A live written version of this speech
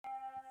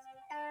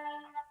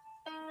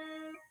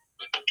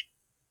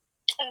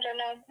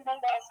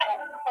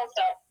I'll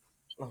stop.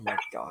 Oh my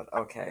god.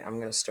 Okay, I'm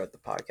gonna start the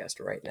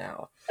podcast right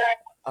now.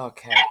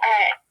 Okay.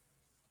 Alright.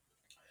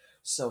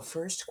 So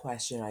first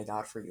question I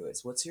got for you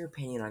is, what's your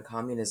opinion on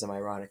communism?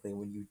 Ironically,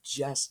 when you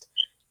just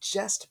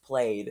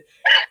played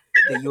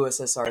the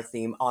USSR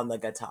theme on the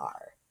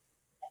guitar.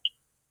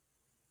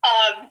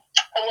 I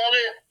love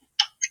it.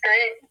 It's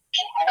great.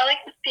 I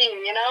like the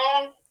theme, you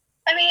know?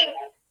 I mean,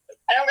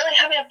 I don't really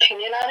have an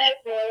opinion on it.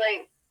 More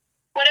like,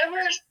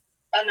 whatever's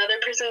another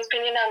person's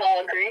opinion on,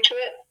 I'll agree to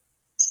it.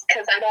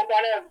 Because I don't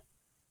want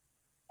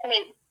to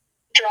make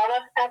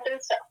drama happen,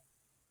 so.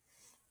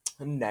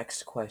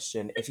 Next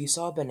question. If you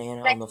saw a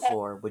banana on the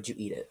floor, would you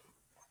eat it?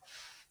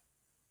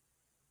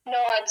 No,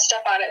 I'd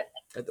step on it.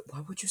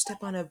 Why would you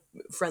step on a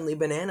friendly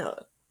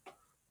banana?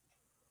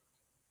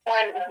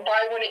 Why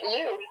wouldn't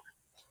you?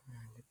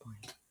 Good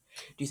point.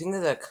 Do you think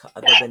that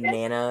the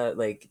banana,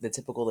 like, the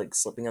typical, like,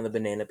 slipping on the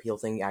banana peel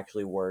thing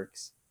actually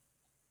works?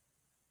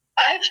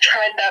 I've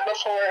tried that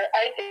before.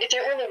 It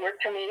didn't really work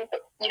for me,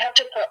 but you have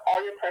to put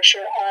all your pressure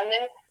on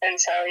it,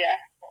 and so, yeah.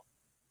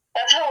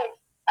 That's how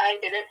I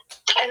did it,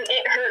 and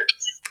it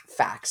hurts.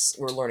 Facts.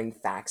 We're learning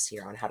facts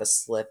here on how to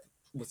slip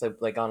with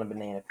on a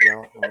banana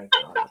peel. Oh my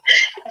god. Okay.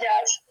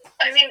 Yes.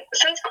 I mean,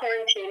 since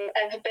quarantine,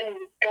 I've been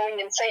going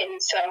insane,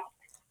 so.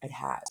 It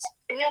has.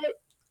 Yeah.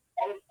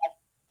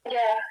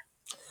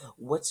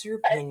 What's your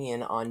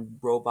opinion on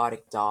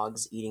robotic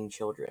dogs eating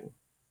children?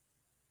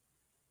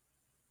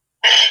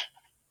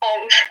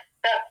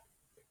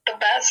 The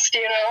best,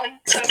 you know.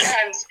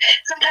 Sometimes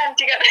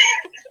you gotta.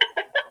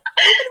 What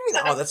do you mean?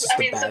 Oh, that's just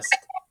the best.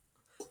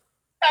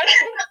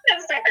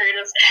 It's the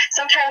greatest.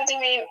 Sometimes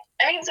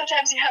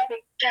sometimes you have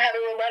to have a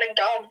robotic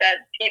dog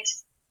that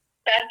eats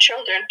bad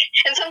children,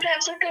 and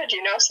sometimes they're good,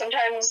 you know.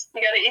 Sometimes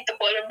you gotta eat the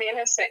blood of the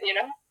innocent, you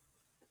know.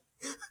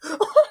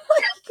 Oh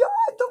my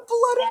god, the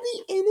blood of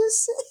the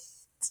innocent.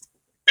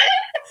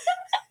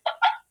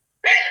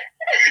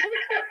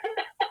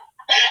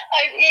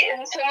 I've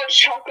eaten so much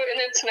chocolate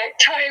and it's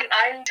nighttime.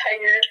 I'm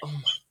tired. Oh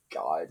my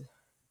god.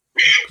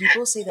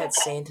 People say that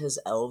Santa's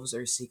elves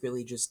are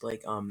secretly just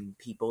like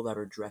people that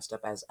are dressed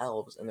up as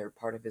elves and they're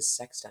part of his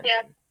sex dungeon.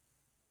 Yeah.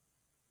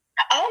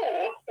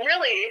 Oh,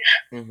 really?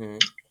 Mm-hmm.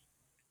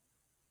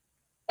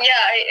 Yeah,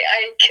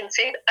 I can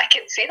see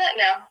that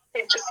now.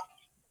 It just,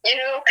 you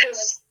know,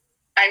 because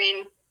I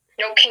mean,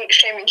 no kink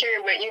shaming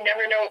here, but you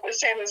never know what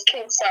Santa's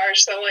kinks are.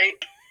 So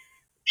like,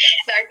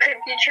 that could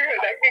be true.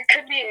 It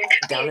could be.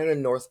 Down in the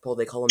North Pole,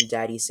 they call him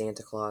Daddy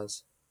Santa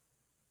Claus.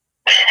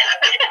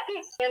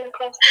 Santa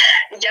Claus.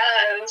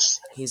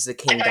 Yes. He's the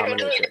king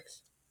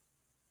dominatrix.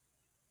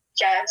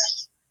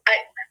 Yes.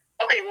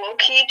 Okay,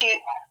 low-key,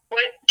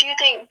 what do you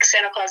think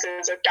Santa Claus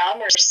is, a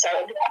dom or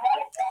sub?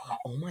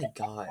 Oh my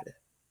god.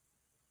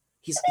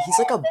 He's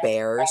like a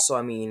bear, so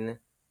I mean,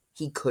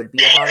 he could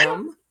be a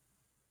bottom.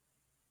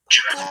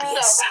 Could be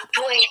a sub.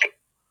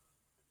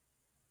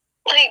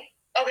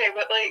 Okay,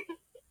 but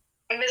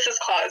Mrs.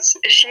 Claus,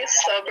 is she a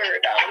sub or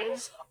a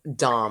dom?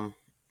 Dom.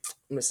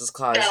 Mrs.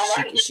 Claus,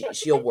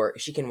 she'll work.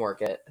 She can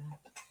work it.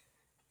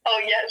 Oh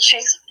yeah,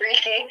 she's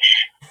freaky.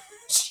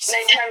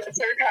 Nighttime is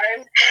her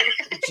time.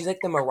 She's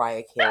like the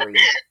Mariah Carey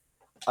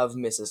of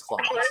Mrs.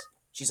 Claus.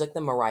 She's like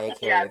the Mariah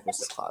Carey of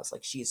Mrs. Claus.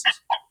 Like she's.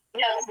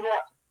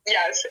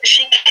 Yes,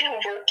 she can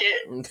work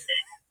it.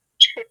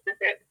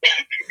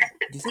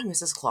 Do you think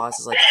Mrs. Claus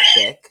is like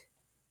thick?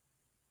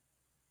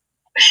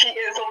 She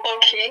is a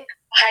low-key.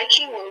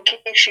 High-key,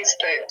 low-key, she's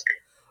thick.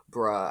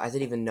 Bruh, I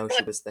didn't even know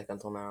she was thick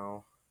until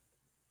now.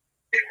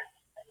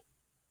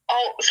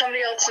 Oh,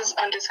 somebody else is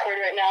on Discord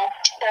right now.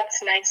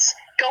 That's nice.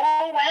 Go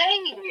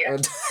away!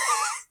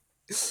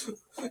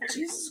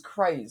 Jesus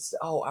Christ.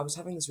 Oh, I was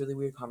having this really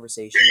weird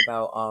conversation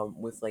about,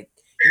 with like,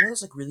 you know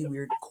those like really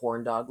weird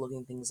corn dog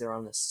looking things that are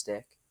on a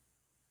stick?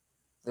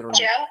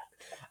 Yeah?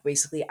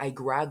 Basically, I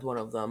grabbed one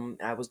of them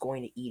and I was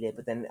going to eat it,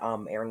 but then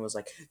Aaron was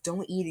like,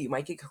 "Don't eat it, you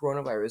might get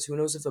coronavirus. Who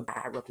knows if a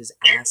bat rubbed his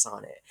ass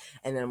on it?"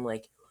 And then I'm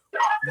like,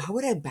 why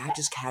would a bat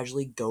just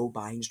casually go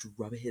by and just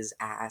rub his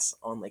ass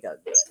on like a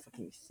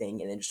fucking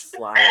thing and then just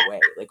fly away?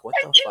 Like, what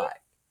the fuck?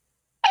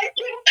 I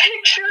can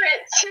picture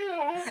it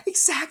too.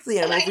 Exactly.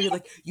 And I'm over here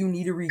like, you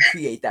need to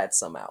recreate that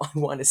somehow. I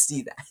want to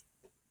see that.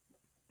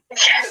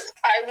 Yes,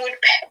 I would.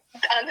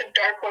 On the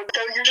dark web,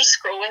 though, you're just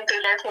scrolling through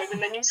the dark web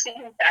and then you see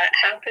that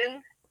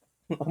happen.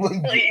 Oh my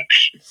god.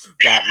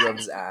 Bat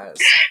rubs ass.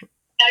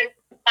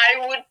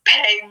 I would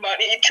pay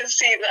money to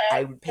see that.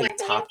 I would pay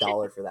top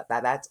dollar for that.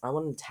 That's I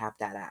want to tap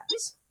that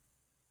ass.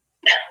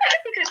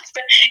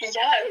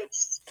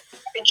 Yes.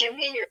 Give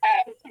me your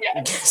ass.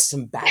 Yes.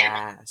 Some bat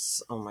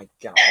ass. Oh my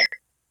god.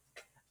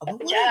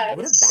 Would a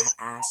bat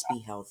ass be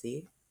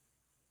healthy?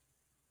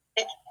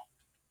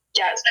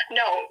 Yes.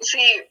 No,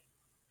 see,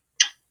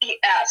 the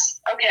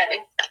ass.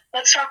 Okay,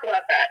 let's talk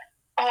about that.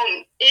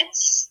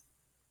 It's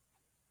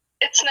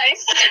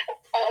nice.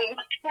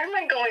 Where am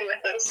I going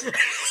with this?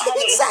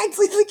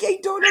 Exactly. Like, I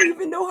don't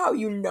even know how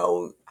you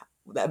know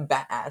that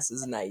bat ass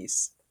is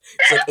nice.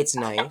 It's like, it's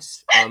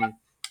nice. I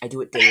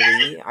do it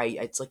daily.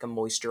 It's like a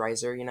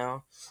moisturizer, you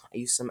know? I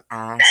use some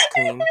ass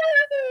cream.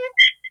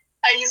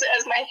 I I use it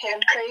as my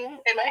hand cream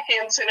and my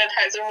hand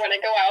sanitizer when I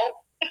go out.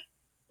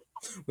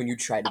 When you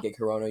try to get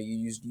corona,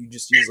 you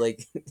just use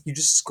like you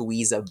just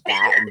squeeze a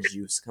bat and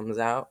juice comes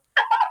out.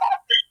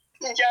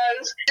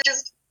 Yes,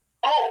 just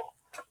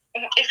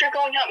if you're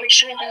going out, make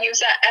sure you use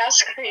that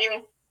ass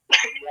cream.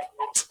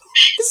 What does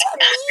that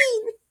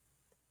mean?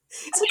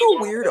 It's like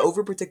a weird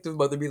overprotective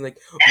mother being like,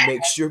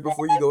 make sure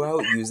before you go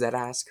out, use that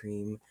ass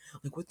cream.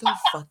 Like, what the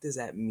fuck does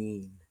that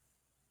mean?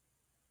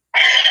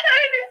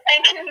 I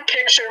can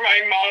picture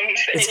my mom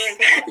saying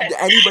that.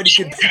 Anybody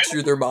can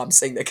picture their mom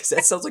saying that because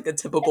that sounds like a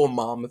typical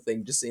mom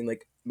thing, just saying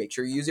like, make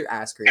sure you use your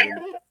ass cream. And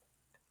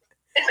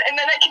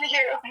then I can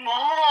hear,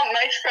 Mom,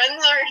 my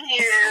friends are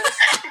here.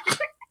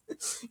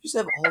 You just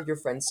have all your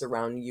friends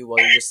surrounding you while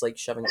you're just like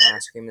shoving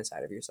ass cream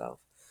inside of yourself.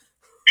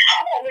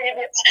 Oh my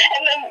goodness.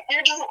 And then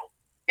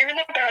you're in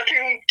the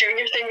bathroom doing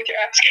your thing with your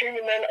ass cream,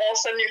 and then all of a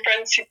sudden your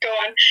friends keep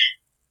going,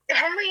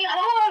 hurry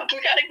up, we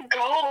gotta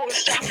go,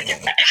 stop with your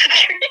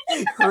ass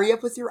cream. Hurry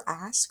up with your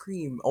ass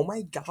cream. Oh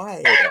my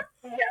god. Yes,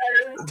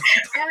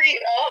 hurry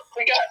up,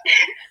 we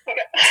got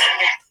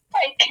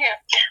I can't.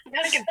 We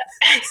gotta get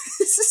that.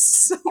 This is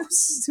so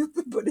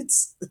stupid, but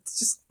it's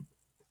just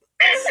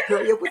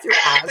hurry up with your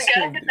ass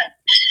cream.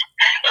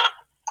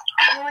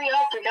 Hurry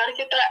up, we gotta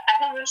get that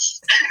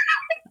ass.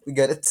 We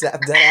gotta tap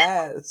that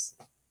ass.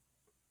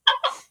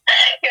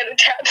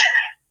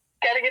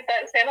 Gotta get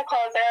that Santa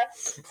Claus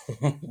ass.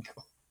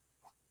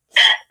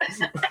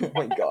 Oh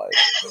my god.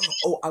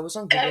 Oh, I was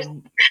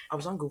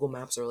on Google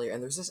Maps earlier,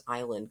 and there's this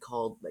island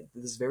called like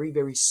this very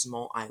very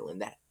small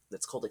island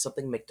that's called like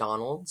something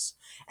McDonald's,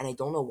 and I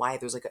don't know why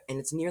there's like and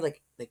it's near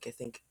like I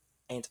think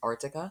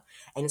Antarctica,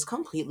 and it's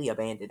completely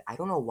abandoned. I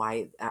don't know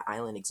why that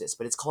island exists,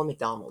 but it's called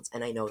McDonald's,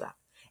 and I know that,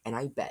 and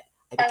I bet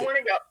I want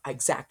to go.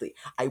 Exactly.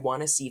 I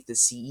want to see if the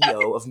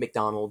CEO of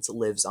McDonald's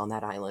lives on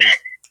that island.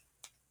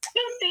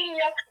 The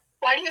CEO.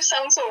 Why do you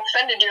sound so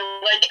offended?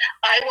 You're like,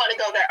 I want to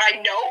go there. I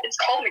know it's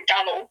called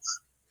McDonald's.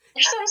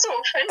 You sound so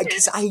offended.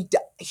 Because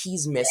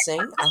he's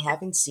missing. I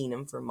haven't seen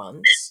him for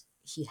months.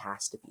 He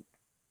has to be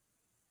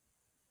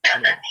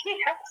there. He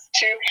has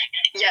to.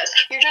 Yes,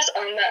 you're just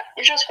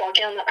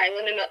walking on the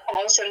island, and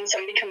all of a sudden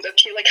somebody comes up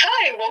to you like,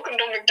 "Hi, welcome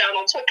to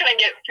McDonald's. What can I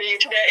get for you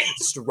today?"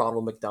 Just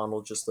Ronald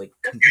McDonald, just like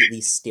completely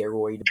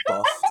steroid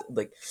buffed,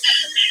 like.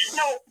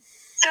 No,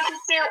 since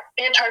it's near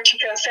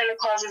Antarctica, Santa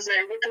Claus is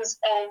there with his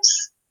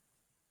elves.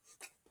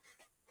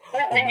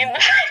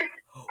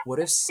 What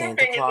if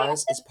Santa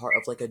Claus is part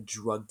of like a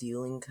drug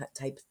dealing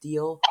type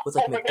deal with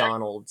like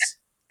McDonald's?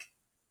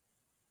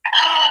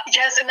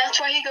 Yes, and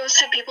that's why he goes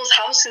to people's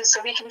houses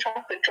so he can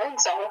drop the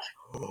drugs off.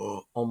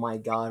 Oh my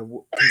god,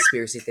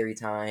 conspiracy theory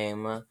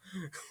time. And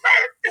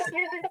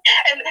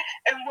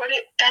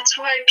that's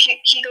why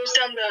he goes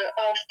down the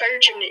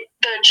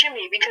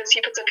chimney, because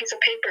he puts a piece of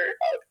paper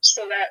up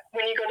so that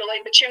when you go to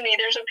light the chimney,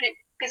 there's a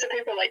piece of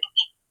paper like,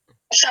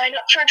 sign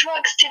up for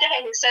drugs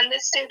today, send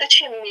this to the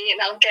chimney and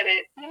I'll get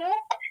it, you know?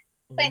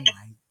 Like, oh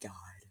my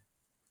god.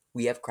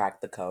 We have cracked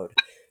the code.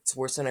 It's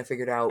worse than I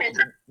figured out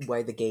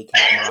why the gay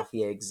cat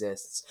mafia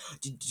exists.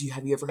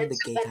 Have you ever heard the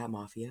gay cat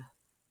mafia?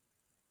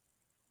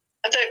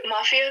 The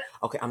mafia?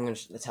 Okay, I'm gonna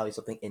tell you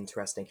something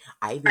interesting.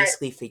 I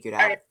basically figured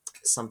out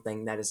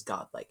something that is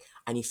godlike.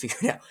 I need to figure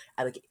it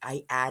out.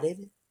 I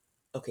added.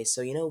 Okay,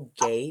 so you know,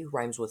 gay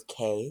rhymes with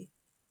K.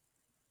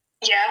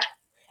 Yeah.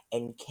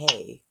 And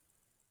K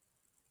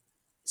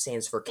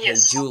stands for K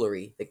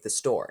Jewelry, like the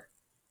store.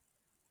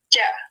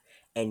 Yeah.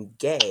 And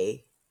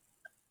gay.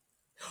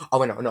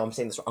 Oh no, I'm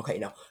saying this wrong. Okay,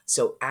 no.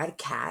 So add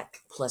cat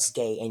plus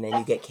gay, and then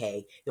you get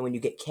K. Then when you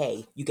get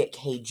K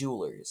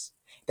Jewelers.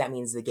 That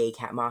means the gay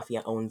cat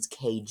mafia owns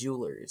K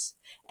Jewelers,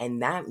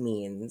 and that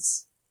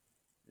means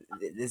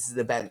this is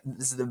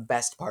the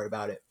best part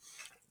about it.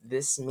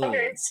 This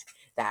means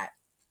that,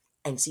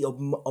 and see,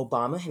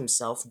 Obama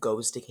himself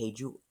goes to K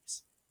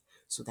Jewelers,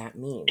 so that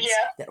means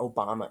that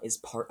Obama is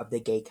part of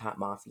the gay cat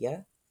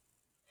mafia,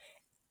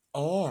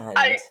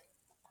 and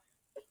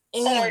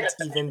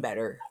even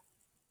better,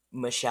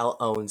 Michelle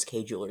owns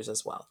K Jewelers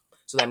as well.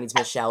 So that means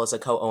Michelle is a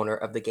co-owner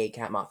of the gay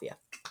cat mafia.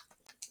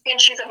 And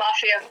she's a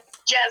mafia.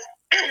 Yes.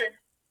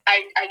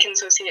 I can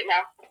so see it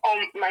now.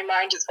 My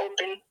mind is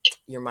open.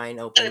 Your mind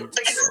opened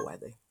so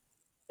widely.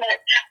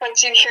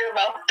 Once you hear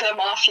about the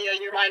mafia,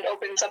 your mind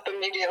opens up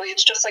immediately.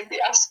 It's just like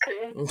the ice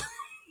cream.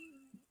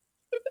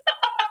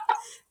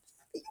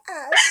 The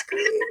ice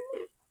cream.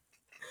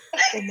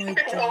 Oh my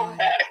god.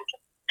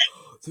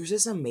 There's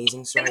this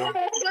amazing story.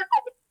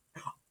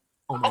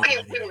 Oh my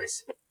god, it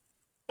is.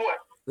 What?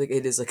 Like,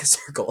 it is like a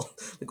circle.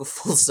 Like a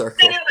full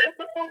circle. It's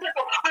a full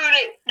circle.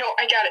 No,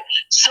 I got it.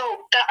 So,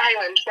 the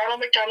island,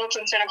 Ronald McDonald's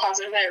and Santa Claus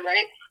are there,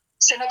 right?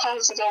 Santa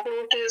Claus is over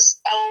with his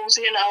elves,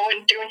 you know,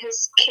 and doing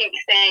his kink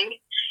thing.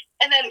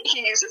 And then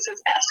he uses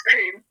his ice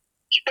cream.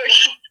 But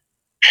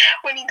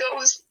when he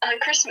goes on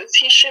Christmas,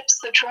 he ships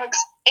the drugs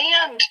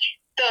and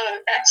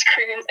the ice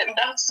cream, and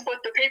that's what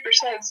the paper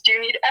says. Do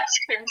you need ice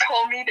cream?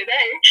 Call me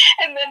today.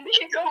 And then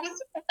he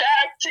goes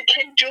back to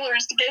K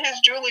Jewelers to get his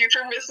jewelry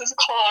for Mrs.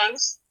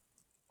 Claus.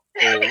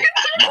 Oh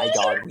my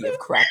god, we have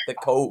cracked the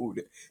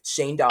code.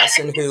 Shane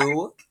Dawson,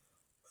 who?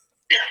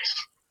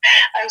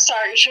 I'm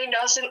sorry, Shane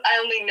Dawson. I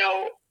only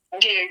know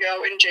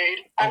Diego and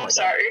Jayde. I'm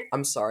sorry.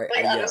 I'm sorry.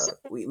 Like,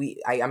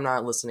 I'm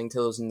not listening to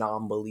those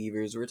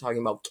non-believers. We're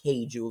talking about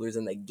K Jewelers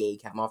and the Gay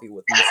Cat Mafia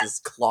with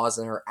Mrs. Claus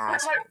and her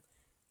ass cream.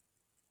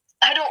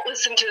 I don't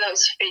listen to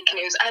those fake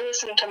news. I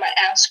listen to my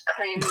ass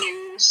cream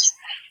news.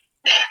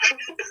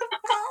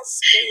 Ass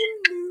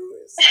cream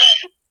news.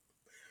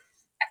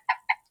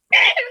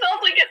 It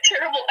sounds like a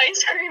terrible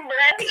ice cream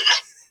brand.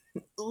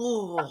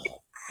 Ugh,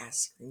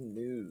 ass cream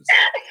news.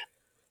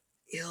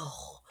 Ew.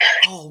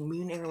 Oh,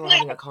 me and Aaron were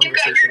having a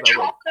conversation you got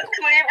about chocolate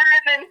flavor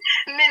and then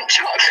mint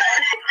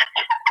chocolate.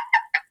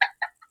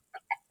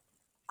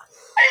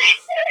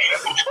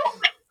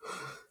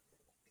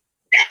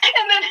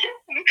 And then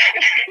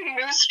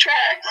moose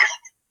tracks.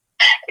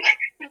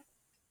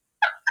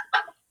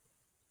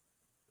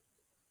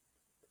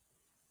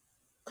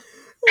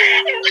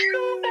 It's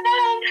so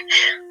bad.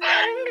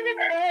 I'm gonna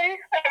cry.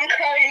 I'm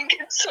crying.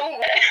 It's so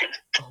bad.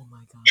 Oh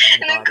my god,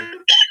 and then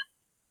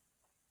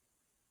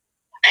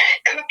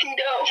cookie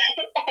dough.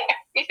 Oh, I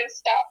need to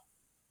stop.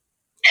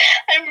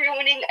 I'm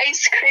ruining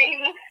ice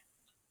cream.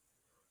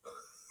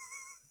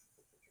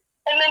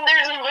 And then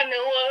there's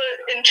vanilla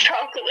and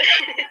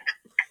chocolate.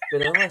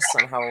 Vanilla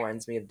somehow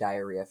reminds me of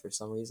diarrhea for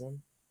some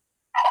reason.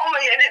 Oh my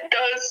god, it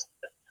does.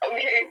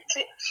 Okay.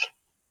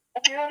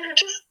 Do you ever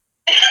just...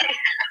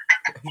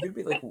 You could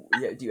be like,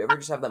 yeah, do you ever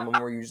just have that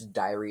moment where you just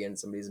diarrhea in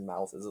somebody's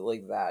mouth? Is it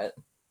like that?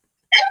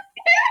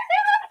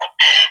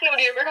 No,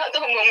 do you ever have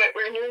that moment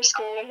where you're in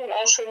school and then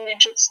all of a sudden you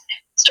just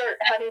start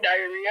having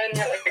diarrhea and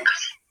you're like,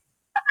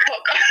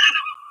 fuck.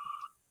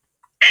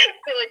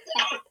 You're like,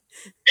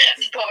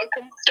 fuck,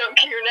 I'm stuck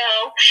here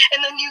now.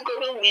 And then you go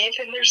to leave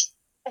and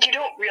you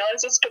don't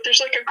realize this, but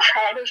there's like a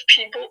crowd of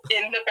people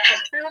in the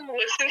bathroom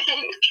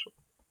listening.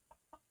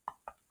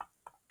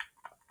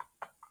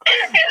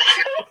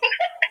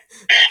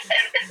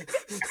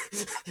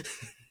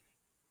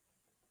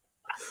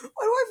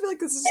 Why do I feel like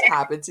this has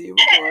happened to you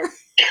before?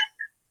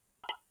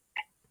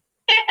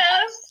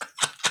 Yes.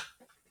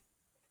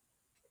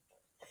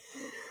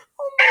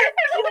 Oh my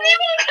god. When you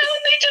walk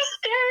out, they just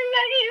staring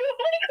at you.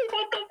 Like,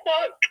 what the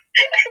fuck?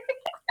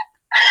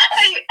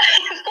 I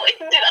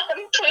blamed it on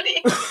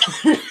pudding.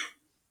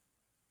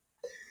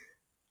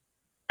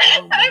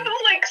 I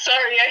was like,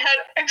 sorry, I had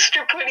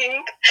extra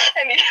pudding.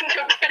 I needed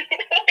the pudding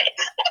away.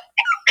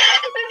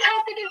 This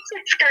happened in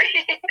 6th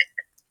grade.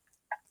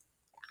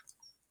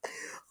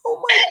 Oh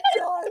my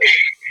god.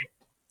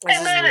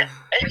 And then,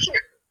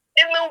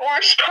 in the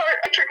worst part,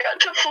 I forgot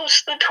to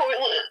flush the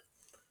toilet.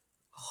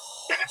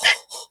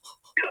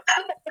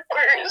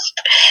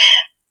 Worst.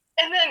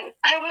 And then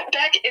I went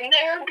back in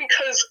there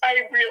because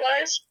I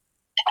realized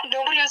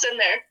nobody was in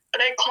there,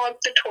 but I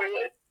clogged the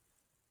toilet.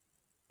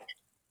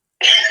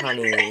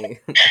 Honey.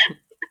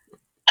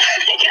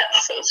 I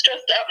got so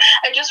stressed out.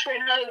 I just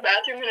ran out of the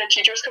bathroom and a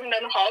teacher was coming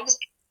down the hall.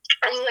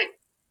 I was like,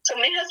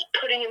 somebody has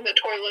pudding in the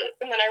toilet.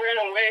 And then I ran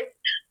away.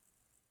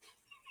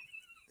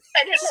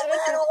 I didn't know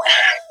what to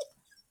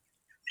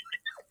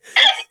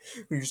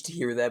do. You just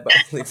hear that, but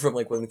like from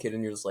like one kid,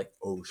 and you're just like,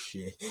 oh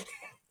shit.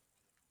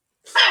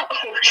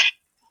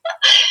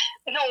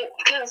 No,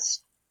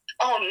 because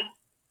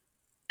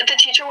the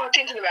teacher walked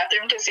into the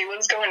bathroom to see what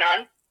was going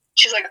on.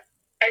 She's like,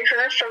 I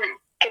heard from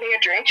getting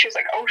a drink. She was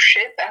like, oh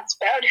shit, that's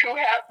bad.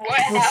 What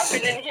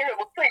happened in here? It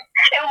looks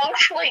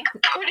like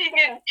pudding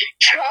and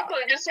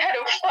chocolate just had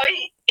a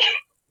fight.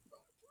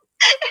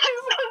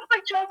 It looks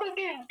like chocolate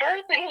gave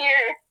birth in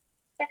here.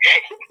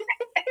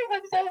 It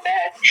was so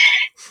bad.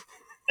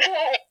 So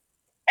I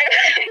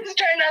was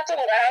trying not to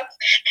laugh.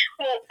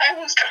 Well, I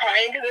was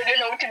crying because I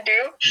didn't know what to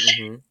do.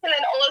 Mm-hmm. And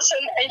then all of a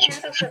sudden, I hear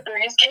the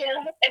Febreze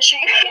can, and she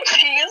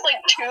used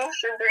like 2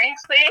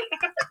 Febreze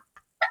things.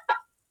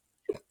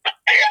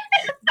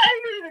 I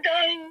was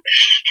dying.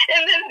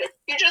 And then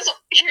you just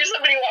hear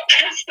somebody walk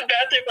past the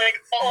bathroom like,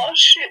 oh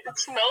shit, it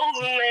smells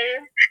in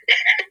there.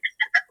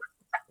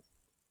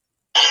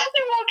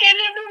 You walk in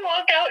and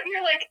walk out, and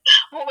you're like,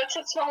 well, what's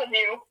that smell in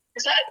you?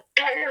 Is that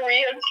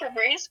diarrhea and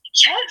Febreze?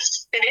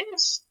 Yes, it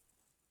is.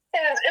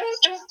 And it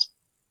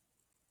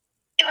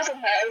was a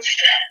mess.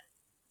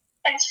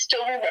 I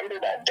still remember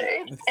that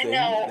day. The thing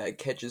that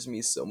catches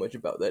me so much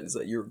about that is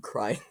that you're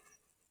crying.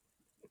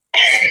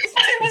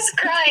 I was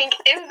crying.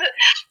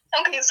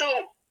 Okay,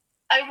 so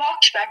I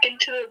walked back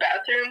into the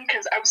bathroom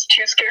because I was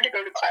too scared to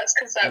go to class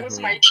because that was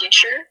my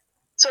teacher.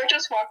 So I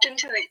just walked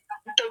into the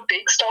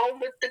big stall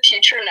with the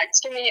teacher next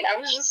to me, and I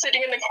was just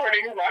sitting in the corner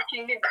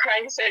rocking and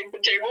crying, saying, the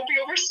day will be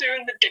over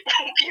soon, the day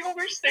will be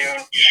over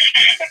soon.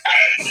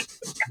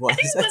 Why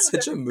is that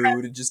such a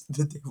mood? Just,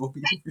 the day will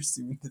be over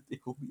soon, the day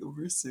will be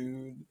over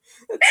soon.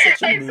 That's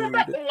such a mood.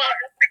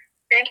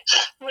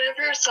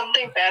 Whenever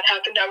something bad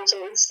happened, I was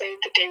always saying,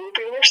 the day will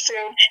be over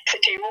soon, the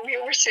day will be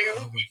over soon.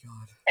 Oh my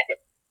god.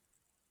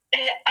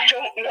 I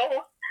don't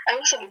know. I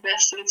was a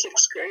mess in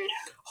 6th grade.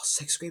 Oh,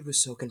 6th grade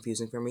was so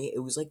confusing for me. It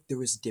was like there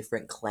was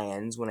different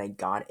clans when I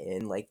got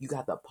in. Like, you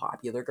got the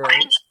popular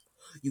girls,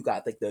 you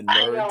got like the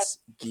nerds,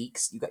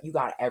 geeks, you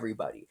got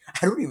everybody.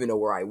 I don't even know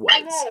where I was.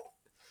 I know.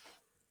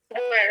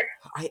 Where?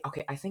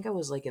 I think I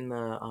was like in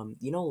the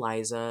you know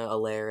Liza,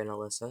 Alaire, and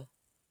Alyssa.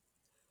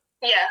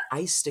 Yeah.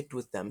 I sticked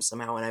with them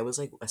somehow, and I was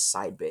like a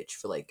side bitch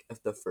for like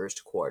the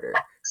first quarter.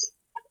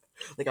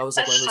 Like I was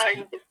like one of those.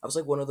 Aside. I was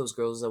like one of those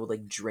girls that would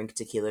like drink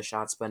tequila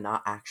shots but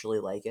not actually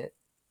like it.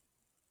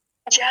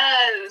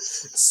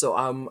 Yes.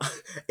 So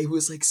it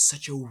was like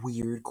such a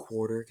weird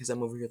quarter because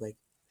I'm over here like,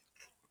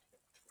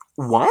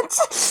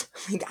 what?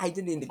 Like I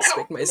didn't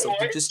expect myself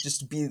to What?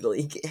 just be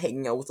like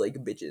hanging out with like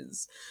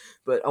bitches,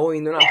 but oh, I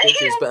mean they're not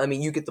bitches, but I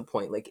mean you get the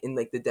point. Like in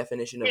like the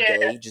definition of Yeah.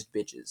 gay, just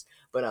bitches.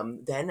 But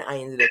then I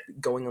ended up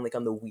going on like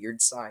on the weird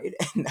side,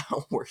 and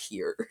now we're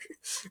here.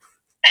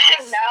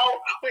 And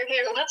now we're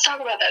here. Let's talk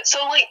about that.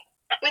 So, like,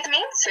 with me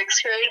in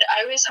sixth grade,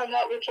 I always hung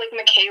out with, like,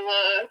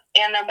 Michaela,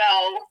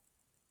 Annabelle,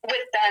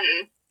 with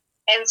them.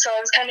 And so I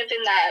was kind of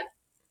in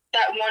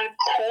that one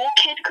cool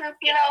kid group,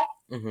 you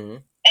know? Mm-hmm.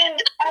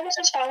 And I was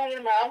just following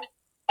them around.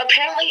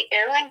 Apparently,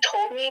 Aaron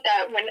told me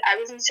that when I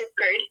was in sixth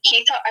grade,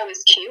 he thought I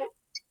was cute,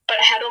 but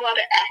I had a lot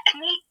of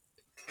acne.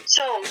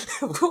 So,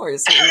 Of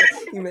course,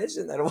 you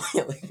mentioned that a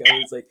while ago. I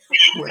was like,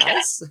 when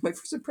yeah, my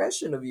first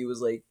impression of you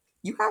was like,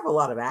 you have a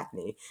lot of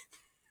acne.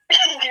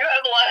 you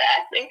have a lot of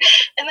acne.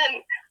 And then,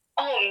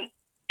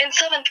 in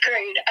seventh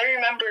grade, I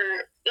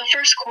remember the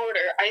first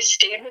quarter, I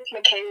stayed with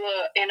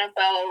Michaela,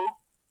 Annabelle,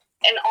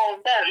 and all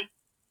of them.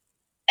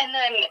 And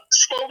then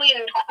slowly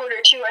in quarter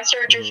two, I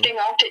started drifting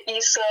off to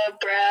Issa,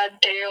 Brad,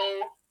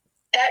 Dale,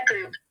 that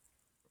group.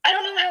 I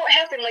don't know how it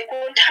happened. Like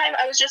one time,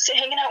 I was just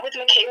hanging out with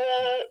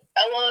Michaela,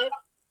 Ella,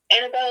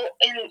 Annabelle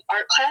in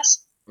art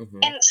class,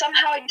 and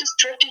somehow I just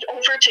drifted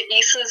over to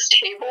Issa's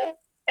table.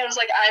 And I was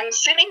like, I'm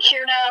sitting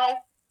here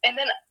now. And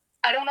then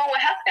I don't know what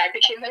happened. I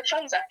became their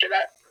friends after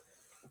that.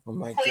 Oh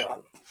my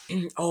god.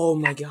 Oh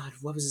my god.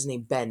 What was his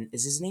name? Ben.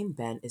 Is his name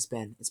Ben? Is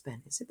Ben? Is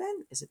Ben? Is it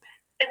Ben? Is it Ben?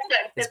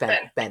 It's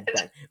Ben. It's Ben. Ben.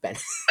 Ben.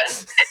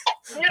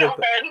 Ben. You know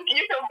Ben.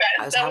 You know I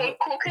Ben. was That having one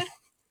cool kid.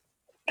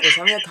 I was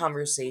having a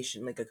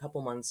conversation like a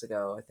couple months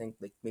ago. I think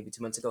like maybe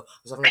 2 months ago. I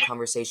was having a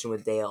conversation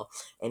with Dale,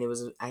 and it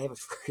was I have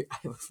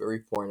a furry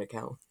porn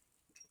account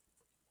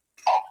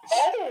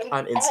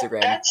on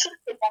Instagram. That's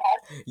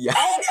Yeah.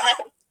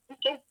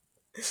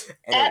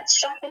 And that's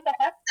something to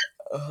have.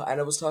 and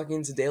I was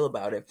talking to Dale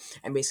about it,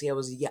 and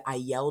basically I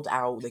yelled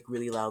out like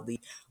really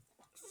loudly,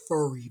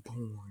 "Furry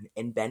porn!"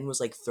 And Ben was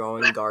like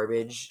throwing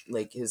garbage,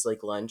 like his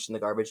like lunch in the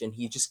garbage, and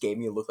he just gave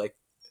me a look like,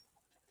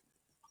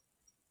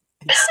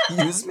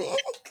 "Excuse me,"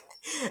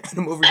 and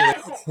I'm over here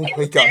like, "Oh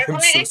my god, I'm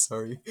so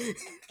sorry."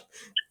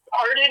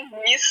 Pardon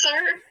me,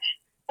 sir.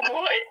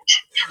 What?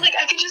 Like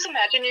I could just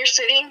imagine you're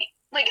sitting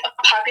like a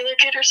popular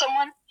kid or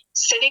someone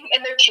sitting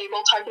in their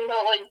table talking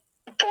about like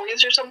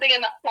boys or something,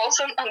 and all of a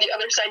sudden on the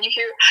other side you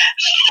hear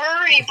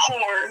furry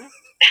porn.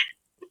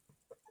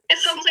 It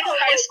sounds like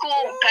high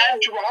school bad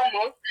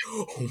drama.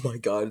 Oh my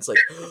god, it's like,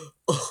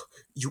 oh,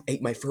 you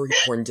ate my furry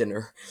porn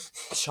dinner,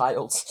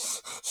 child.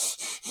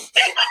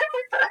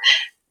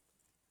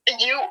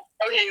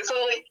 Okay,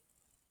 so like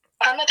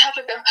on the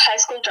topic of high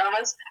school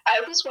dramas,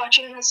 I was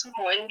watching this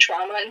one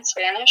drama in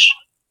Spanish,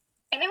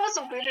 and it was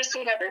the weirdest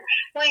thing ever.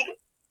 Like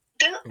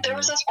there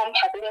was this one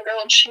popular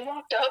girl, and she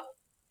walked up,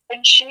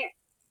 and she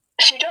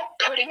did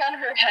pudding on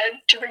her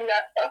head to bring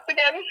that up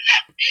again.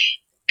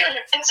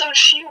 And so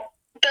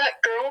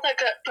that girl that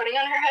got pudding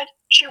on her head,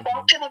 she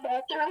walked to the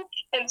bathroom,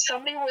 and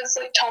somebody was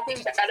like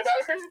talking bad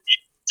about her.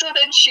 So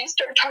then she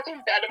started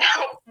talking bad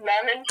about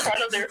men in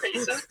front of their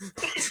faces.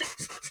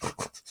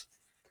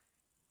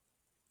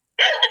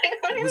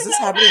 Was this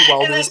happening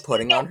while there was then,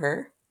 pudding on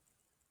her?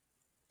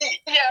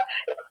 Yeah,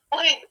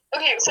 like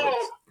okay, so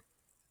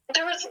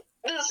there was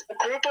this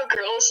group of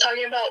girls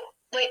talking about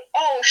like,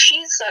 oh,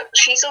 she's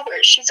so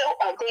weird, she's so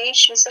ugly,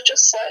 she's such a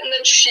slut, and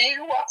then she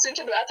walks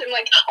into the bathroom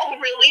like, oh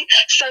really?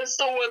 Says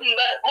the one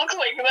that looks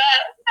like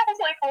that. I was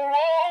like, whoa.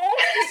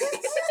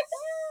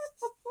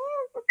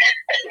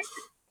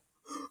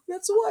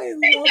 That's why I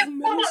love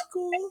middle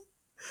school.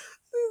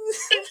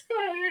 It's the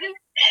weirdest.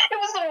 It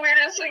was the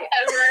weirdest thing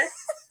ever.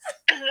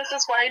 And this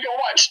is why I don't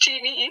watch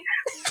TV.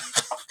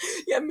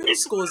 Yeah, middle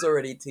school is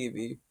already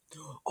TV.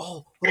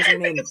 Oh, what is her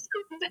name?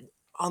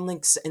 On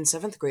like in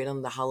 7th grade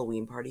on the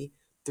Halloween party,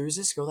 there's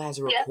this girl that has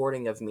a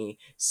recording of me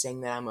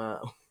saying that I'm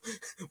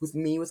with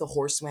a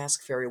horse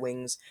mask, fairy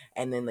wings,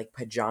 and then like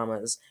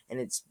pajamas, and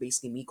it's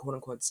basically me quote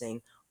unquote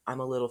saying I'm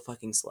a little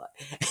fucking slut.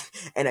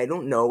 And I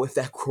don't know if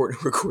that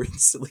recording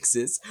still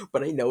exists,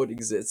 but I know it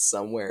exists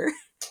somewhere.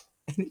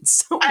 And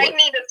it's somewhat... I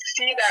need to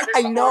see that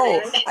recording.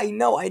 I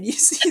know. I need to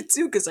see it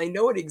too because I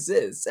know it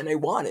exists and I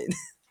want it.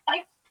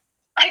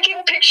 I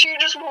can picture you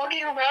just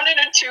walking around in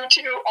a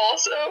tutu,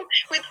 also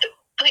with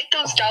like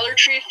those Dollar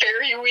Tree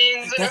fairy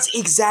wings. That's the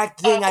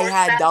exact thing I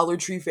had. Dollar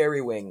Tree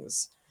fairy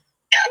wings.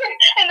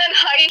 And then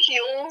high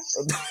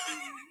heels.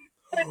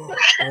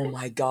 Oh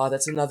my god,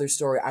 that's another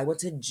story. I went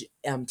to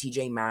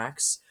TJ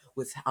Maxx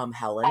with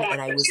Helen, and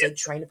I was like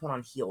trying to put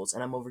on heels,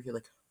 and I'm over here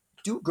like,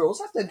 do girls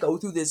have to go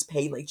through this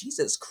pain? Like,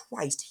 Jesus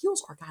Christ,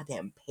 heels are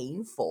goddamn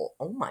painful.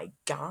 Oh my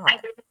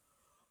god.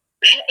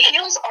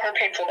 Heels are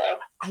painful though.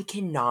 I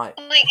cannot.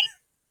 Like,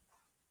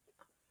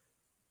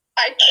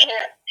 I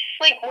can't.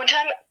 like one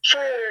time for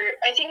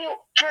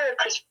a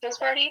Christmas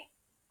party,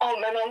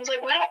 my mom was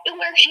like, "Why don't you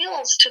wear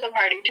heels to the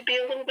party to be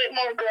a little bit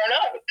more grown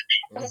up?"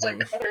 I was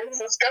like, "Where is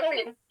this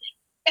going?"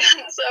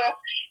 And so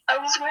I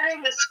was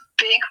wearing this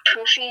big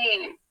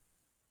poofy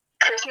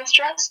Christmas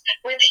dress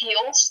with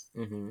heels.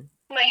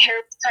 My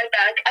hair was tied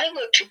back. I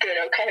looked good,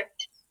 okay?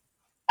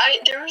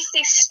 There was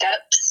these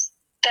steps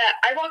that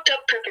I walked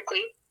up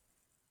perfectly,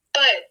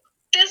 but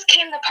this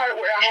came the part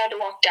where I had to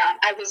walk down.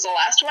 I was the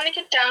last one to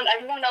get down.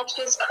 Everyone else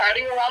was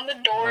crowding around the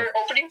door,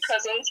 opening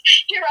presents.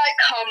 Here I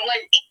come,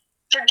 like,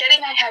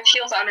 forgetting I have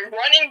heels on,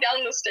 running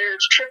down the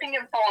stairs, tripping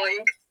and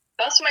falling,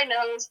 bust my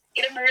nose,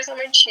 get a bruise on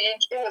my cheek.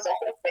 It was a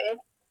whole thing.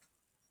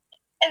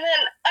 And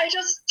then I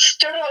just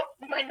stood up.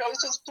 My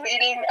nose was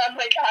bleeding. I'm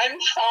like, I'm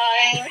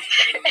fine.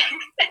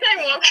 And I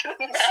walked to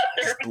the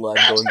bathroom. Just blood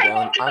going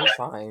down. I'm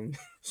fine.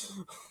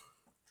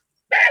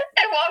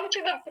 I walked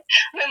to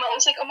my mom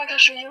was like, "Oh my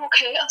gosh, are you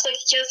okay?" I was like,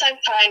 "Yes, I'm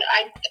fine.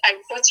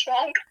 What's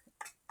wrong?"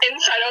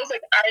 Inside, I was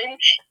like, "I'm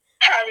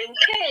having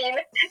pain."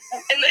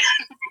 And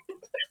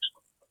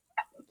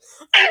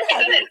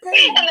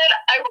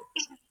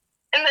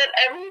then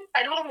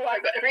I don't know why,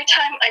 but every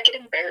time I get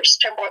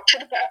embarrassed, I walk to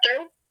the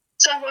bathroom.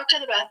 So I walked to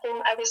the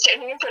bathroom. I was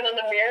standing in front of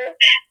the mirror.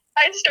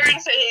 I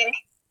started saying,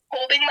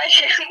 holding my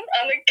hand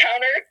on the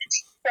counter,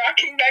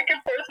 rocking back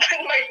and forth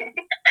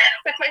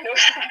with my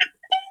nose.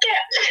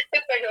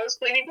 With my nose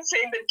bleeding,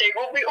 saying the day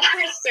will be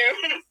over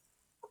soon.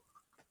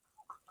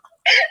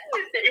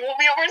 The day will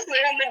be over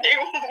soon. The day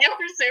will be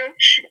over soon.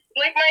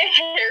 Like, my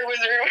hair was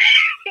ruined.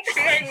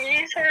 My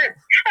knees hurt.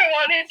 I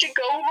wanted to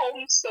go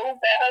home so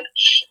bad.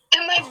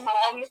 Then my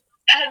mom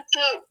had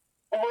the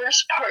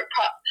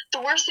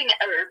worst thing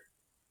ever.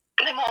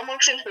 My mom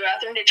walks into the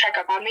bathroom to check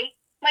up on me.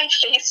 My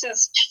face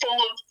is full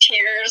of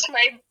tears.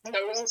 My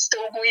nose is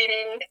still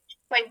bleeding.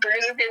 My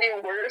bruise is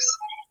getting worse.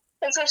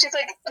 And so she's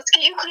like, "Let's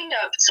get you cleaned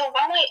up." So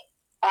while my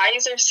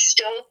eyes are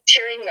still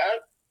tearing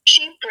up,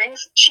 she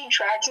drags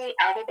me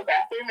out of the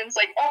bathroom and is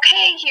like,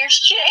 "Okay, here's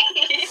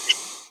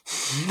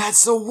Jayde."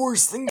 That's the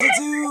worst thing to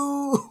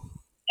do.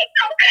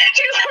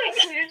 She's like,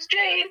 "Here's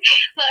Jayde.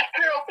 Let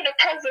her open a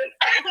present."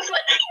 I was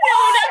like,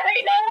 "No, not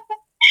right now."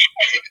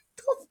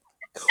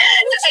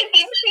 I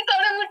think she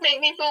thought it would make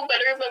me feel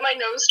better, but my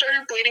nose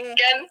started bleeding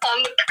again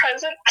on the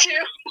present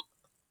too.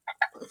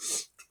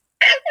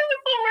 It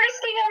was the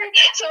worst thing ever.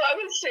 So I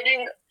was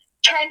sitting,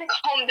 trying to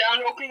calm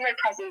down, opening my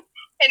present,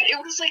 and it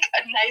was like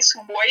a nice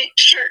white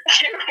shirt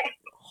too.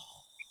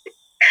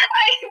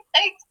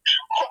 I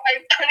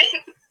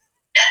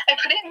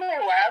put it in my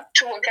lap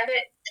to look at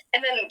it,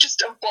 and then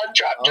just a blood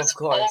drop just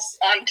fell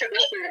onto the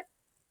shirt.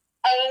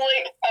 I was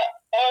like,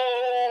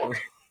 oh.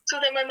 So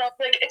then my mom's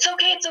like, "It's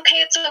okay.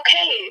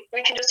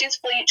 We can just use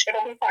bleach.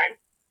 It'll be fine."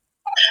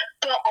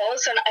 But all of a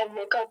sudden, I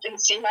look up and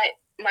see my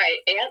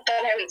aunt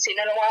that I haven't seen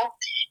in a while,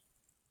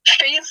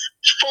 face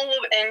full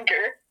of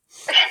anger.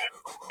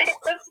 It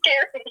was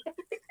scary.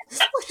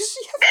 Why does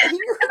she have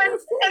anger on her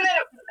face? And then,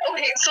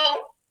 okay,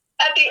 so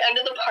at the end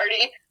of the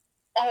party,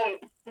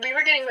 we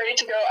were getting ready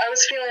to go. I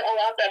was feeling a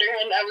lot better,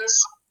 and I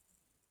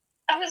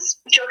was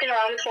joking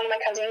around with one of my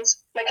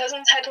cousins. My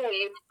cousins had to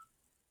leave,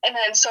 and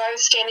then so I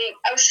was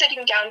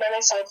sitting down by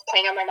myself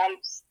playing on my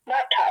mom's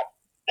laptop,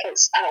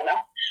 because I don't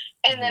know.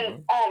 And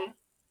then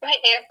my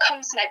aunt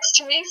comes next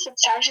to me,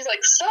 sits down, she's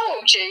like,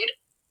 "So, Jayde,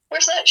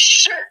 where's that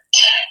shirt?"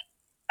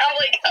 I'm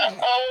like,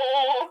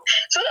 "Uh-oh."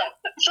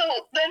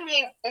 So then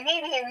me,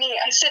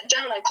 I sit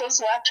down, I close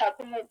the laptop,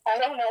 and like, I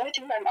don't know, I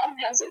think my mom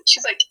has it.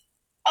 She's like,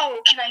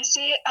 "Oh, can I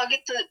see it? I'll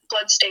get the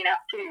blood stain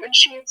out for you." And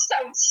she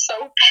sounds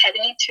so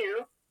petty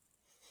too.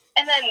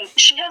 And then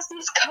she has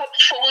this cup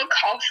full of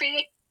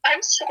coffee.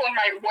 I'm still in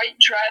my white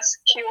dress,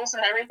 heels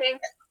and everything.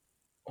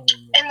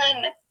 And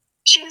then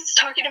she's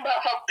talking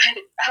about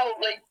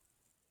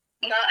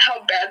not how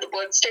bad the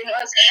blood stain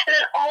was. And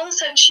then all of a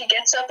sudden she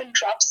gets up and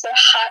drops the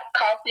hot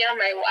coffee on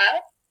my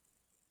lap.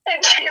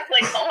 And she's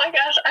like, "Oh my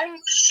gosh,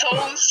 I'm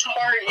so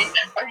sorry.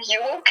 Are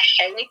you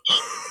okay?"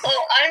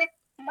 Well,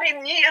 my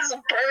knee is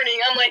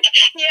burning. I'm like,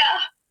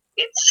 "Yeah,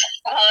 it's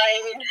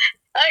fine.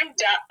 I'm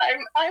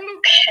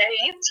okay.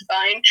 It's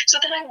fine." So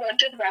then I went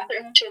to the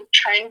bathroom to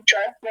try and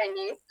dry off my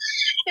knee.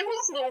 It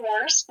was the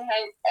worst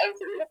night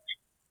ever.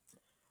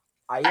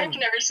 I've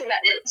never seen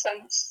that yet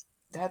since.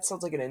 That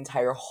sounds like an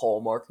entire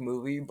Hallmark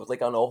movie, but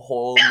like on a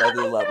whole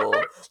nother level.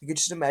 You could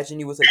just imagine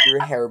you with like your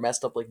hair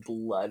messed up, like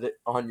blood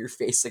on your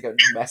face, like a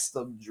messed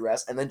up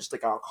dress, and then just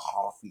like a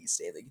coffee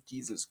stain. Like,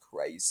 Jesus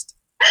Christ.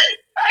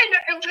 I know,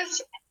 it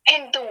was,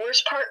 and the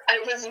worst part, I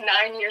was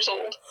 9 years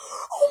old.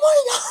 Oh my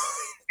god!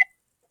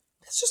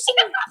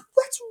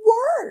 That's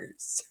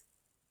worse.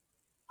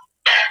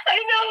 I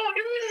know,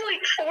 it was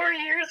like 4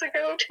 years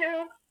ago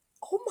too.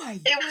 Oh my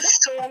god. It was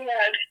so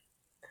bad.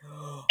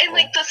 And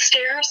like the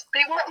stairs,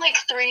 they weren't like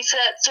 3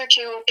 sets or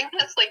 2. It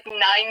was like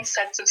 9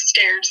 sets of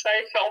stairs that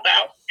I fell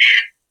down.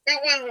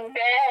 It was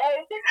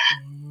bad.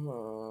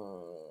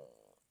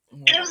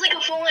 And it was like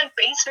a full-on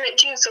basement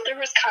too, so there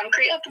was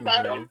concrete at the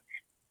bottom.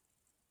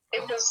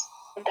 It was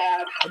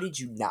bad. How did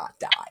you not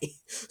die?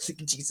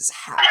 Like, Jesus,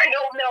 how? I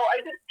don't know.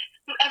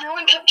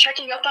 everyone kept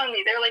checking up on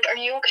me. They're like, "Are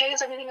you okay?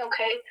 Is everything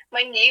okay?"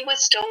 My knee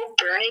was still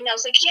burning. I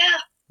was like, "Yeah,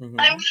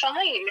 I'm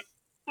fine."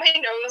 My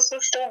nose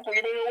was still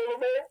bleeding a little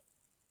bit.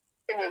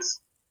 It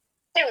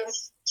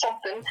was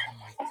something. Oh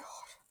my god.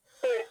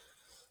 But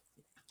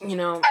You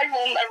know, I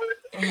will never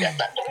forget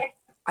that day.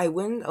 I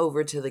went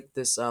over to like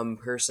this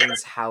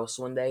person's house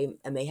one day,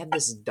 and they had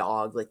this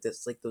dog, like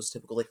this, like those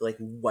typical like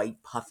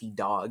white puffy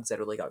dogs that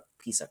are like a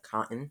piece of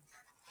cotton.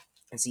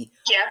 And see,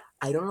 Yeah.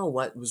 I don't know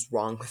what was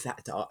wrong with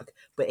that dog,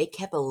 but it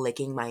kept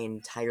licking my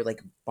entire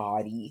like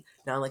body,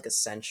 not in, like a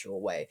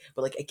sensual way,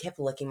 but like it kept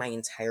licking my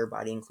entire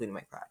body, including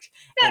my crotch.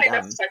 Not And in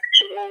a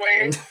sexual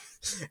way.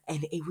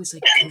 and it was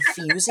like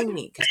confusing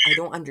me because I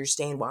don't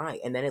understand why.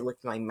 And then it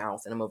licked my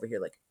mouth, and I'm over here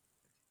like,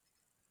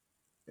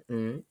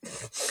 no.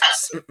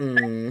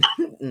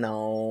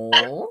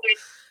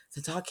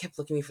 The dog kept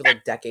looking at me for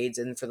like decades,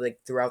 and for like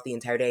throughout the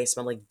entire day, I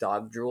smelled like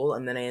dog drool.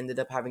 And then I ended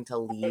up having to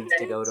leave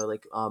to go to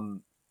like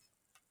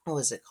what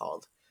was it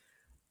called?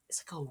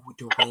 It's like a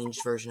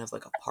deranged version of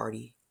like a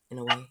party in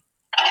a way,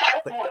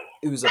 but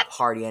it was a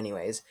party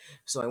anyways.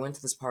 So I went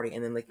to this party,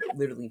 and then like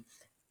literally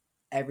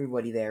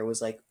everybody there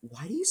was like,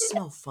 "Why do you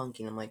smell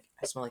funky?" And I'm like,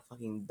 "I smell like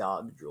fucking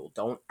dog drool.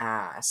 Don't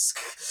ask.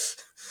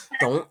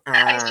 Don't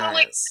ask."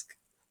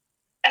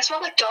 I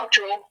smell like dog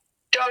drool.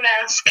 Don't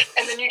ask.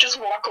 And then you just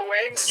walk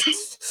away.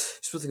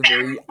 Just with like a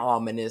very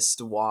ominous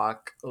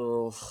walk.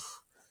 Ugh.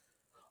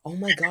 Oh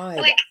my god.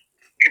 Like,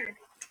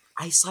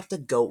 I slapped a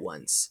goat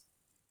once.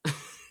 I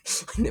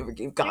never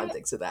gave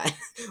context to that.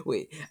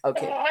 Wait,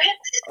 okay. what?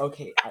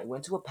 Okay, I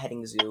went to a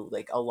petting zoo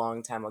like a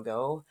long time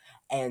ago,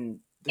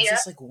 and there's Yeah.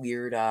 this like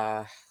weird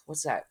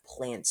what's that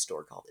plant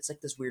store called? It's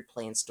like this weird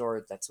plant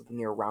store that's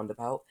near a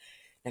roundabout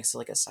next to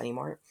like a Sunny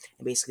Mart.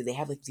 And basically they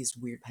have like these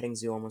weird petting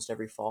zoo almost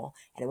every fall.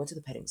 And I went to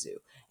the petting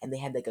zoo, and they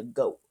had like a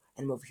goat,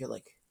 and I'm over here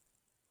like,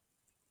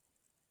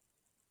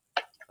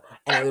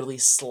 and I literally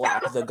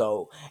slapped the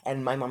goat,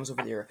 and my mom's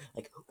over there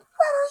like, "What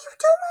are you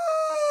doing?"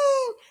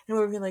 And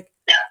I'm over here like,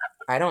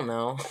 "I don't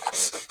know."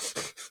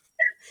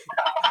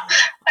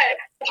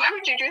 Why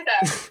would you do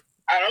that?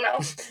 I don't know.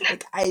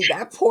 Like,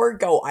 that poor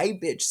goat, I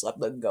bitch slept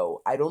the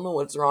goat. I don't know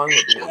what's wrong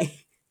with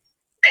me.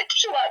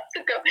 Bitch lots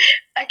to go.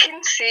 I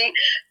can see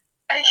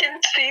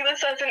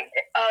this as an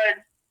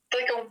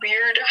like a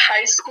weird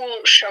high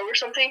school show or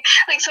something.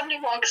 Like somebody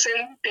walks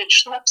in,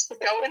 bitch slaps the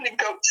goat, and the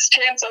goat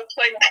stands up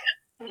like,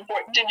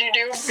 "What did you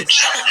do?" Bitch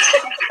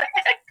slaps him.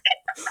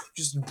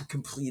 Just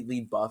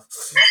completely buff.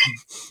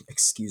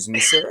 Excuse me,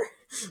 sir.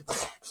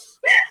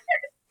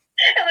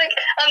 And like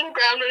on the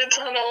ground when it's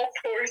on all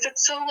fours,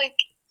 it's so like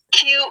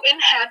cute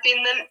and happy,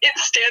 and then it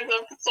stands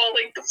up, it's all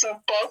like this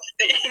buff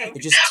thing.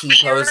 It just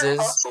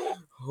T-poses.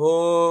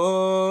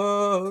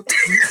 Oh.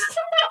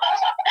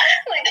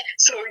 Like,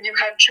 so you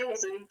have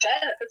chosen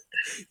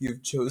death.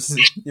 You've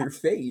chosen your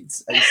fate.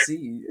 I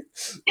see.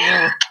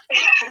 Oh.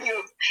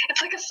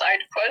 It's like a side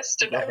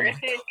quest and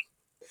everything.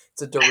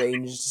 It's a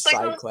deranged like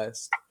side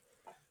quest.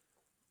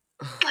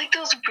 Like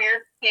those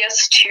weird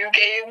PS2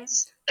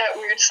 games. That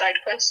weird side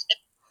quest.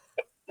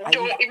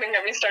 Don't even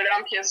get me started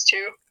on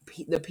PS2.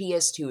 The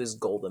PS2 is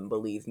golden,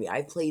 believe me.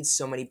 I've played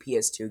so many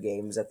PS2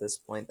 games at this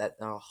point that,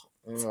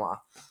 mwah.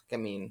 I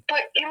mean...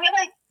 But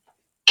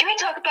can we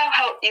talk about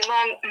how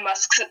Elon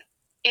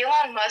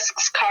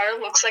Musk's car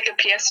looks like a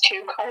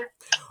PS2 car?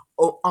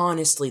 Oh,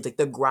 honestly, like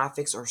the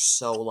graphics are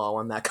so low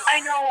on that car.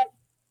 I know.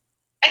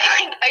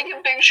 I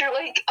can picture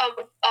like a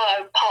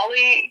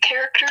Polly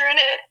character in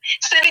it,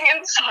 sitting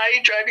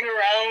inside, driving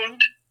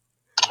around.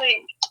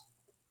 Like,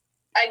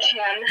 I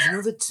can. You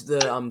know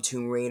the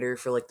Tomb Raider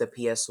for like the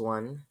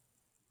PS1?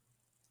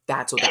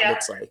 That's what that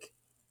looks like.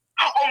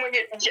 Oh my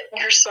god,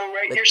 you're so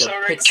right. Like you're so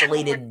right.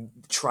 Pixelated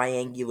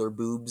triangular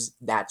boobs.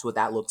 That's what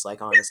that looks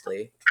like,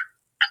 honestly.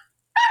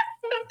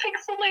 The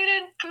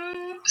pixelated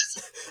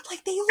boobs.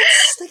 Like they look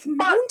like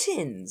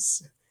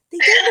mountains. They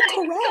don't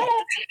look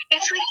correct.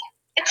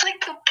 It's like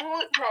the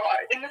bullet bra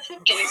in the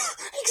 50s.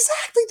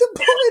 Exactly, the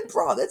bullet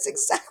bra. That's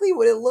exactly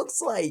what it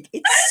looks like.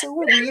 It's so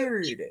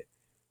weird.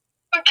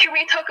 But can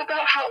we talk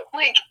about how,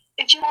 like,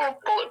 if you wear a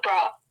bullet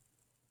bra,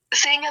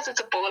 seeing as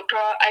it's a bullet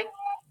bra, I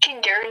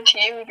can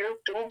guarantee you your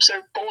boobs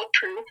are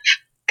bulletproof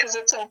because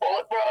it's a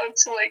bullet bra.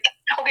 It's like,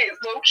 okay,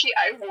 low key,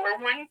 I wore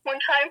one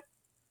time.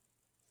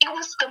 It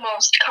was the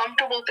most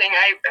comfortable thing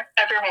I've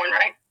ever worn,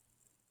 right?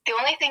 The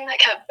only thing that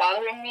kept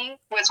bothering me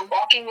was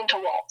walking into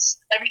walls.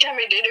 Every time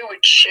I did, it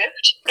would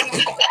shift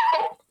and fall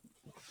out.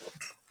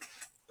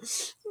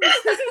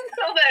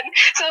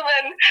 so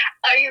then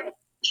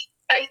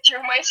I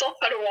threw myself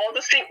at a wall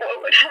to see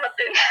what would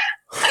happen.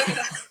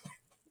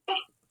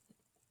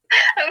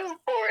 I was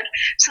bored.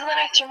 So then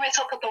I threw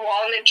myself at the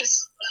wall and it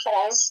just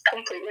falls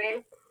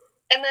completely.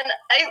 And then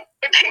I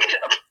pick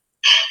it up.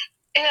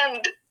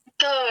 And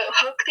the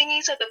hook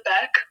thingies at the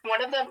back,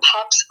 one of them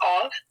pops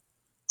off.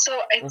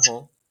 So it's,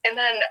 and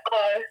then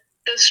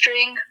the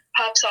string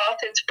pops off.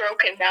 It's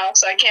broken now,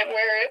 so I can't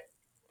wear it.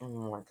 Oh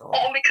my god.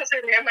 All because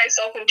I ran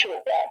myself into a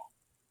wall.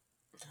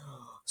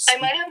 I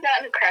might have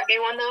gotten a crappy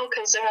one though,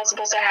 because they're not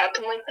supposed to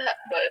happen like that,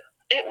 but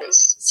it was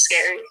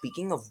scary.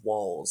 Speaking of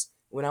walls,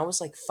 when I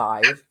was like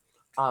 5,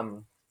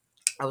 um,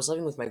 I was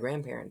living with my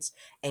grandparents,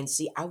 and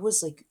see, I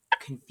was like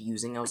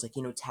confusing. I was like,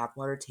 tap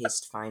water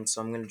tastes fine,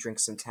 so I'm gonna drink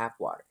some tap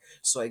water.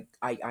 So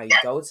I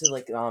go to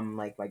like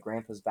my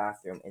grandpa's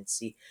bathroom and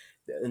see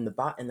in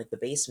like the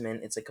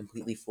basement, it's like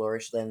completely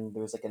flourished. Then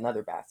there's like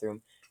another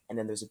bathroom, and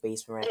then there's a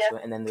basement right next Yeah. to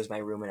it, and then there's my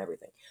room and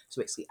everything.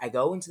 So basically, I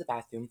go into the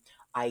bathroom,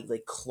 I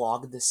like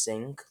clog the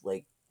sink,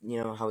 like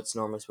how it's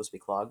normally supposed to be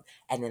clogged,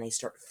 and then I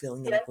start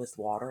filling it Yeah. up with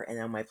water. And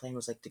then my plan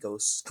was like to go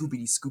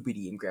scoobity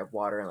scoobity and grab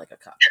water in like a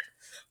cup.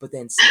 But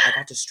then, see, I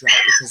got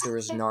distracted because there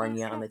was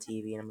Narnia on the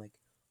TV, and I'm like,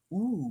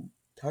 ooh,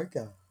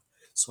 Tarka.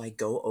 So I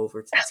go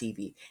over to the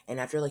TV, and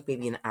after like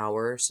maybe an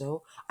hour or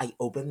so, I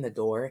open the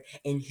door,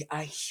 and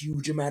a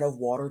huge amount of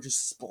water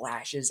just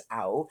splashes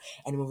out,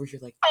 and I'm over here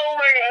like, Oh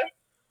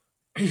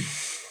my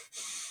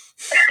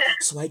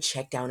so I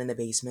check down in the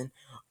basement.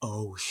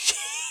 Oh shit.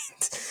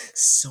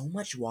 So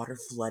much water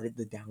flooded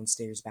the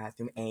downstairs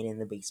bathroom and in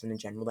the basement in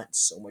general that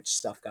so much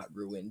stuff got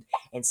ruined.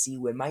 And see,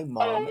 when my god.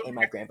 mom and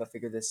my grandpa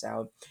figured this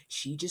out,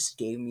 she just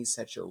gave me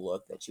such a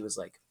look that she was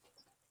like,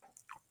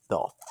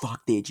 the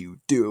fuck did you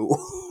do?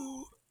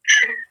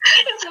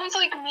 It sounds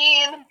like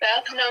me in the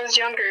bath when I was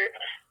younger.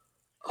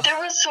 There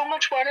was so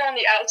much water on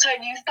the outside,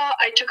 you thought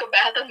I took a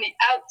bath on the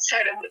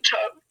outside of the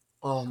tub.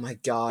 Oh my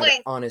god,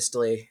 Like,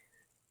 honestly.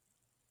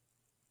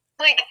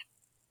 like,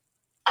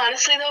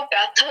 honestly though,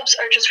 bathtubs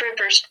are just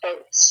reversed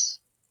boats.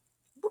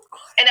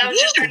 And I was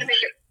just trying to Really?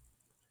 make it,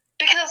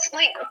 because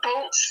like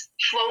boats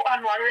float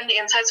on water and the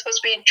inside's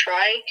supposed to be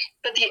dry,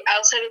 but the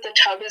outside of the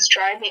tub is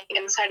dry and the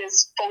inside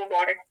is full of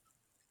water.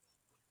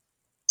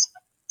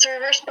 It's a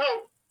reverse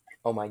boat.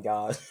 Oh my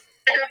god.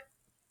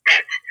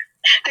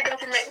 The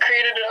government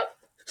created it.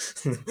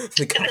 The It's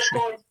a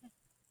government.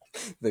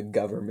 The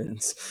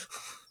government.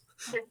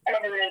 the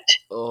government.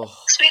 Oh.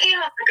 Speaking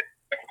of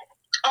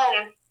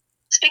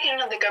speaking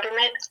of the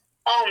government,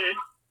 oh,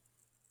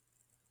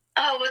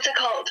 what's it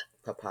called?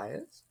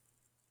 Papayas?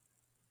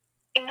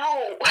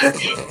 No,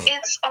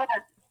 it's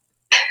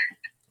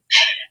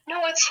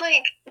no, it's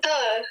like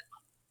the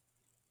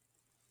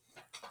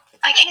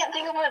I can't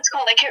think of what it's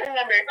called. I can't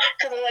remember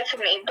for the life of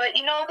me. But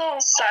you know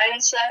those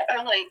signs that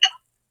are like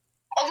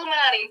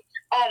Illuminati.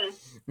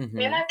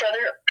 Me and my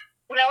brother,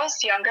 when I was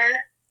younger,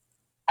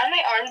 on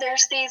my arm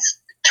there's these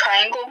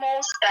triangle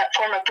moles that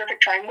form a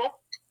perfect triangle.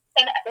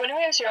 And when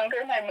I was younger,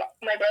 my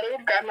brother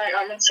would grab my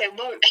arm and say,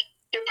 "Look,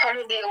 you're part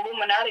of the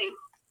Illuminati."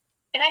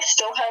 And I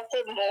still have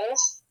the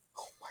moles.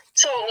 Oh my god.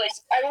 So like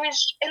I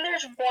always, and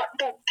there's one,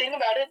 the thing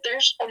about it,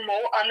 there's a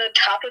mole on the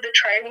top of the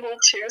triangle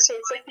too, so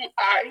it's like the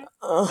eye.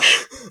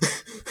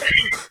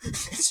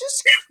 It's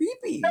just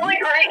creepy.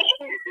 Like right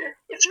here.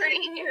 It's right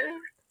here.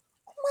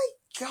 Oh my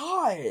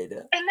god.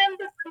 And then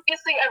the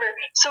creepiest thing ever.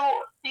 So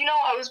you know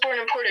I was born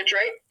in Portage,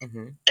 right?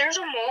 Mm-hmm. There's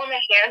a mole on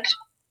my hand,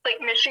 like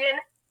Michigan.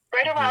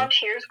 Right around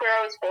here's where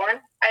I was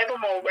born. I have a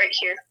mole right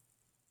here.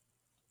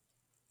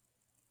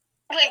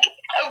 Like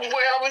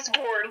where I was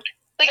born.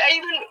 Like I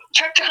even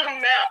checked on a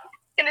map,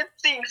 and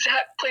it's the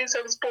exact place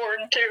I was born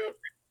too.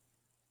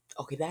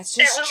 Okay, that's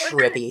just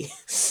trippy.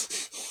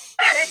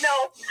 I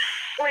know.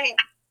 Like,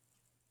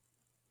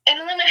 and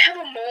then I have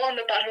a mole on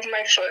the bottom of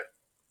my foot.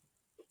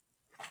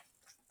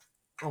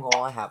 Oh,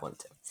 well, I have one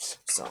too.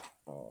 So.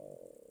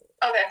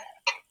 Okay.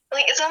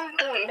 Like, it's on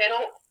the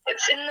middle.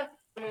 It's in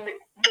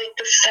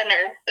the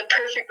center, the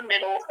perfect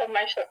middle of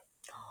my foot.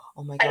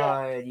 Oh my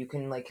god, you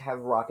can like have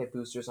rocket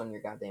boosters on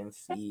your goddamn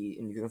feet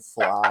and you can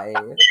fly.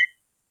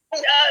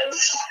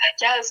 Yes!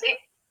 Yes!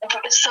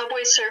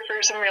 Subway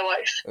surfers in real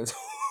life.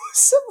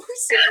 Subway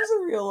surfers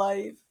in real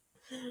life.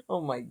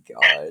 Oh my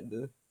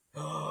god.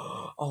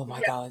 Oh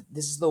my god.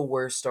 This is the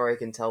worst story I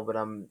can tell, but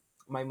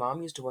my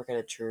mom used to work at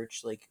a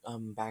church like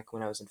back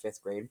when I was in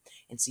 5th grade.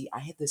 And see, I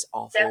had this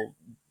awful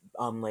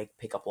like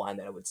pickup line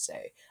that I would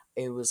say.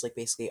 It was like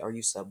basically, "Are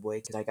you Subway?"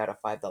 Because I got a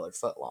 $5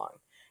 foot long.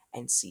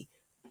 And see,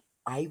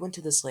 I went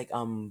to this like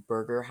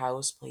burger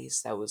house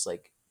place that was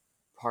like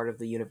part of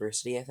the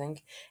university, I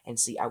think. And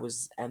see, I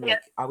was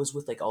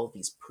with like all of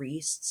these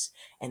priests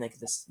and like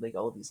this like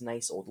all of these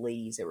nice old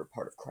ladies that were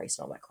part of Christ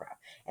and all that crap.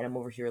 And I'm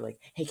over here like,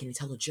 "Hey, can you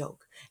tell a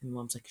joke?" And my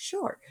mom's like,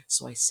 "Sure."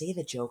 So I say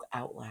the joke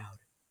out loud,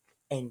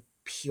 and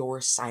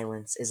pure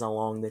silence is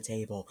along the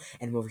table.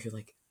 And I'm over here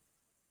like,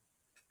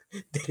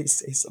 did I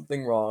say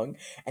something wrong?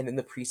 And then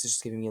the priest is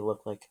just giving me a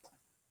look like,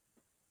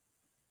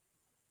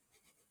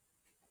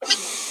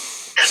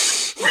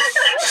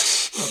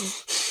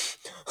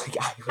 like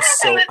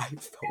I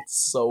felt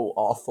so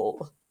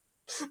awful.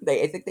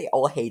 I think they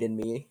all hated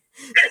me.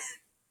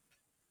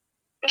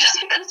 Just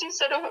because you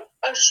said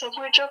a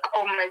Subway joke?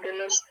 Oh my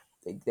goodness.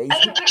 They I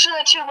can picture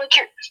that too. Like,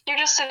 you're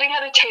just sitting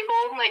at a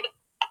table, like,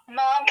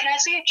 "Mom, can I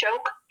say a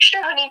joke?"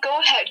 "Sure, honey, go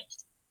ahead."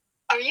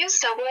 "Are you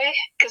Subway?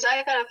 Because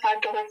I got a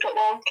 $5 foot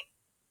long."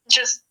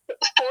 Just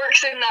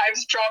forks and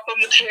knives drop on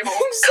the table.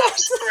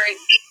 Cups break.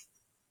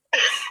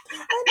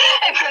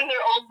 And then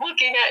they're all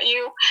looking at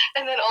you,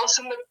 and then all of a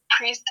sudden the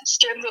priest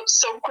stands up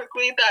so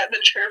quickly that the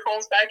chair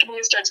falls back and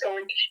he starts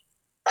going,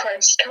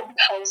 "Christ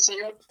compels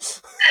you."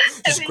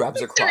 Just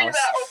grabs a cross. Doing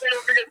that over and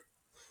over again.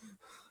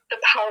 the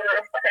power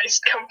of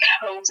Christ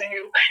compels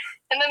you.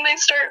 And then they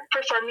start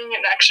performing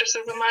an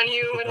exorcism on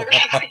you and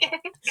everything.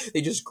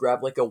 They just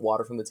grab like a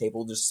water from the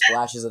table, just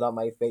splashes it on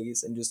my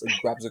face, and just like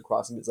grabs it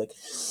across and it's like,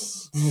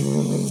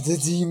 the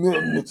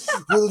demon,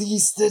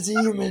 release the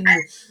demon.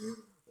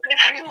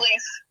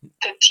 Release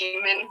the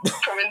demon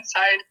from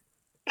inside.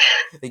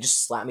 They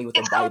just slap me with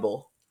a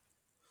Bible.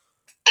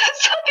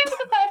 That's not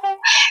the Bible.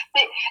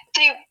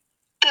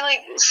 They like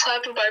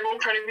slap a Bible in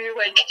front of you,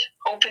 like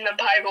open the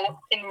Bible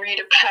and read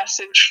a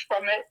passage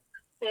from it.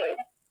 Like,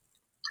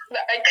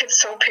 I could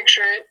so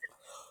picture it.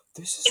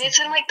 And it's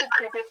in like the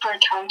creepiest part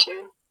of town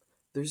too.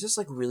 There's this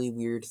like really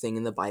weird thing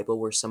in the Bible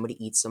where somebody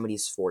eats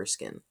somebody's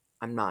foreskin.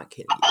 I'm not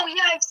kidding you. Oh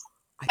yeah,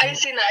 I've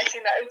seen that.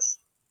 It's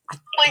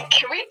like,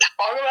 can we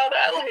talk about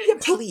that? Like, yeah,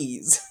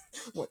 please.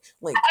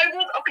 Like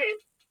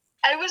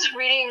I was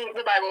reading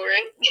the Bible,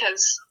 right?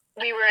 Because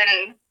we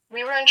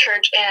were in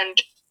church,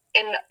 and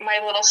in my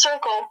little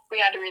circle, we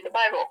had to read the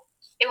Bible.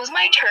 It was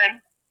my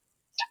turn,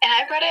 and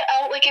I read it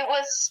out like it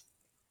was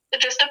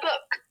just a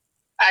book.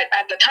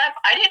 At the time,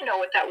 I didn't know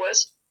what that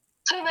was.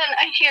 So then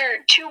I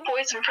hear two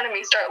boys in front of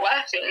me start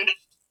laughing,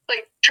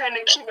 like trying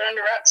to keep it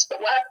under wraps,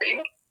 but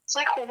laughing. It's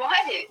like,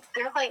 why?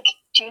 They're like,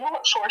 do you know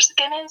what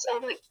foreskin is? I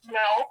was like,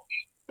 no.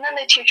 And then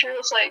the teacher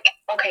was like,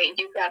 okay,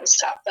 you've got to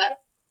stop that.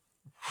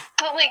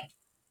 But like,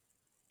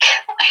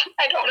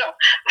 I don't know.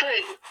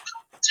 But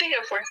speaking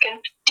of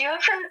foreskin,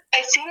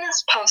 I seen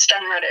this post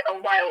on Reddit a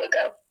while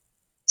ago.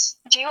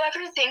 Do you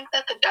ever think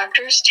that the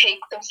doctors take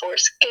the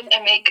foreskin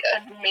and make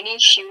a mini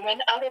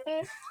human out of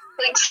it?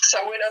 Like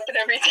sew it up and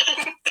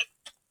everything?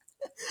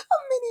 A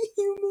mini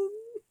human.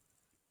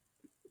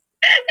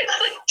 It's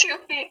like 2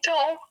 feet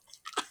tall.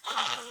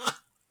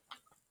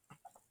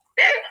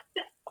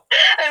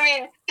 I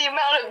mean, the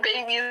amount of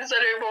babies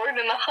that are born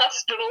in the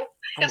hospital,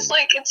 it's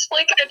like an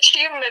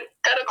achievement.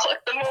 Gotta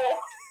collect them all.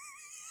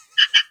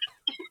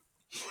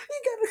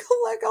 You gotta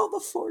collect all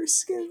the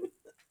foreskin.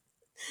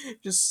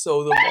 Just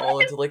sew them all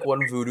into like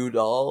one voodoo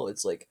doll.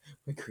 It's like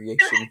my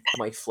creation,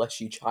 my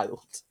fleshy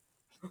child.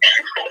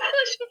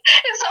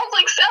 It sounds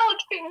like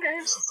salad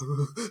fingers.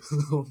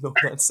 Oh, no,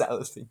 not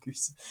salad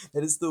fingers.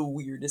 That is the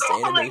weirdest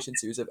animation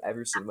series I've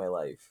ever seen in my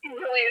life.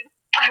 Really,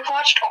 I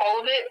watched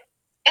all of it,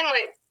 and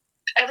like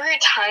every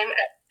time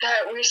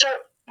that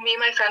me and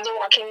my friends are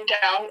walking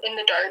down in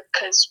the dark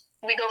because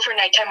we go for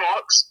nighttime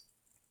walks,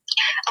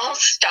 I'll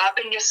stop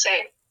and just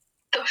say,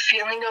 the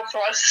feeling of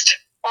rust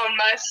on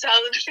my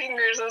salad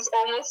fingers is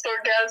almost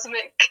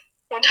orgasmic.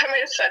 One time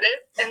I said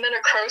it, and then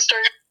a crow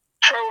started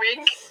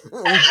crowing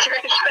after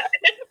I said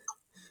it.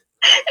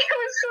 It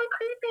was so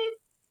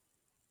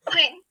creepy.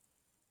 Like,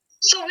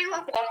 so we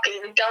were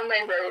walking down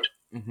my road,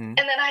 and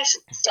then I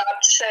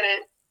stopped, said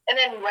it, and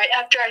then right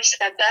after I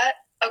said that,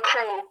 a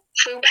crow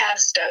flew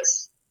past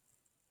us.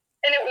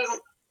 And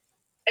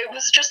it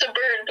was just a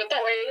bird, but the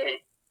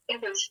way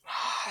it was...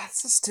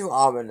 That's just too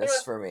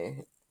ominous for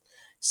me.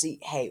 See,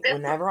 hey,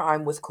 whenever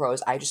I'm with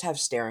crows, I just have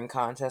staring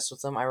contests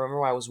with them. I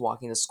remember when I was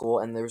walking to school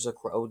and there was a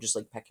crow just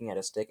like pecking at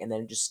a stick, and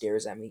then it just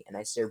stares at me, and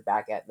I stare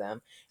back at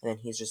them, and then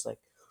he's just like,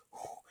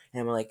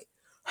 and I'm like,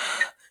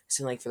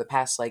 so like for the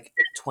past like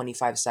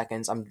 25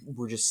 seconds,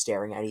 we're just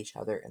staring at each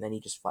other, and then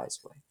he just flies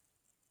away.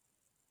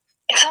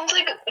 It sounds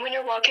like when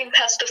you're walking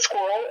past a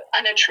squirrel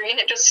on a tree and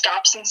it just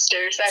stops and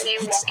stares at you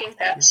walking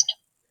past.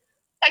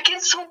 I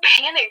get so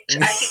panicked.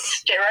 I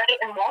stare at it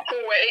and walk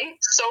away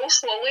so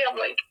slowly. I'm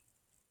like,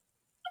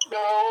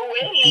 go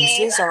away.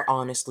 These are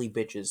honestly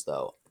bitches,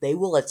 though. They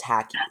will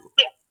attack you.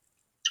 Yeah,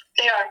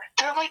 they are.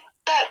 They're like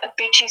that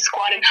bitchy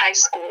squad in high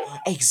school.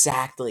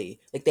 Exactly.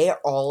 Like, they are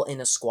all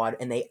in a squad,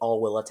 and they all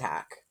will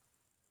attack.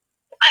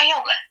 I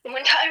know.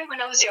 One time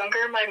when I was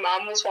younger, my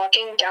mom was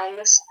walking down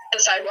the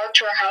sidewalk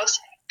to our house.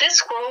 This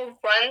squirrel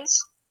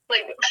runs,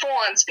 like,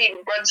 full-on speed,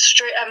 runs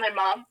straight at my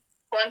mom,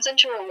 runs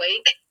into a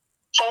lake,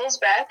 falls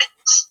back,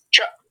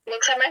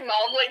 looks at my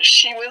mom like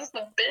she was the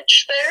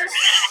bitch there,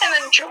 and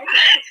then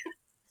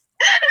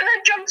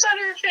jumps on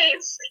her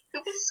face.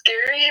 It was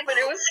scary, but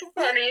it was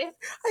funny.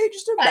 I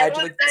just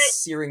imagine, like,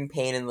 searing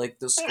pain in, like,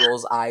 the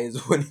squirrel's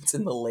eyes when it's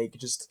in the lake,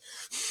 just...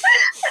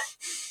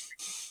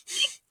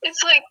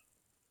 It's like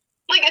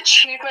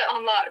achievement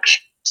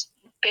unlocked.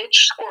 Bitch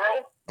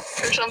squirrel.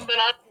 Or something,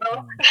 I don't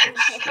know.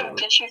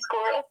 Bitchy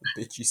squirrel.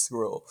 Bitchy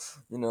squirrel.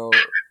 You know,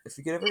 if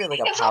you could ever get like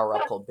a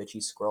power-up called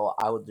Bitchy Squirrel,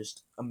 I would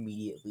just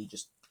immediately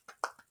just...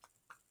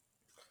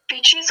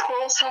 Bitchy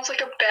Squirrel sounds like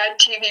a bad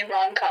TV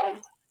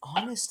rom-com.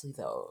 Honestly,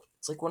 though,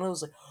 it's like one of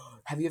those, like...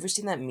 Have you ever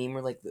seen that meme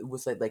where, like,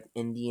 with, like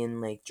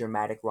Indian, like,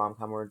 dramatic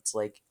rom-com where it's,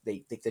 like,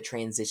 the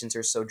transitions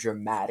are so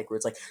dramatic, where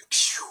it's, like,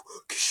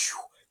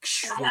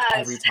 like,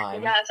 every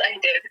time? Yes, I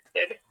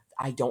did.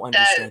 I don't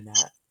understand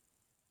that.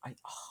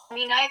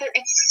 Me neither.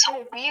 It's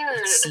so weird.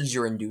 It's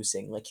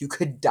seizure-inducing. Like, you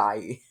could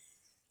die.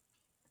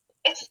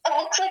 It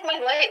looks like my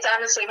lights,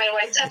 honestly. My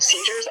lights have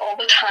seizures all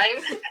the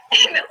time.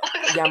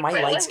 Yeah, my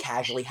lights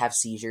casually have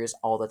seizures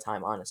all the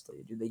time, honestly.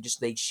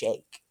 They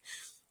shake.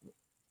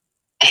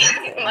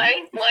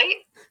 My light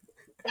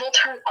will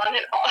turn on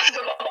and off.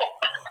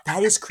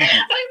 That is creepy.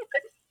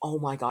 Oh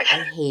my god, I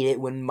hate it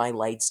when my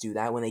lights do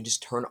that, when they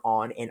just turn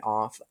on and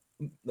off,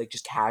 like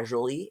just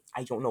casually.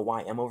 I don't know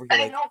why. I'm over here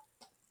I like, know.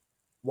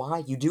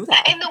 why you do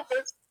that? And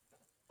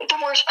the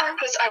worst part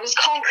was I was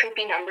calling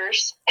creepy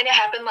numbers, and it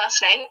happened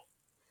last night.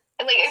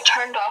 And like it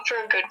turned off for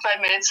a good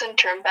 5 minutes and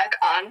turned back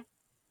on.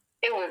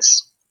 It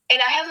was,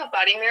 and I have a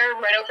body mirror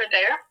right over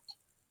there,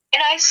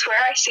 and I swear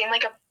I seen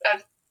like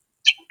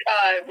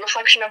a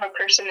reflection of a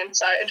person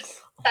inside.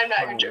 I'm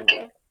not even Oh,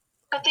 joking.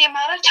 But the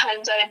amount of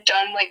times I've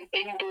done like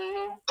Baby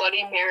Blue,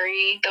 Bloody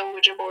Mary, the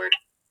Ouija board,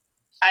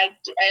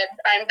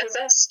 I'm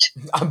possessed.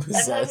 I'm And then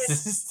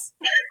possessed.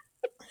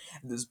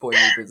 At this point,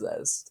 you're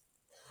possessed.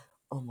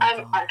 Oh my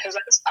I'm god.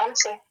 possessed,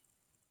 honestly.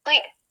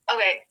 Like,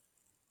 okay,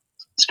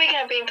 speaking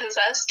of being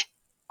possessed,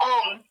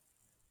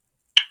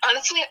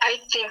 honestly, I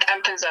think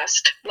I'm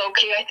possessed. Low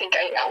key, I think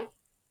I am.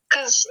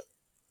 Cause,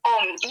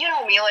 you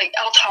know me, like,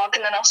 I'll talk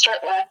and then I'll start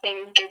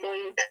laughing,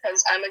 giggling,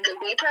 because I'm a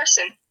giggly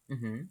person.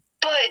 Mm-hmm.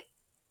 But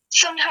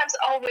sometimes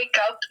I'll wake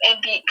up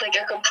and be, like,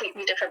 a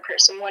completely different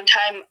person. One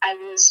time I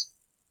was,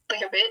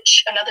 like, a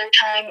bitch. Another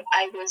time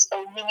I was a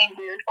really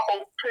weird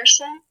cult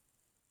person.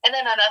 And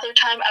then another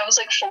time I was,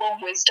 like, full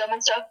of wisdom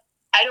and stuff.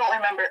 I don't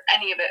remember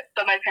any of it,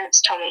 but my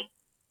parents tell me.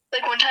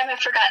 Like, one time I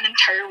forgot an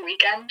entire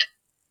weekend.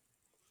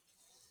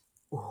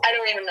 Ooh. I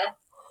don't even know.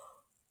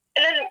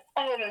 And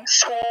then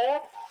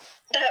school,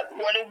 that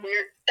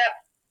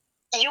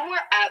you were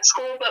at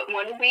school, but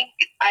one week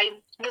I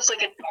was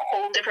like a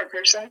whole different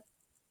person.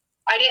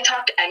 I didn't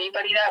talk to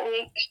anybody that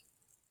week,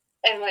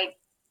 and like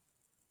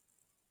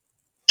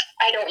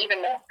I don't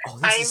even know. Oh,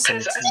 this I'm is some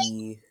possessed.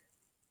 tea.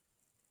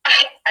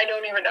 I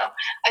don't even know.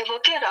 I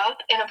looked it up,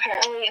 and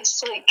apparently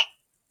it's like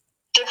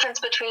difference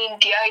between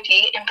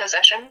DID and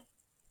possession.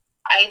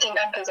 I think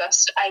I'm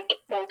possessed. I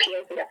think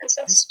I'm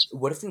possessed.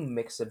 What if you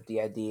mix up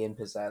DID and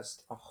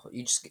possessed? Oh,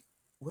 you just.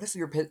 What if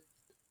you're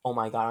Oh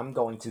my god, I'm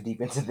going too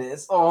deep into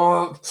this.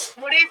 Oh.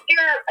 What if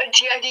you're a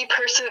DID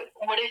person?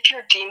 What if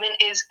your demon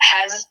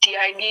has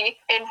DID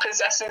and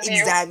possesses you?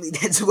 Exactly.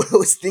 That's what I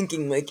was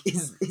thinking. Like,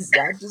 is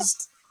that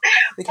just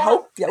like Well,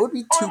 how that would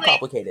be or too like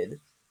complicated?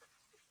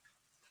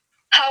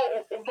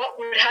 what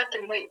would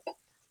happen? Wait,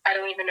 I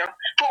don't even know.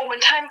 But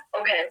one time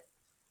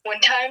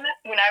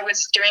when I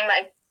was doing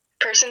my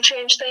person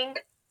change thing,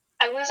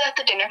 I was at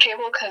the dinner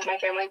table because my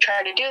family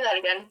tried to do that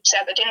again.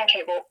 Sat at the dinner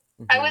table.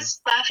 I Mm-hmm. was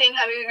laughing,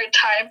 having a good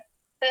time.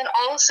 Then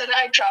all of a sudden,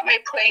 I drop my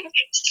plate,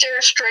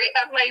 stare straight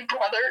at my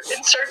brother,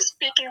 and start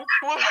speaking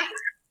fluent.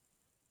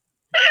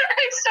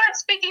 I start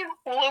speaking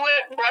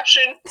fluent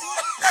Russian.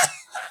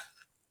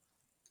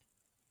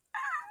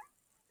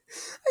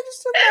 I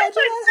just imagine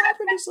that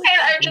happened. Just like,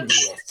 And I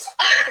just, yes,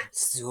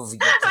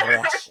 Soviet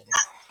Russian.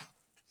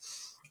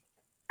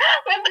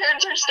 my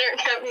parents are staring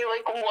at me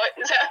like, what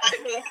is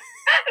happening?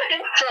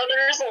 My brother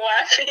is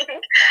laughing.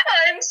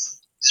 I'm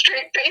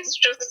straight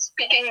faced, just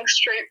speaking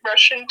straight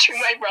Russian to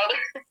my brother.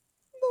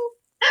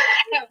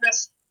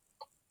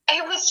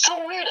 It was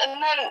so weird.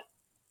 And then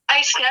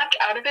I snapped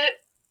out of it.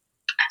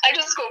 I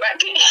just go back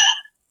to eating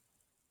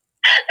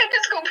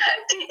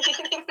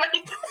my.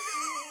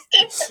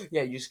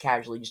 Yeah, you just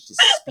casually just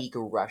speak a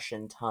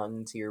Russian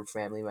tongue to your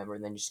family member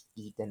and then just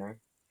eat dinner.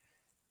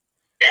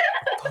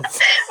 But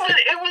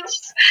it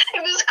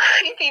was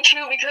creepy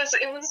too because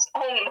it was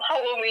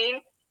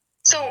Halloween.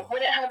 So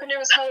when it happened, it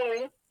was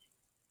Halloween,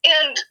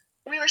 and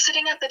we were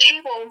sitting at the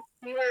table.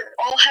 We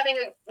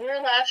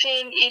were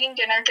laughing, eating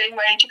dinner, getting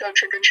ready to go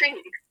trick or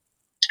treating.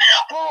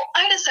 Well,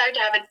 I decided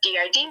to have a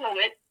DID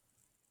moment,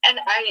 and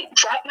I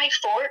drop my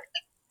fork,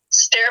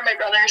 stare at my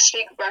brother,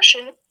 speak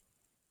Russian.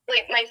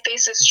 Like my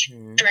face is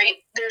straight.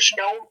 There's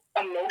no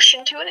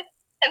emotion to it.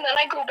 And then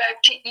I go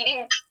back to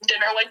eating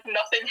dinner like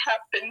nothing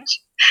happened.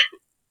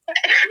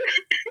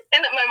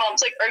 And then my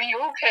mom's like, "Are you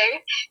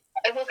okay?"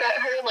 I look at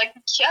her like,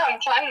 "Yeah, I'm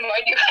fine. Why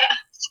do you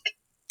ask?"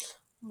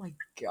 Oh my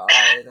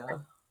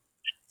god.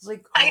 It's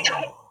like, I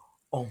don't.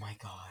 oh my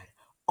god.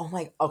 Oh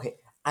my. Okay,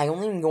 I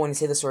only am going to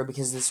say the story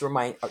because this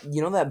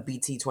you know that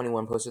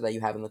BT21 poster that you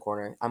have in the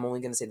corner. I'm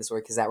only going to say the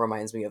story because that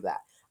reminds me of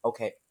that.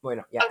 Okay, wait,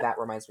 no, yeah, that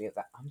reminds me of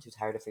that. I'm too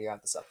tired to figure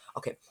out this stuff.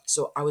 Okay,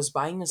 so I was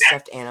buying a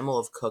stuffed animal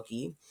of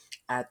Cookie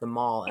at the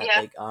mall at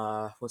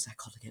Yeah. what's that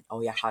called again?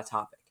 Oh yeah, Hot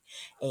Topic.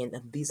 And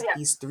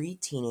these three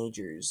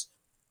teenagers,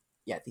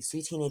 yeah, these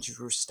three teenagers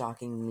were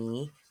stalking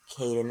me,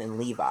 Caden, and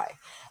Levi.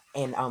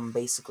 And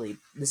basically,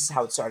 this is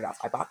how it started off.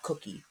 I bought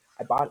Cookie.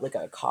 I bought like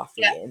a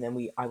coffee, and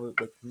then I would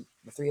like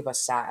the three of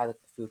us sat at like,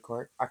 the food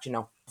court. Actually,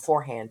 no,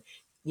 beforehand.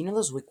 You know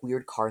those like,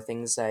 weird car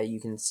things that you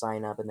can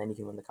sign up and then you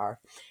can win the car.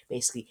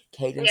 Basically,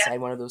 Caden Yeah.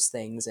 signed one of those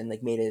things and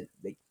like made it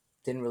like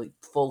didn't really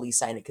fully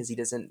sign it because he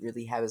doesn't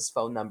really have his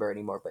phone number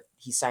anymore. But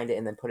he signed it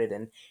and then put it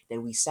in.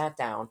 Then we sat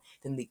down.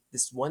 Then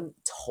this one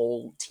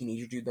tall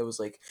teenager dude that was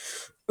like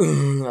I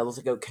looked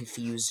like a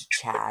confused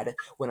Chad.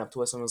 Went up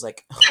to us and was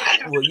like,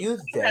 "Were you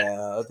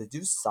there? Did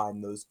you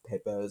sign those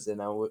papers?" And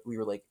we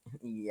were like,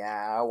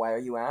 "Yeah. Why are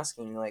you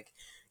asking? Like,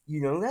 you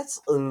know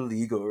that's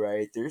illegal,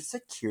 right? There's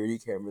security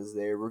cameras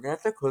there. We're gonna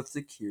have to call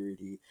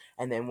security."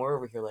 And then we're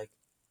over here like,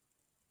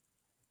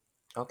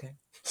 "Okay."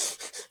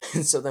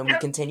 So then we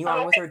continue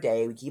on with our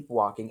day, we keep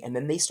walking, and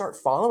then they start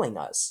following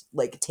us,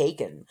 like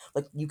taken.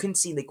 Like you can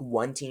see like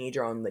one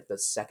teenager on like the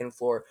second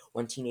floor,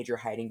 one teenager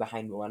hiding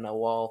behind one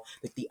wall,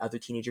 like the other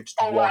teenager just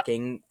Oh, wow.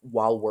 walking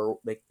while we're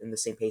like in the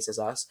same pace as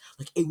us.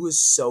 Like it was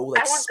so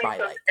like I would be so spy-like.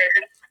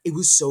 scared. It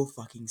was so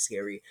fucking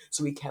scary.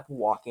 So we kept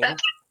walking,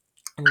 That's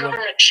and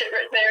government shit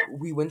right there.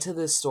 we went to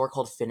this store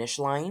called Finish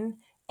Line,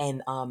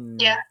 and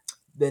Yeah.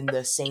 then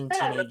the same I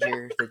don't know.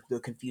 teenager, the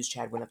confused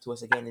Chad, went up to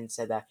us again and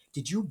said that,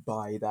 "Did you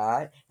buy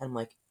that?" And I'm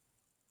like,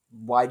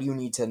 "Why do you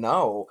need to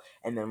know?"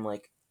 And then I'm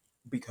like,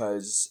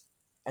 "Because,"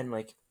 and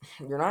like,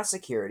 "You're not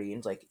security." And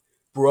it's like,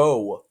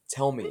 "Bro,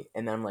 tell me."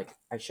 And then I'm like,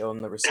 I show him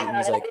the receipt, and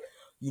he's like,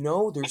 "You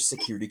know, there's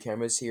security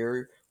cameras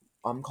here.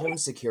 I'm calling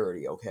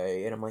security,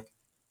 okay?" And I'm like,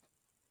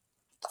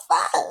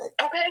 fuck.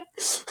 Okay.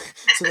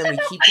 So then we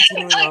keep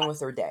continuing on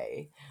with our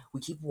day. We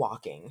keep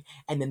walking,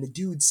 and then the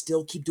dudes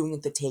still keep doing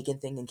like the taken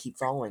thing and keep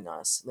following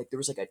us. Like there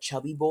was like a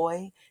chubby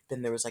boy,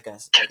 then there was like a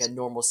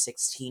normal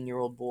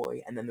 16-year-old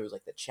boy, and then there was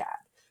like the Chad.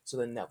 So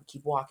then that we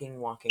keep walking,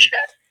 walking.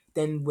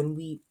 Then when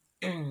we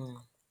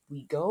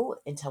we go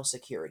and tell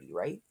security,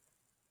 right?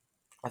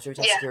 After we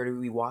tell Yeah. security,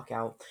 we walk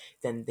out.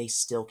 Then they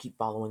still keep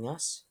following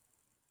us.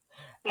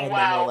 And then we're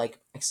Wow. like,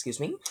 "Excuse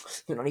me?"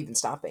 They're not even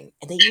stopping.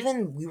 And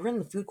we were in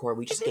the food court.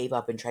 We just gave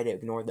up and tried to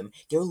ignore them.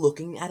 They were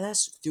looking at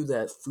us through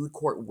the food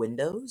court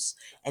windows.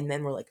 And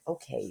then we're like,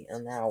 okay,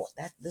 and now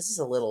this is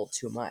a little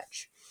too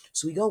much.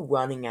 So we go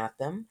running at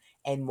them.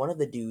 And one of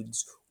the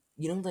dudes,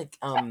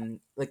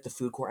 like the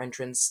food court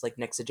entrance, like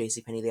next to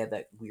JCPenney, they had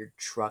that weird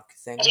truck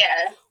thing.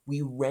 Yeah.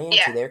 We ran to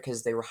Yeah. there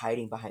because they were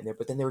hiding behind there,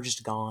 but then they were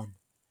just gone.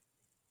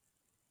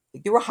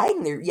 Like they were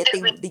hiding there, yet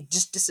they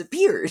just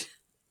disappeared.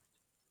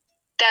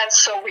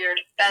 That's so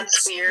weird.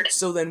 That's weird.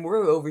 So then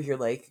we're over here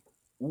like,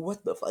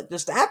 what the fuck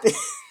just happened?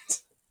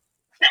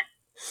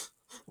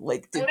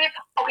 Like, What if,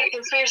 okay,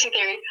 conspiracy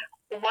theory.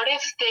 What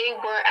if they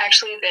were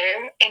actually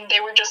there and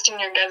they were just in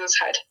your guys'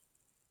 head?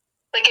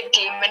 Like a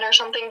demon or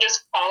something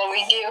just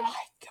following you? oh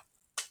my god.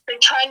 Like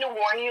trying to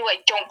warn you,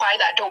 like, don't buy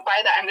that, don't buy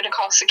that, I'm gonna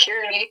call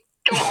security.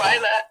 Don't buy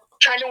that.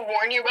 Trying to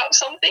warn you about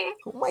something.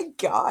 Oh my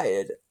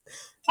god.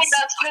 Like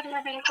that's why they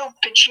were being so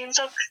bitchy and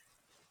stuff.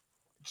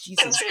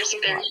 Jesus Conspiracy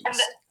theory.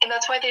 Christ. And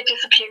that's why they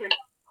disappeared.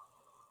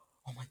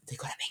 Oh my, they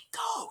could have been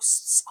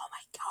ghosts. Oh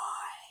my god.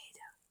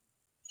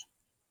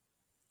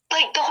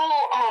 Like the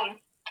whole,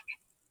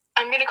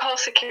 I'm gonna call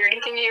security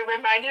thing, it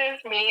reminded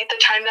me the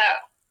time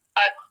that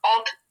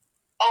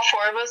all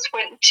four of us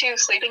went to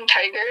Sleeping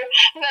Tiger,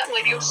 and that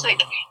lady was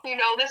like, you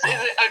know, this isn't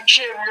a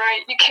gym,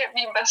 right? You can't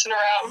be messing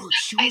around.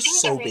 She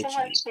was so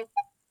bitchy.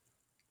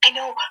 I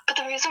know, but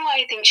the reason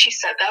why I think she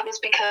said that was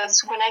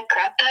because when I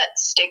grabbed that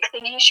stick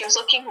thingy, she was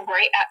looking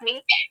right at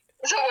me.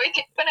 So I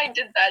think when I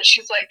did that,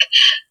 she's like,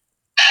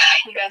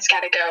 you guys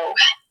gotta go.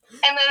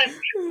 And then,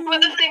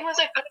 but the thing was,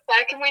 I put it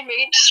back and we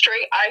made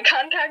straight eye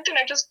contact, and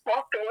I just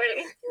walked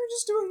away. You were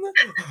just doing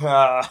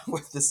that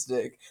with the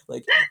stick.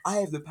 Like, I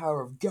have the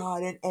power of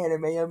God and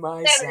anime on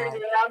my side.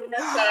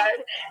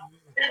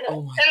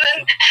 Oh my and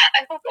then god.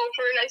 I look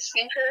over and I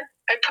see her.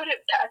 I put it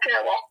back and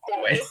I walk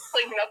away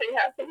like nothing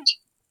happened.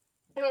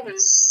 It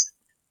was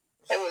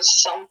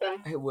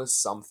something. It was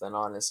something,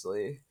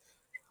 honestly.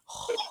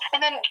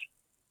 And then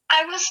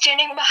I was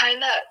standing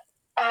behind that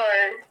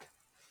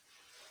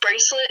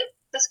bracelet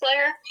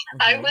displayer.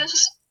 Mm-hmm.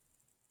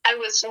 I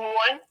was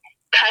one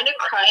kind of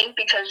crying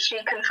because she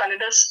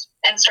confronted us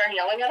and started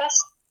yelling at us,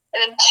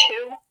 and then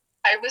two,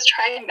 I was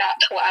trying not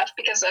to laugh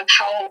because of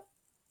how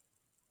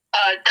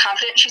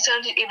confident she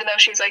sounded, even though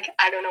she's like,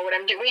 I don't know what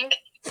I'm doing.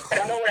 I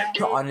don't know what I'm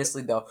doing.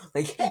 Honestly, though,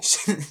 like,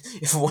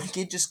 if one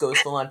kid just goes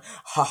full on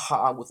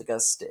haha with like a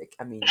stick,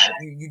 I mean,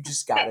 you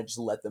just gotta just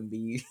let them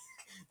be.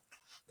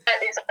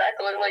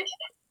 Exactly, like,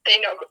 they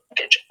know,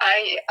 bitch,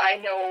 I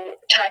know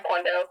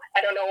Taekwondo.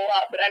 I don't know a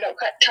lot, but I know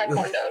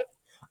Taekwondo.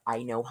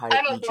 I know how to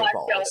eat your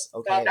balls,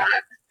 okay?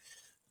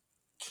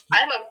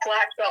 I'm a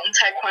black belt in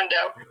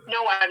Taekwondo.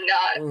 No, I'm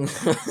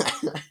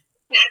not.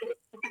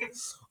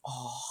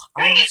 Oh,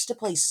 I used to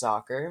play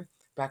soccer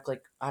back,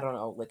 like, I don't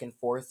know, like in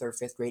 4th or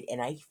 5th grade,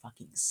 and I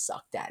fucking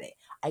sucked at it.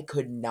 I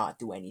could not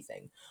do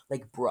anything.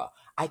 Like, bruh,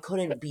 I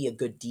couldn't be a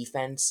good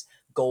defense,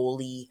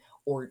 goalie,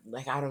 or,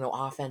 like, I don't know,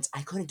 offense.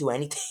 I couldn't do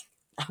anything.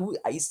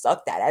 I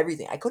sucked at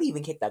everything. I couldn't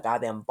even kick that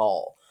goddamn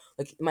ball.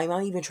 Like, my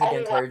mom even tried to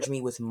encourage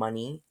me with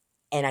money,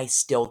 and I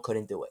still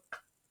couldn't do it.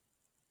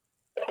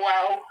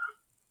 Wow.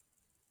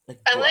 Like,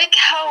 I like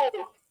how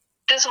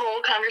this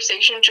whole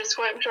conversation just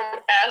went from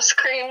ass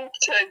cream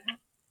to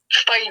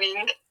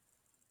fighting.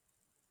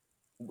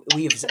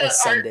 We have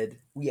ascended.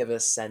 We have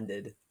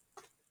ascended.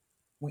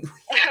 We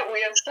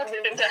have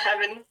ascended into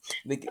heaven.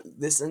 Like,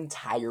 this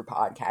entire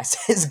podcast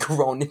has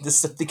grown into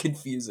something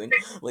confusing.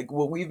 Like,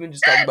 what we've been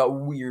just talking about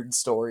weird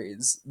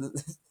stories. And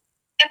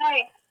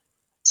like,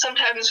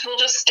 sometimes we'll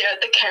just stare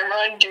at the camera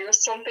and do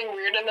something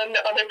weird, and then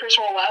the other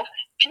person will laugh.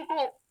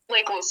 People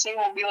like listening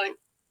will be like,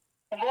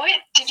 "What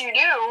did you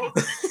do?"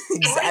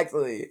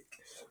 Exactly.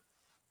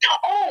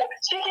 Oh,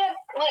 speaking of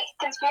like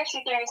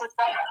conspiracy theories and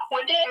stuff,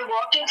 one day I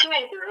walked into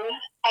my room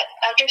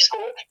after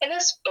school, and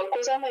this book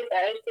was on my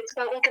bed. It's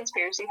about like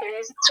conspiracy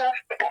theories and stuff.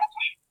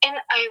 And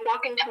I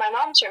walk into my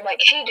mom's room, like,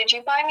 "Hey, did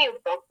you buy me a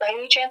book by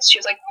any chance?" She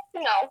was like,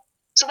 "No."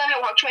 So then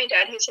I walked to my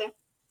dad.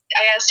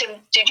 I asked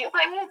him, "Did you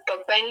buy me a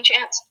book by any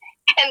chance?"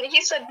 And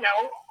he said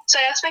no. So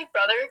I asked my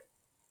brother.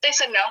 They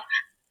said no.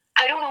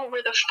 I don't know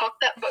where the fuck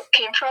that book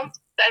came from,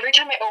 but every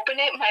time I open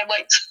it, my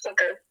lights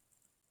flicker.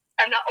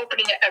 I'm not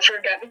opening it ever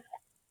again.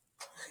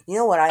 You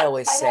know what I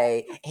always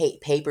say? Hey,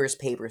 paper's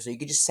paper, so you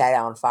could just set it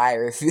on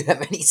fire if you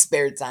have any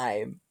spare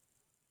time.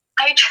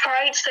 I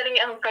tried setting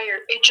it on fire.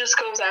 It just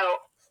goes out.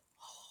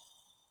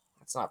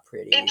 That's not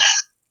pretty.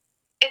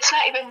 It's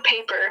not even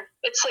paper.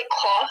 It's like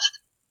cloth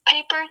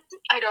paper.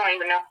 I don't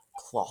even know.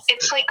 Cloth.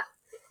 It's paper.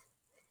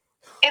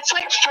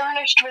 like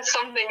furnished with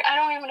something. I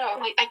don't even know.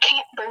 Like I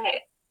can't burn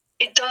it.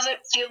 It doesn't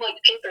feel like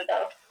paper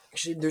though.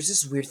 Actually, there's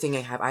this weird thing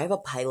I have. I have a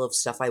pile of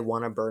stuff I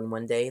want to burn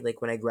one day,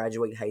 like when I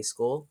graduate high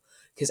school,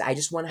 because I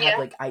just want to have Yeah.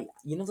 like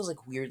those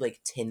like weird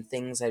like tin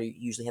things that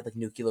usually have like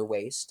nuclear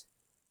waste.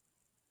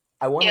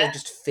 I want to Yeah. like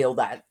just fill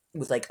that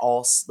with like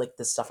all like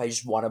the stuff I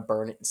just want to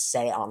burn it and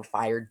set it on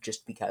fire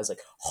just because like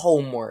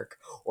homework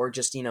or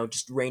just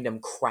just random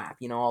crap,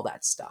 all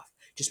that stuff.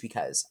 Just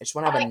because I just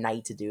want to have a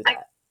night to do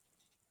that.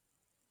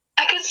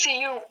 I could see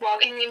you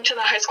walking into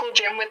the high school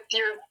gym with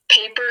your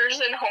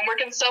papers and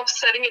homework and stuff,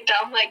 setting it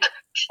down like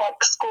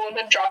fuck school, and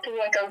then dropping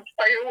like a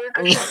firework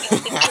or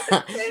something into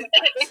the pit,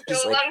 and it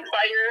Just goes like on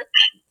fire.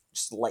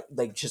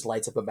 just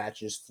lights up a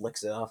match and just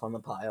flicks it off on the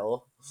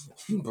pile,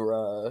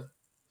 bruh.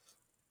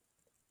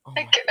 Oh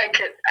my I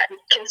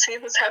can see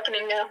this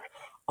happening now.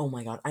 Oh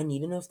my god, I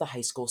need to know if the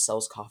high school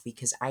sells coffee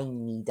because I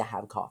need to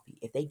have coffee.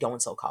 If they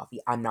don't sell coffee,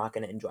 I'm not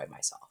gonna enjoy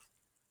myself.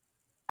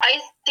 I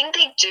think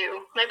they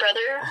do. My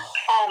brother,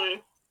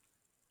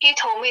 he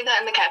told me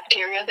that in the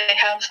cafeteria they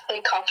have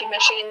like coffee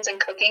machines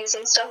and cookies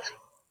and stuff.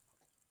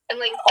 And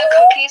like the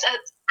cookies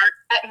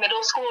at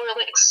middle school are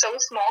like so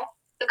small.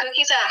 The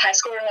cookies at high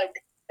school are like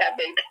that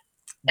big,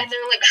 and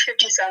they're like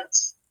 50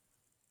 cents.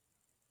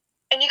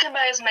 And you can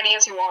buy as many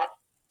as you want.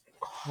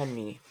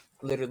 Honey,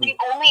 literally, The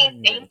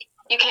only thing,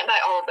 you can't buy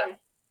all of them.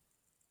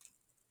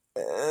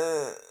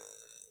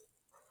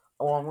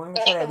 Oh, I'm gonna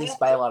try to at least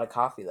buy a lot of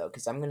coffee though,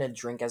 because I'm gonna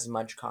drink as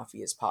much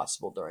coffee as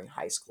possible during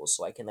high school,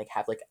 so I can like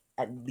have like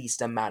at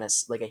least a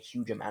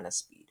huge amount of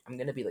speed. I'm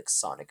gonna be like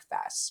Sonic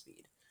fast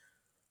speed.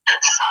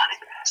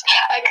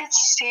 I could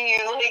see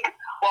you like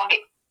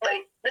walking.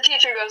 Like the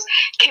teacher goes,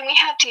 "Can we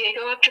have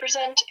Diego up to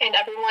present?" And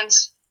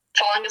everyone's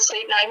falling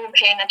asleep, not even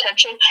paying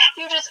attention.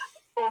 You just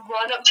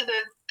run up to the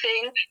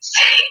thing,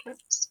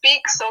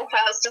 speak so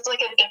fast, it's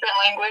like a different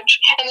language,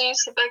 and then you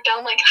sit back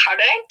down like, "How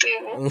did I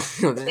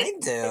do?" What did I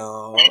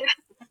do?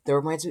 That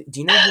reminds me.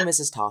 Do you know who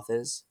Mrs. Toth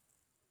is?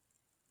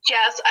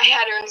 Yes, I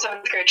had her in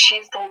 7th grade.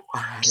 She's the worst. I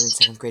had her in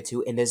 7th grade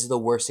too, and this is the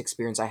worst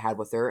experience I had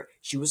with her.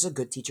 She was a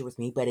good teacher with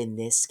me, but in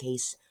this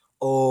case,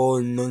 oh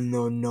no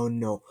no no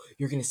no!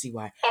 You're gonna see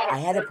why. I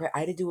had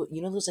to do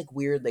those like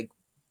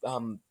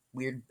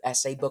weird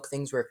essay book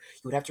things where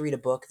you would have to read a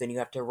book, then you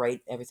have to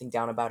write everything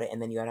down about it,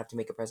 and then you would have to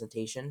make a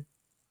presentation.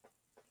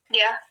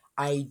 Yeah.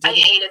 I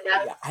hated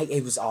that. Yeah,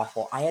 it was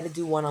awful. I had to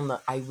do one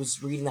I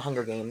was reading the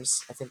Hunger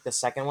Games, I think the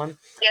second one.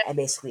 Yeah. And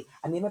basically,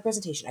 I made my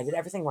presentation. I did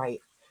everything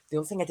right. The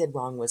only thing I did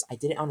wrong was I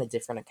did it on a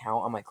different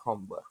account on my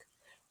Chromebook.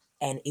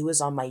 And it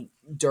was on my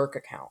Dirk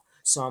account.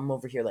 So I'm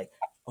over here like,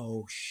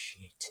 oh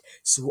shit.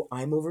 So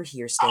I'm over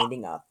here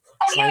standing up.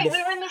 Oh yeah, we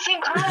were in the same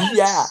class.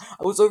 Yeah,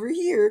 I was over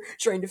here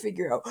trying to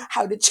figure out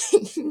how to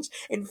change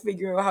and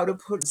figure out how to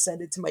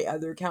send it to my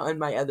other account and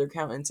my other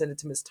account and send it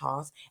to Miss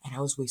Toth. And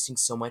I was wasting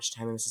so much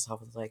time, and Mrs.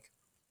 Toth was like,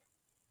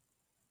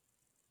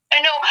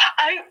 I know.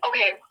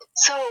 Okay.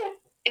 So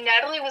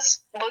Natalie was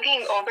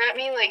looking over at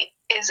me like,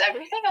 "Is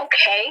everything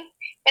okay?"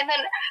 And then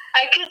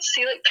I could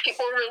see like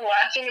people were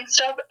laughing and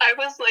stuff. I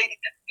was like,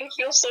 "I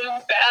feel so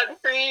bad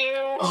for you."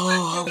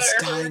 oh, I was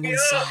dying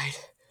inside.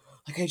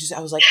 Like I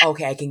was like,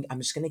 okay, I'm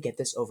just gonna get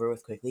this over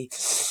with quickly.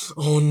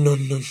 Oh no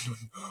no no!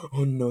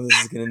 Oh no, this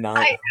is gonna not.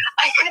 I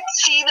could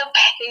see the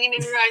pain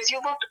in your eyes. You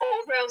looked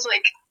over. I was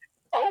like,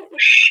 "Oh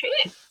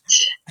shit!"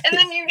 And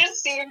then you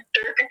just see your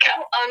Dirk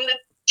account on the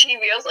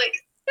TV. I was like,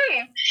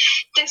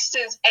 this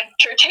is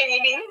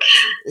entertaining.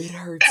 It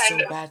hurt so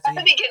badly.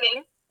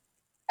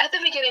 At the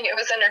beginning, it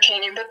was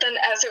entertaining, but then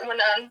as it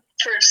went on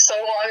for so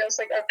long, I was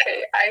like,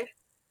 okay, I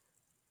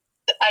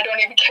don't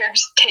even care.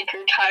 Just take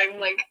your time.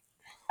 Like,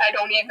 I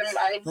don't even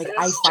mind. Like,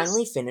 I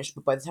finally finished,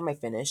 but by the time I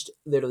finished,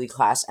 literally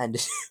class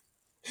ended.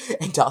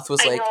 And Doth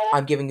was like,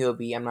 I'm giving you a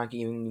B. I'm not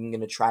even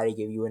gonna try to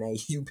give you an A.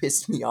 You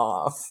pissed me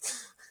off.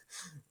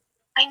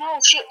 I know.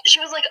 She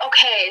was like,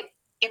 okay,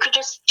 you could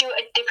just do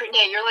a different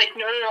day. You're like,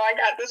 no, I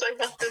got this. I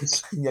got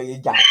this. Yeah, you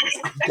got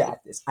this. I got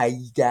this. I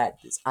got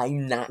this.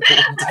 I'm not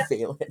going to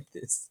fail at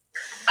this.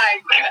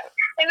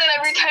 And then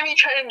every time you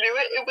try to do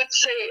it, it would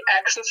say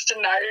access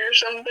denied or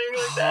something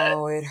like that.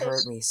 Oh, it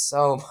hurt me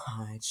so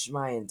much.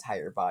 My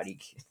entire body.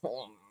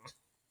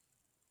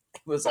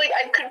 It was like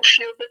I could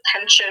feel the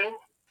tension.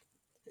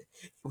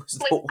 It was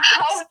like,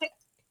 how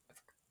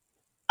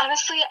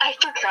Honestly, I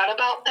forgot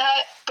about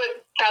that, but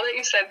now that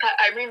you said that,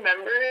 I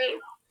remember it.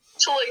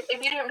 So, like,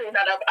 if you didn't bring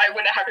that up, I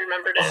wouldn't have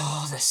remembered it.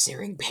 Oh, the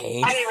searing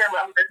pain. I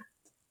remember.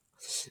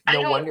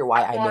 No wonder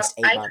why I missed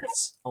 8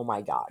 months. Oh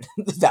my god.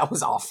 That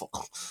was awful.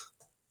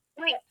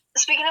 Like,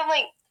 speaking of,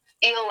 like,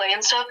 ELA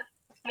and stuff,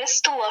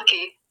 Mr.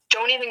 Lucky,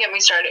 don't even get me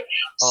started.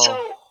 Oh.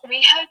 So,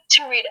 we had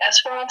to read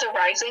Esperanza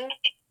Rising.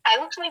 I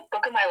looked at my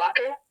book in my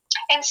locker.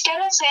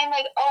 Instead of saying,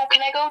 like, oh,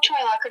 can I go to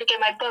my locker to get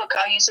my book?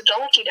 I'll use a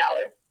Lucky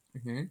dollar.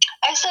 Mm-hmm.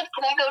 I said,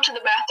 can I go to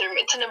the bathroom?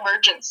 It's an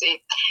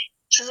emergency.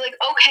 She's like,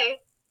 okay.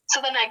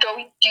 So then I go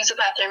use the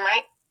bathroom,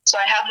 right? So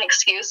I have an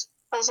excuse.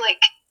 I was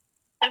like,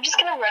 I'm just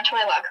gonna run to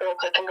my locker real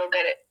quick and go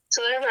get it.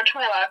 So then I run to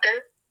my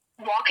locker,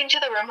 walk into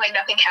the room like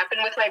nothing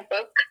happened with my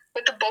book,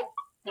 with the book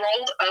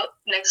rolled up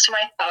next to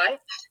my thigh.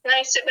 And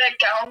I sit back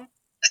down,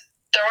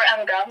 throw it on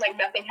the ground like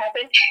nothing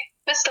happened.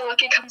 Mr.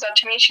 Lucky comes up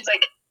to me. She's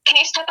like, can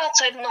you step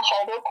outside in the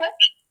hall real quick?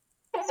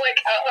 I was like,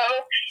 uh-oh.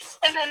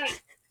 And then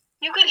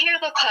you could hear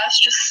the class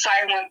just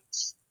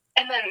silence.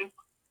 And then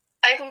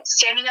I'm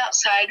standing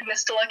outside.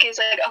 Mr. Lucky's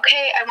like,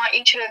 okay, I want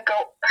you to go,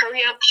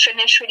 hurry up,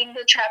 finish reading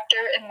the chapter,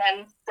 and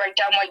then write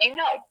down what you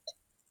know.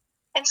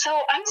 And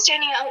so I'm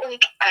standing out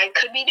like I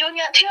could be doing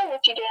that too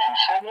if you didn't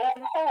have it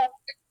in the hall.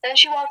 Then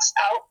she walks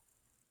out.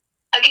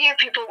 I can hear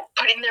people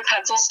putting their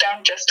pencils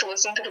down just to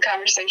listen to the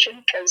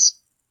conversation,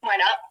 because why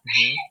not?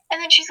 Mm-hmm.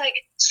 And then she's like,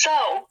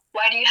 so,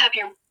 why do you have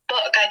your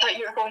book? I thought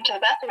you were going to the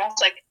bathroom. I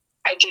was like,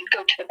 I did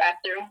go to the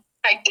bathroom.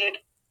 I did.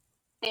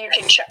 You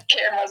can check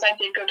cameras. I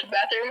did go to the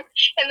bathroom.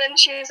 And then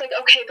she was like,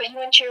 okay, but you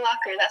went to your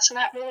locker. That's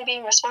not really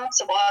being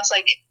responsible. I was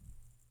like,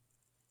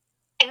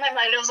 in my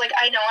mind, I was like,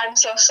 I know, I'm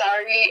so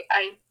sorry.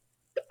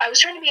 I was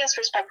trying to be as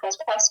respectful as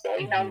possible,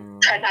 you know,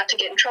 try not to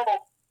get in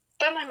trouble.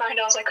 But in my mind,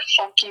 I was like,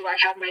 fuck you, I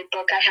have my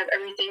book, I have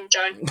everything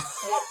done.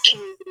 What can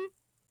you do?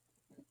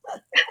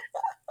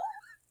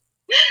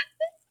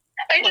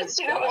 I just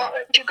didn't want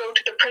to go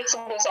to the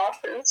principal's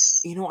office.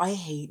 You know, I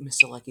hate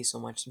Mr. Lucky so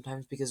much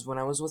sometimes because when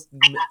I was with,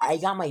 I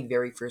got my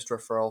very first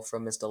referral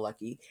from Mr.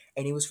 Lucky,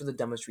 and it was for the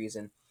dumbest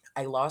reason.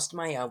 I lost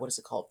my, what is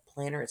it called?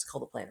 Planner? It's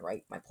called a planner,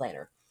 right? My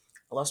planner.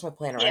 I lost my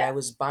planner, and I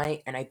was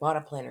buying, and I bought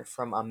a planner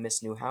from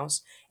Miss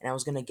Newhouse, and I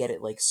was gonna get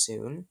it, like,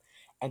 soon.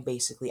 And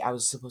basically, I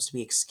was supposed to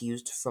be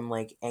excused from,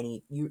 like,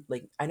 I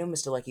know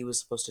Mr. Lucky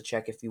was supposed to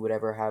check if you would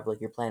ever have, like,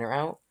 your planner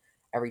out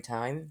every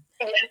time.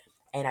 Yeah.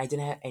 And I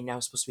didn't have, and I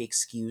was supposed to be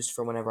excused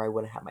for whenever I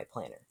wouldn't have my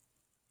planner.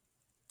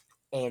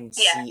 And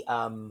Yeah. see,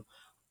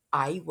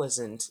 I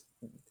wasn't.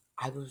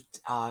 I was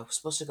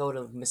supposed to go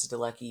to Mrs.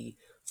 Delecki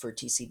for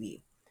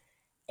TCB,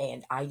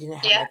 and I didn't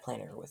have my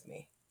planner with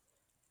me.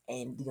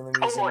 And the only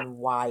reason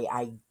why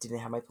I didn't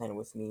have my planner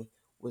with me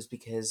was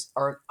because,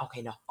 or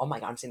okay, no, oh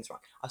my god, I'm saying this wrong.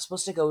 I was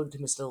supposed to go to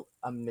Mr.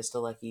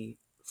 Delecki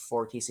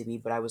for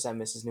TCB, but I was at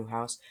Mrs.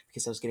 Newhouse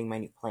because I was getting my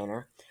new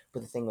planner.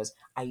 But the thing was,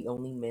 I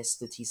only missed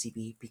the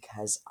TCB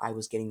because I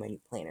was getting my new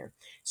planner.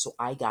 So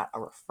I got a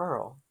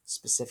referral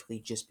specifically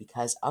just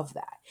because of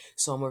that.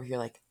 So I'm over here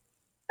like,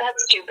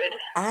 that's stupid.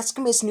 Ask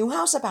Miss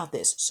Newhouse about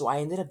this. So I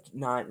ended up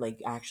not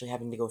like actually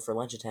having to go for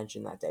lunch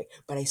attention that day,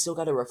 but I still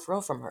got a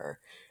referral from her,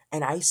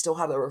 and I still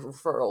have a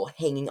referral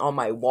hanging on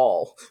my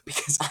wall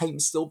because I'm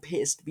still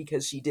pissed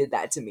because she did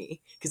that to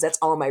me because that's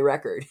on my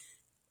record.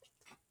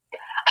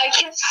 I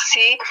can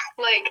see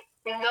like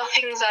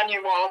nothing's on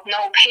your wall,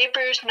 no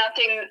papers,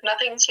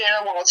 nothing's near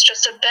the wall. It's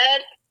just a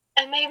bed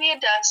and maybe a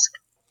desk.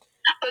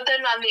 But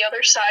then on the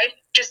other side,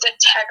 just a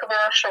tack of a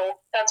referral.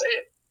 That's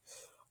it.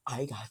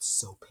 I got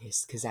so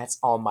pissed because that's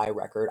on my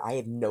record. I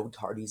have no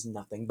tardies,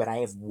 nothing, but I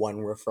have one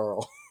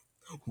referral,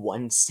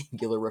 one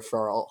singular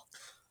referral.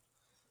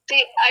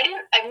 See,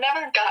 I've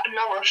never gotten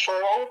a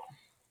referral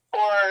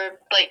or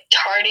like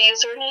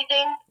tardies or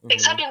anything,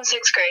 except in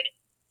 6th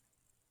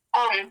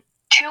grade.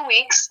 2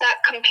 weeks, that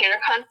computer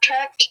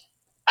contract,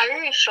 I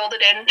already filled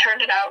it in,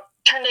 turned it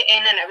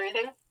in and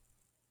everything.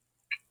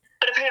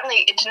 But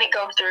apparently it didn't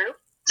go through,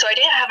 so I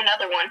didn't have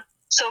another one.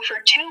 So for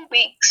 2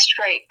 weeks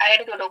straight, I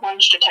had to go to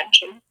lunch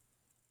detention.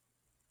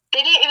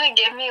 They didn't even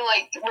give me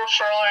like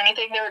referral or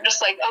anything. They were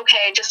just like,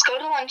 okay, just go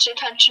to lunch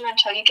detention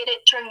until you get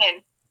it turned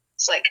in.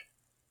 It's like,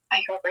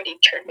 I already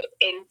turned it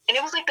in. And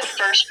it was like the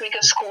first week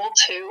of school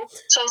too.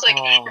 So I was like,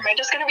 am I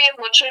just gonna be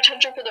in lunch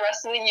detention for the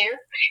rest of the year?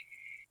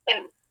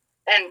 And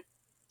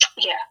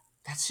yeah.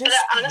 That's just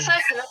but honestly,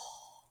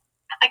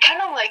 I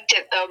kind of liked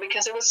it though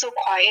because it was so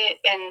quiet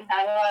and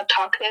not a lot of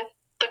talkative.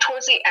 But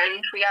towards the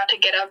end, we got to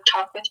get up,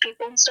 talk with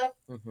people and stuff.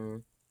 Mm-hmm.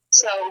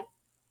 So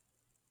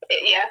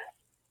yeah,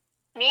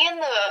 me and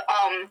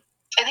I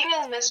think it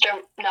was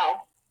Mr.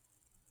 No,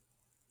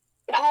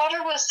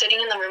 whoever was sitting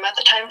in the room at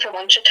the time for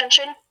lunch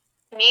attention,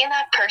 me and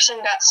that person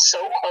got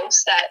so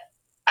close that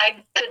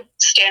I could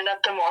stand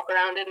up and walk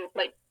around and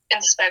like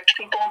inspect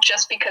people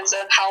just because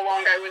of how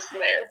long I was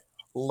there.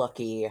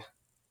 Lucky.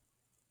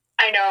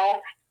 I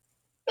know.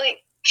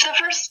 Like, the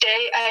first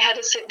day, I had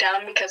to sit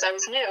down because I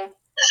was new.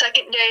 The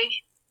second day,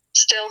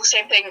 still the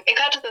same thing. It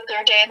got to the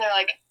third day, and they're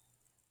like,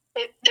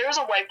 there was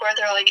a whiteboard.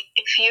 They're like,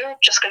 if you're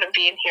just going to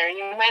be in here,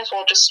 you might as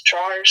well just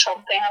draw or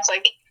something. I was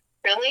like,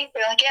 really?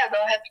 They're like, yeah, go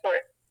ahead for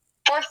it.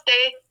 Fourth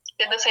day,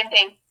 did the same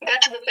thing. We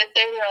got to the 5th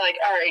day, we were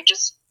like, all right,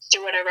 just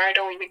do whatever. I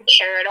don't even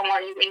care. I don't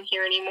want you in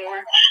here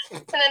anymore.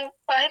 And then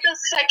by the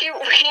 2nd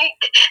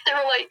week, they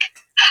were like,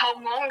 how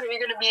long are you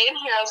going to be in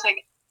here? I was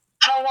like,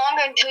 how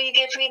long until you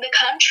give me the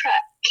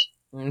contract?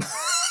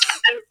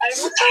 I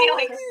was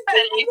feeling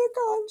petty. The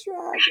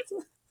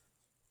contract.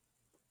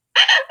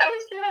 I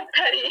was feeling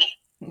petty.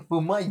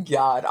 Oh my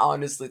god,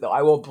 honestly though,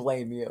 I won't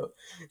blame you.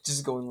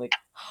 Just going like,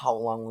 how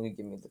long will you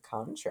give me the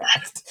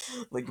contract?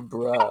 Like,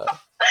 bruh.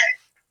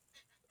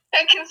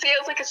 I can see it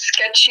was like a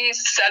sketchy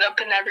setup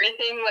and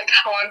everything, like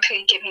how long till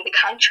you give me the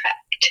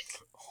contract?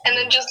 And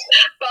then just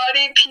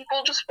body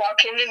people just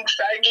walk in and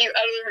drag you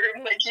out of the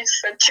room like you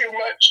said too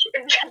much.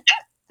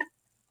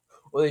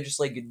 Or they just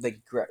like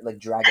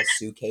drag a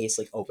suitcase,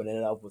 like open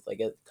it up with like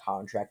a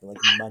contract and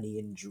like money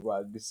and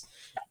drugs.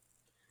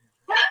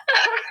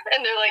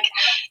 And they're like,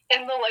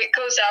 and the light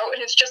goes out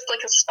and it's just like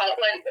a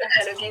spotlight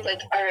ahead of you,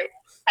 like, all right,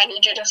 I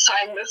need you to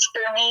sign this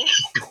for me.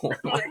 Oh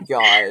my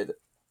god.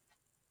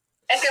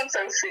 I can so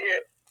see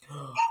it.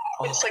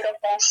 It's like a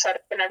full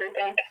setup and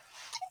everything.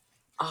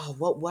 Oh,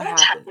 what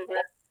happened?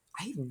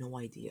 I have no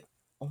idea.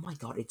 Oh my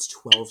god, it's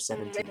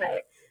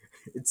 12:17.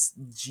 It's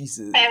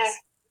Jesus.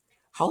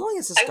 How long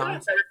has this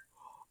gone?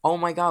 Oh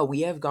my god,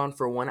 we have gone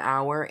for 1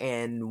 hour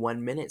and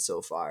 1 minute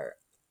so far.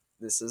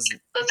 This is.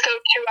 Let's go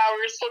 2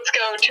 hours. Let's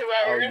go 2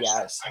 hours. Oh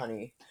yes,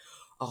 honey.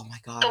 Oh my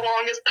god. The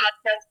longest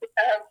podcast we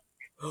have.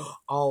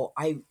 Oh,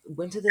 I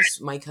went to this.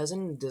 My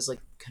cousin does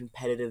like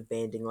competitive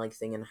banding like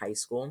thing in high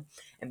school,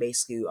 and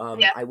basically,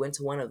 I went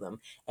to one of them,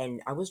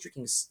 and I was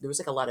drinking. There was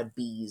like a lot of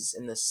bees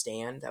in the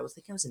stand. I was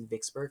thinking I was in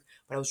Vicksburg,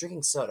 but I was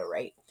drinking soda,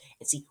 right?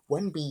 And see,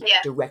 one bee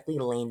directly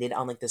landed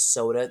on like the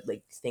soda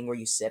like thing where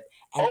you sip,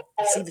 and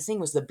see, the thing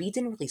was the bee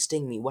didn't really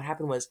sting me. What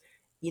happened was,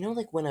 you know,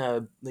 like when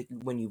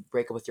you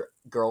break up with your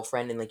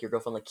girlfriend and like your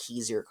girlfriend like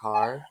keys your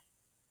car.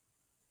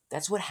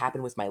 That's what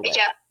happened with my lip.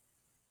 Yeah.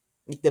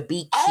 Like the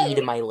bee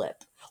keyed my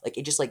lip. Like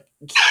it just like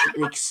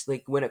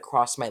went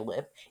across my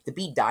lip. The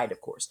bee died,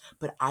 of course,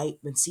 but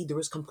and see there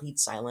was complete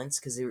silence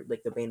because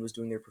like the band was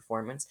doing their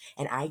performance,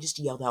 and I just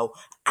yelled out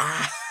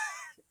ah,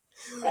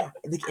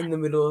 like in the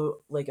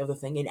middle like of the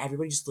thing, and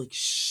everybody just like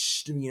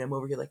shh to me, and I'm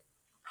over here like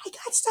I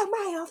got stung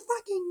by a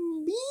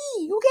fucking bee.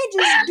 You can't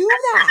just do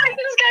that.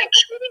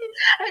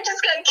 I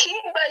just got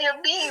keyed by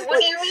a bee. What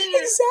do you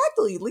mean?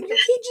 Exactly. Like you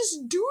can't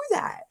just do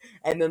that.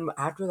 And then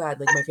after that,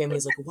 like my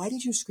family's like, why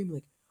did you scream?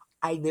 Like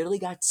I literally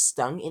got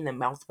stung in the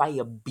mouth by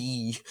a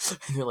bee.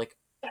 And they're like,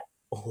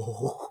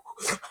 oh,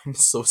 I'm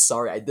so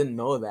sorry. I didn't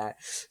know that.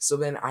 So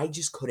then I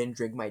just couldn't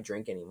drink my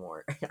drink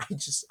anymore. It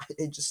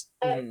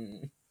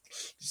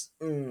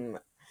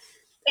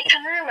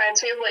kind of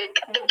reminds me of like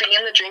the bee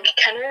and the drink. It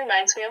kind of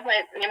reminds me of me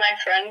and my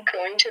friend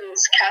going to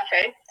this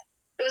cafe.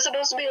 It was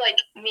supposed to be like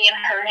me and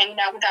her hanging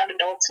out without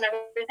adults and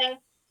everything.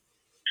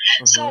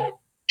 Mm-hmm. So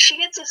she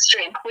gets this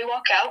drink. We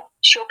walk out.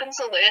 She opens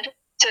the lid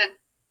to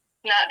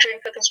not drink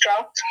with a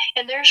straw,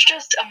 and there's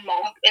just a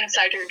moth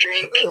inside her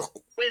drink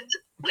with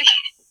like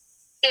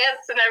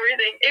ants and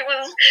everything. It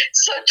was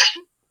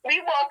such.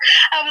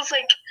 I was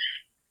like,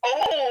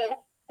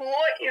 oh,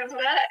 what is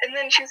that? And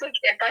then she's like,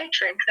 if I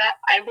drank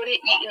that, I would have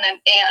eaten an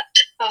ant.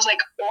 I was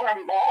like, or a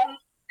moth.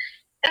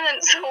 And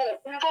then so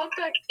we walked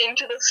back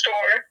into the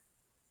store,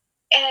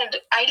 and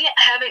I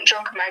haven't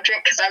drunk my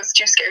drink because I was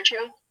too scared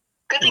to.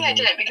 Good thing I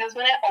didn't, because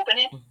when I open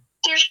it,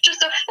 there's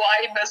just a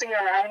fly buzzing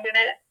around in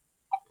it.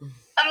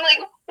 I'm like,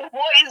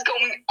 what is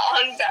going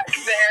on back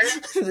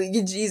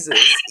there?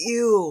 Jesus,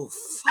 ew,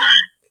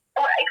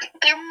 fuck.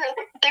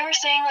 They were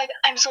saying like,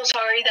 I'm so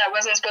sorry, that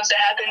wasn't supposed to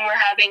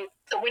happen.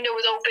 The window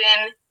was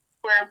open.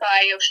 We're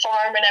by a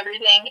farm and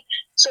everything.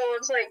 So it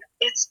was like,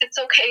 it's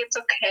okay.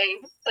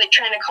 Like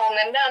trying to calm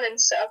them down and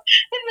stuff.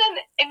 And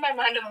then in my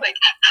mind, I'm like,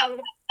 how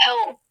the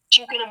hell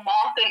do you get a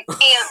moth and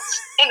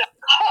ants in a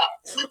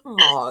cup?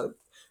 Moth.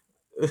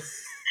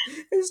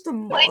 There's the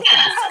moth in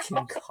the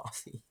fucking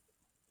coffee.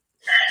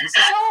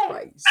 Jesus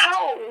Christ.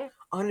 How?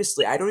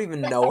 Honestly, I don't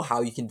even know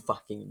how you can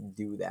fucking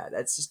do that.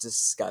 That's just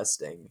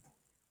disgusting.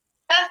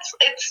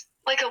 It's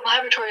like a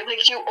laboratory.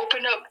 Like you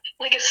open up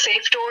like a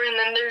safe door, and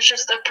then there's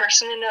just a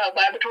person in a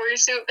laboratory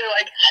suit. They're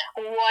like,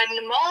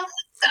 1 moth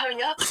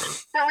coming up, 3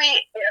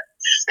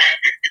 ants.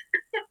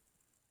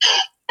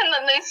 And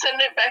then they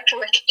send it back to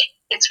like,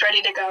 it's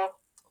ready to go.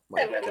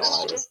 My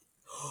God.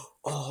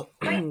 Oh,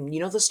 you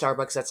know the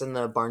Starbucks that's in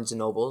the Barnes and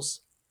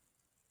Nobles?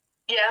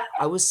 Yeah.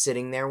 I was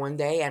sitting there one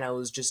day and I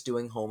was just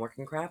doing homework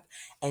and crap,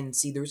 and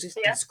see there was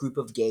this group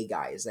of gay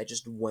guys that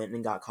just went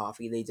and got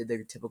coffee. They did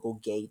their typical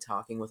gay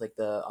talking with like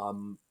the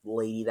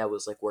lady that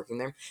was like working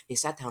there. They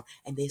sat down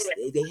and they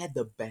had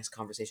the best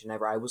conversation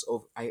ever. I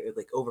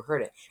like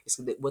overheard it.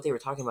 Basically, what they were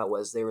talking about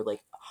was they were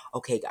like,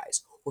 okay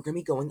guys, we're gonna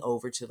be going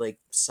over to like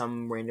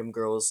some random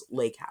girl's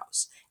lake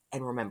house,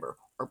 and remember,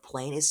 our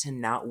plan is to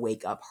not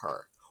wake up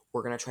her.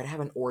 We're gonna try to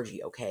have an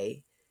orgy,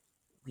 okay?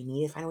 We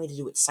need to find a way to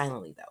do it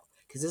silently though.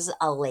 Because this is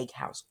a lake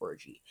house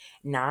orgy,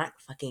 not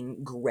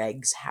fucking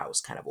Greg's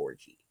house kind of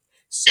orgy.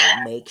 So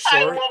make sure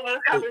I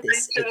love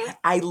this conversation.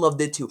 I loved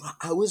it too.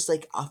 I was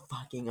like a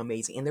fucking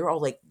amazing, and they're all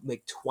like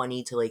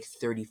 20 to like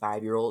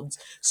 35-year-olds.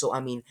 So I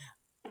mean,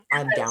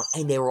 I'm down, Yes.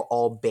 and they were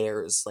all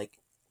bears. Like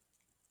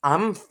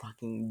I'm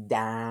fucking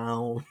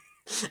down.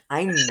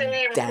 I'm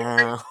Same.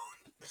 down.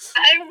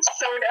 I'm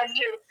so down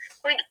too.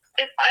 Like,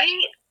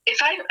 if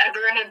I'm ever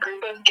in a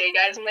group of gay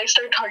guys and they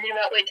start talking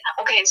about like,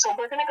 okay, so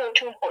we're gonna go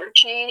to an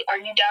orgy, are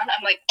you down?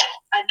 I'm like,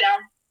 I'm down.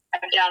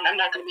 I'm down. I'm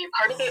not gonna be a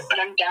part of it, but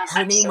I'm down. Her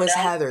I'm name so was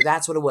down. Heather.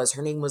 That's what it was.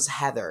 Her name was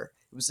Heather.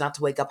 It was not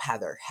to wake up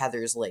Heather.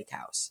 Heather's Lake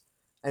House.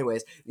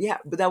 Anyways, yeah,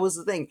 but that was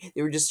the thing.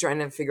 They were just trying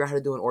to figure out how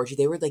to do an orgy.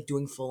 They were like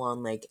doing full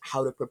on like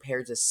how to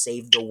prepare to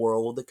save the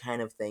world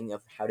kind of thing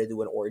of how to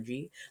do an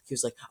orgy. He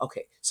was like,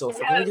 okay, so if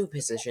we're gonna Yes. do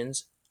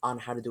positions on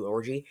how to do an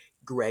orgy,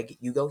 Greg,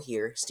 you go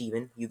here,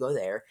 Steven, you go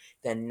there.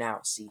 Then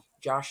now, see,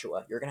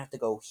 Joshua, you're gonna have to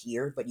go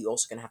here, but you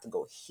also gonna have to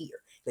go here.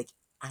 Like,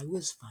 I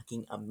was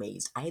fucking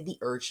amazed. I had the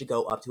urge to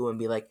go up to him and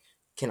be like,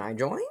 can I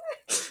join?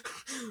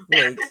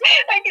 Like,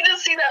 I can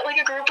just see that like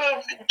a group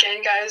of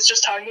gay guys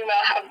just talking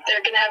about how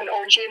they're gonna have an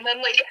orgy, and then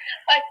like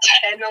a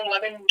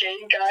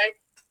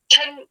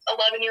 10,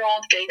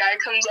 11-year-old gay guy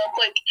comes up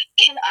like,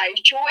 can I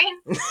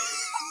join?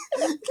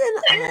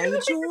 can I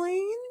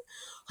join?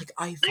 Like,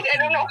 I Like, I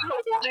don't know how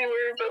old that. you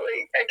were, but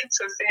like I can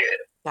so see it.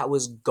 That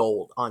was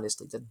gold,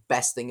 honestly. The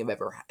best thing I've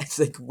ever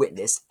like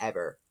witnessed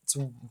ever. It's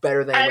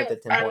better than I went to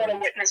Tim I want to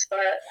Hortons. witness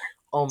that.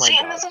 Oh my See,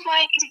 and god. this is why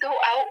I need to go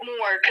out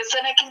more, because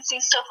then I can see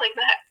stuff like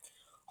that.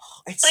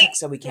 It Like, sucks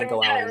that we can't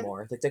go out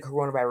anymore. Like, the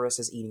coronavirus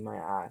is eating my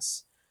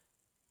ass.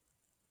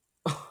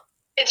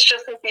 it's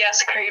just like the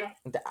ice cream.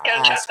 The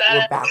Gotta chop ass. that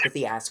We're up. back with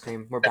the ice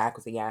cream. We're back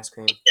with the ice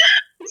cream.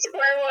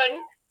 Square one.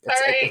 It's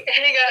Alright,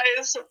 hey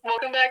guys,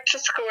 welcome back to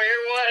Square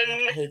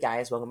One. Hey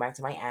guys, welcome back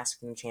to my ice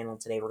cream channel.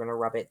 Today we're gonna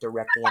rub it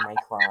directly on my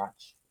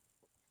crotch.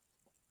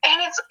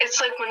 And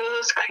it's like one of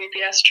those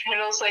creepy ass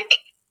channels. Like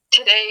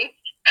today,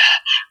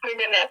 we're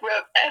gonna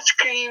rub ice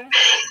cream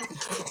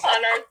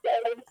on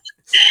ourselves.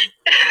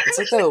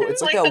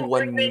 It's like that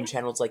one birthday meme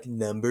channel. It's like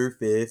number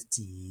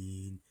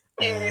 15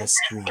 ice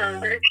cream.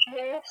 Burger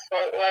King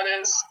foot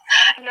lettuce.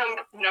 Number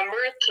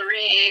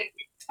 3,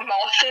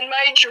 moth in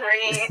my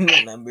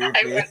drink. number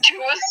I went to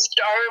a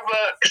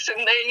Starbucks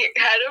and they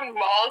had a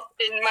moth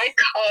in my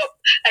cup.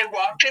 I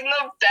walked in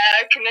the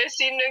back and I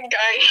seen a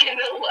guy in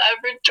a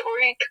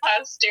laboratory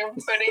costume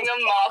putting a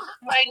moth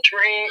in my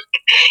drink.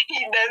 He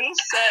then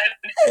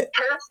said,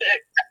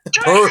 perfect.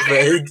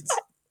 Perfect.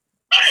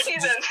 He then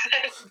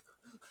said,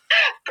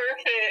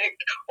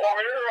 perfect.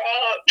 Order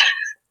up.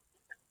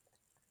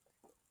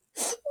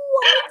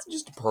 What?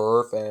 Just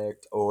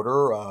perfect.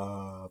 Order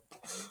up.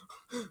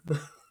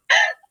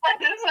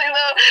 Honestly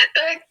though,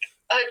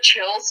 like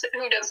Chills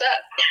who does that.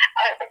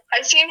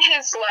 I seen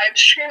his live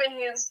stream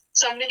and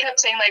somebody kept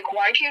saying like,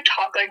 why do you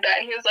talk like that?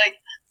 And he was like,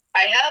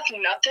 I have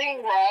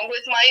nothing wrong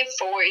with my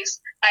voice.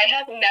 I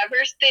have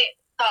never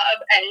thought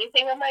of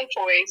anything of my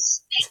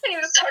voice. And he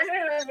was talking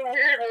in those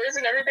weird words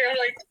and everything. I'm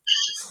like,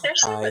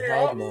 there's I something had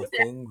wrong.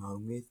 nothing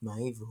wrong with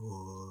my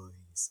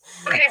voice.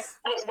 Okay,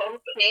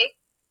 low-key,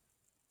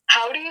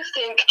 how do you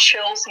think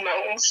Chills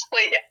moans?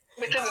 Like,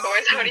 with his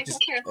voice, how do you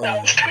think he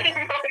sounds when he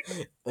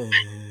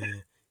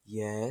moans?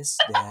 Yes,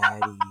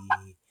 daddy.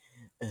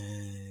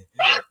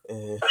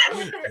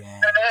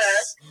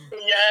 Yes.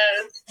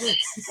 Yes.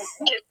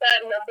 Get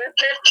that number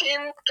 15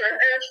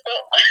 burger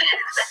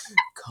foot.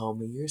 Call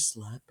me your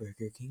slut,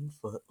 Burger King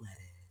foot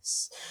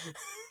lettuce.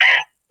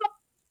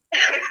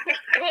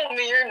 Call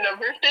me your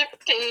number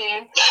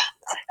 15.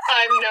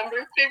 I'm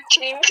number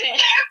 15 to you.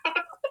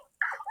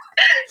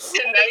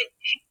 Tonight,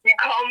 you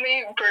call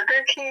me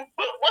Burger King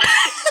foot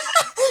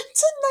lettuce.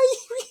 Tonight,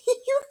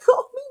 you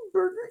call me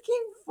Burger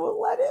King foot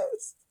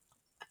lettuce.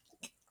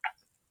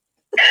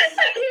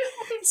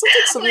 It sounds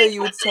like something that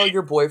you would tell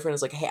your boyfriend.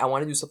 Is like, hey, I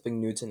want to do something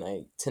new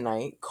tonight.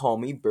 Tonight, call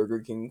me Burger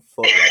King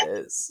foot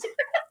lettuce.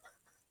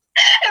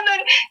 And then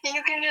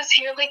you can just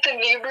hear like the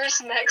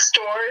neighbors next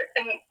door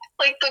and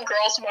like the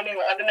girls moaning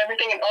loud and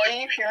everything, and all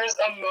you hear is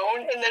a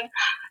moan, and then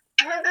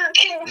Burger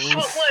King foot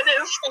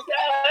lettuce.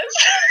 Yes.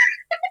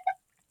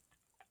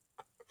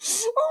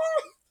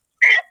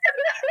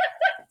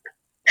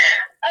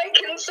 I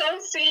can so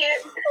see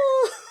it.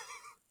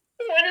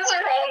 What is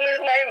wrong with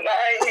my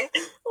mind?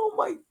 Oh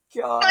my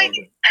god. Like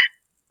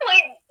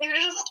you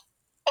just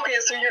okay,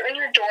 so you're in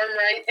your dorm,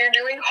 right? You're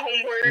doing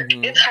homework.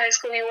 Mhm. It's high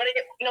school. You want to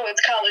get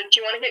it's college.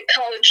 You want to get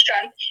college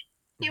done.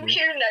 You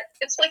hear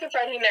it's like a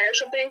Friday night or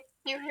something.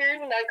 You hear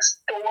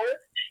next door.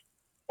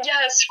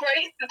 Yes,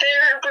 right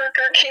there,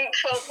 Burger King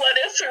foot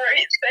lettuce,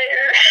 right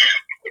there.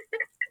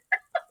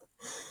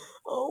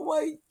 Oh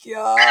my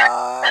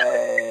god.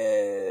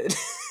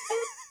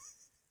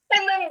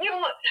 And then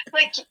you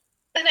like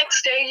the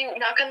next day you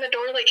knock on the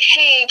door like,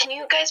 hey, can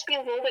you guys be a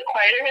little bit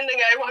quieter? And the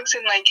guy walks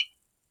in like,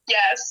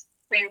 yes,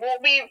 we will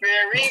be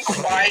very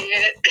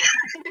quiet.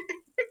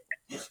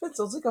 That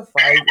sounds like a 5.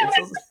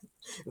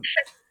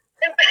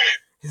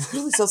 It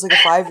literally sounds like a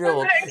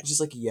 5-year-old. It's just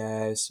like,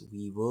 yes,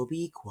 we will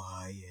be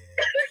quiet.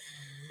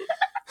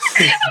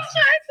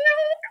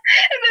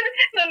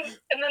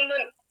 and then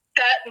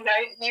that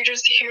night you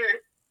just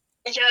hear,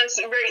 yes,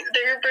 right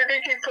there,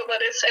 Burger King put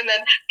lettuce, and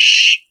then,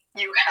 shh,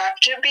 you have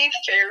to be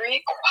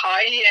very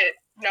quiet,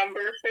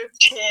 number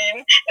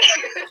 15.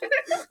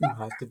 You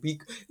have to be.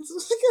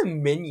 It's like a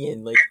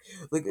minion.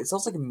 Like it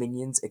sounds like a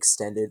Minions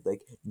extended.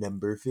 Like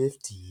number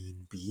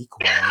 15, be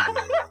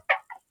quiet.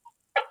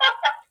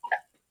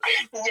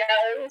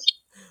 Yes.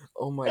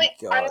 Oh my Like,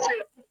 god.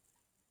 honestly,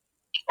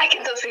 I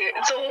can still see it.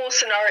 It's a whole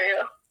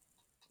scenario.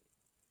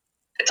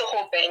 It's a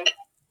whole thing.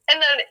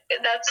 And then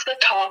that's the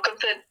talk of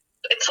the.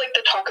 It's like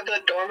the talk of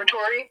the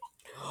dormitory.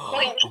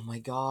 Like, Oh my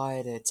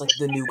god. It's like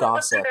the new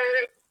gossip.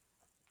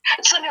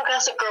 it's the new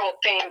Gossip Girl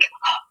thing.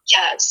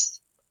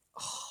 Yes.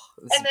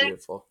 This is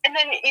beautiful. And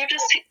then you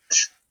just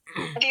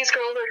these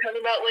girls are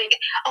talking about like,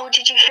 oh,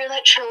 did you hear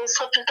that Charles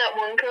slept with that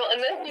one girl? And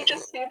then you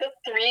just see the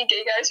 3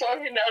 gay guys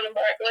walking down the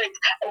bar, like,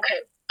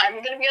 okay, I'm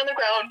gonna be on the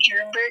ground, you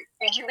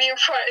be in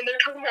front, and they're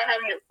talking about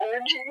having an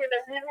orgy and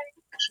everything.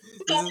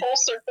 It's a full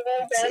circle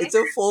again. It's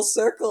a full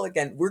circle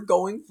again. We're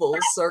going full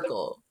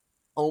circle.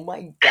 Oh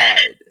my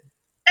god.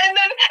 And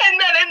then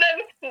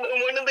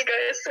one of the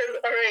guys says,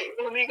 all right,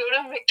 let me go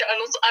to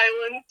McDonald's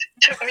Island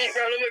to meet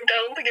Ronald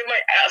McDonald to get my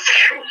ass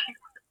cream.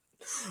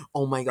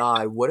 Oh my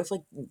god. What if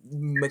like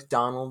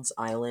McDonald's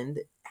Island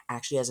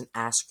actually has an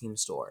ice cream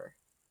store?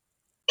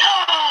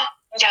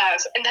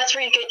 Yes, and that's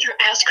where you get your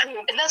ass cream,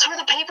 and that's where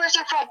the papers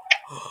are from.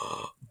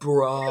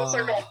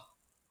 Bruh.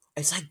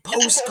 It's like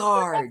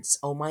postcards.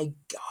 Oh my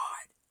god.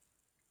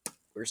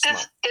 We're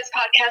smart. This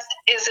podcast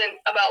isn't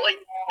about like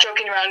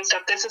joking around and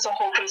stuff. This is a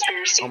whole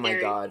conspiracy Oh my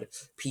theory. god.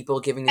 People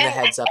giving me the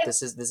heads up.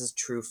 This is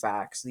true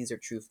facts. These are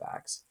true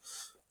facts.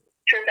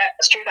 True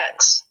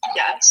facts.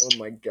 Yes. Oh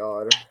my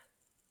god.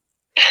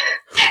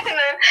 and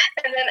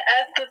then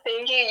at the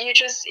thingy, you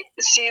just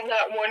see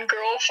that one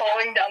girl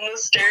falling down the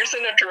stairs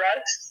in a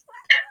dress.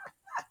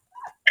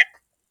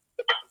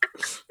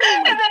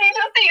 And then you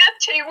just see a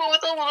table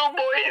with the little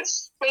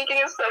boys making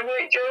a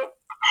Subway joke.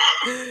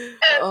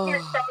 And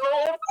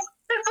McDonald's.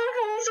 It's a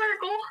full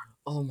circle.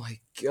 Oh my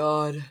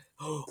god.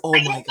 Oh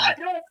my god.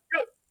 No.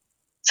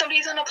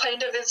 Somebody's on a plane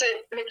to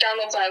visit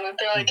McDonald's Island.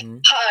 They're like,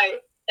 hi,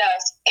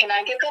 yes, can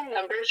I get the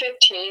number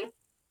 15?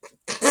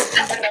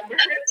 Number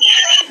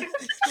 15.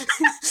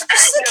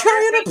 Just a guy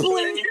on a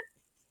plane.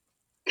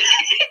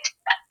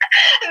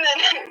 And then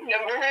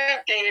number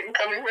 15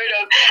 coming right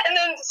up. And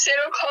then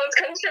Santa Claus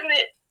comes from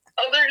the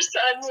other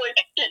side, like,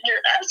 get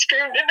your ass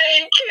cream today,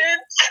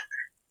 kids.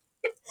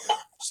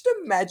 Just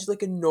imagine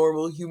like a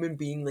normal human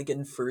being like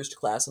in first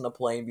class on a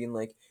plane being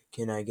like,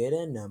 can I get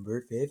a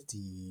number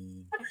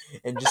 15?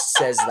 And just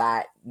says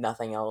that,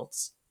 nothing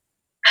else.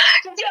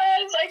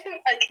 Yes,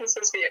 I can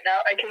still see it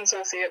now. I can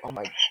still see it. Oh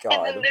my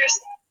god.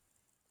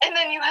 And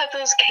then you have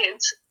those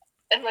kids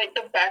in like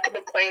the back of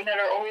the plane that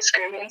are always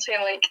screaming and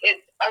saying like,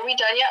 are we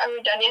done yet? Are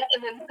we done yet?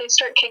 And then they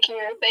start kicking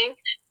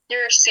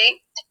your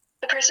seat.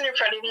 The person in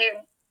front of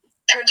you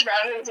turns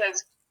around and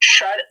says,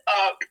 shut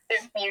up.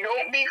 If you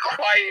don't be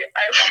quiet,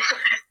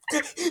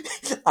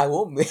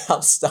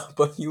 I'll stop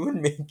on you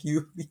and make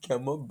you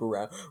become a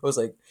brown. I was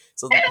like,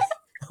 so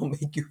I'll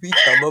make you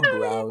become a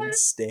brown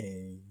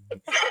stain.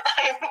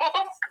 I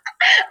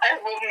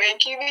will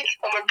make you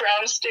become a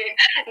brown stain.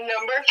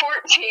 Number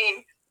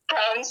 14,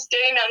 brown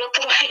stain on a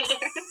plane.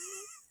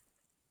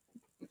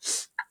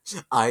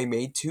 I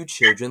made 2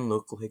 children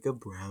look like a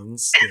brown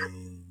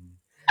stain.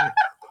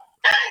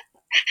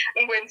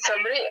 When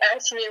somebody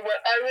asked me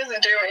what I was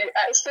doing,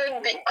 I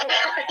said, be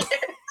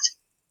quiet.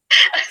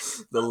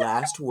 The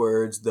last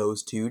words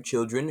those 2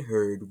 children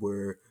heard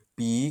were,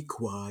 be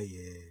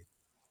quiet.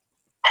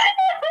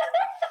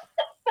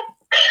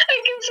 I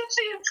can just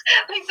see it's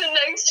like the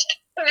next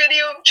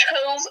video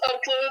Charles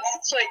uploads.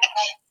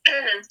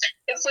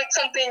 It's like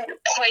something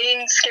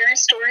plain scary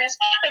stories,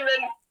 and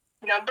then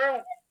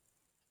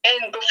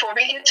and before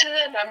we get to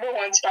the number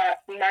 1 spot,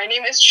 my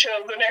name is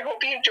Chills, and I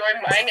hope you enjoy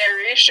my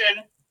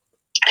narration.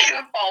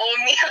 Follow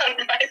me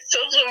on my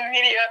social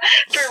media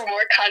for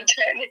more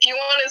content. If you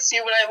want to see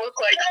what I look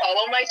like,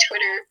 follow my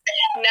Twitter.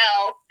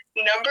 Now,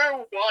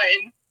 number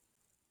 1,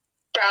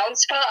 brown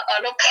spot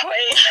on a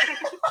plane.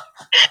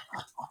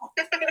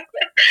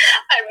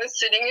 I was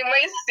sitting in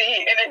my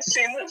seat and I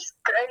seen this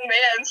grown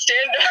man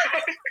stand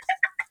up.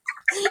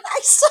 I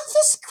saw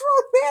this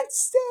grown man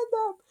stand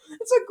up.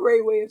 It's a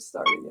great way of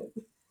starting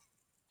it.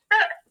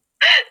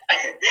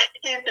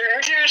 He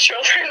threw 2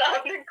 children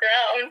on the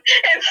ground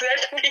and said,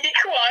 be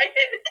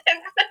quiet.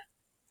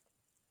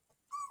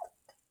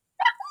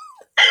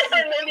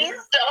 And then he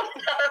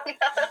stomped on them.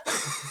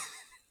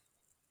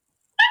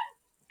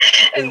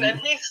 And then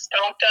he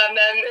stomped on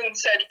them and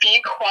said,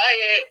 be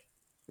quiet.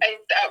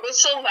 That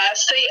was the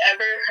last they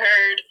ever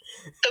heard.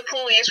 The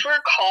police were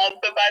called,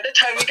 but by the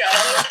time we got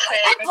on the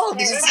plane,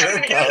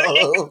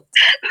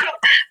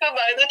 but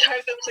by the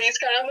time the police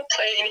got on the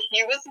plane,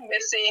 he was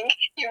missing.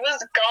 He was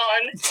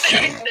gone.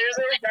 There's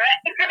a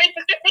rat right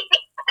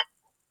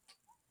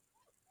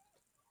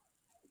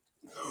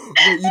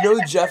there. You know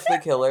Jeff the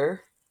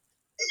Killer?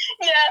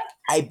 Yeah.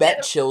 I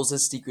bet Chills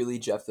is secretly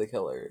Jeff the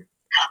Killer.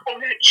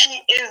 Oh,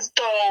 he is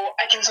though.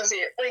 I can still see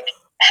it. Like,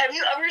 Have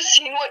you ever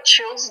seen what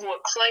Chills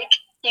looks like?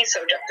 He's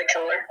so Jeff the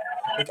Killer.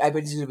 Like, I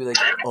bet he's gonna be like,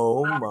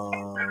 "Oh,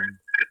 Mom,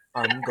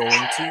 I'm going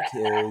to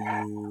kill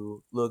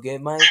you. Look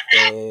at my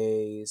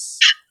face.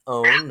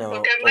 Oh no.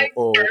 Look at my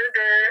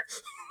burger.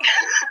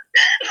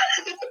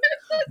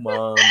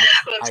 Mom,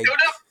 Let's go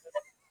to.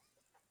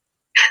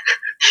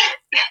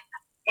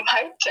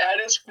 My dad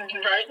is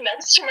right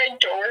next to my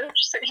door,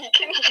 so he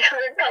can hear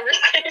a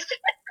conversation.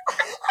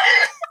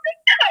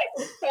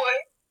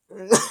 What?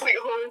 Wait,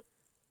 hold on.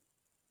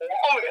 Oh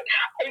my god!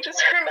 I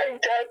just heard my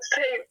dad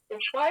say,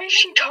 "Why is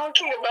she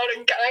talking about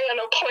a guy on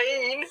a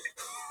plane?"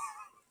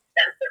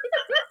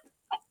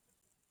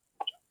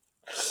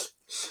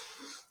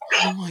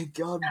 Oh my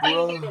god,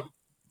 bro.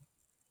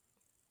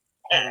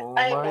 Oh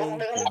my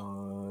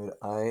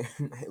god.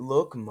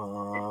 Look,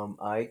 Mom,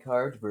 I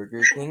carved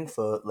Burger King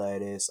foot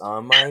lettuce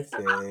on my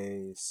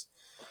face.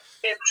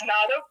 It's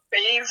not a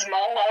phase,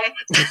 Mom.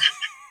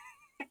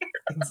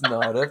 It's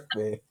not a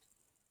face.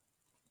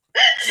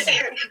 I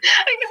can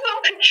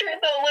still picture it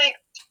though, like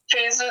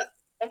phase.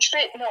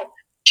 No,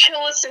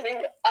 Chill is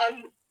sitting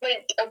on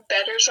like a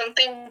bed or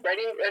something,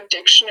 looking at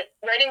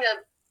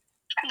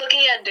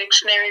a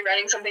dictionary,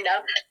 writing something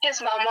down.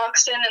 His mom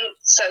walks in and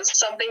says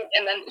something,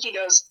 and then he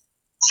goes,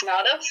 "It's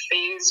not a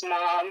phase,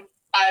 Mom.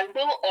 I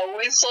will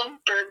always love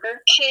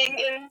Burger King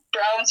and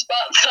brown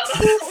spots on a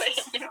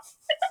plane."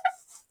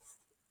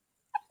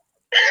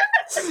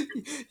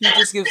 He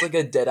just gives like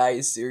a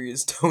dead-eye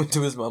serious tone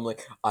to his mom,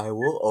 like, "I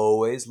will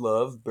always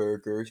love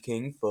Burger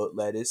King foot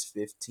lettuce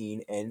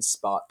 15 and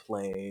spot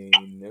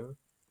plane."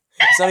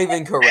 It's not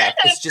even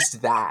correct, it's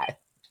just that.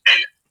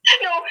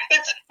 No,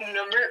 it's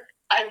number.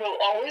 I will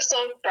always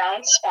love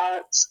brown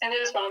spots, and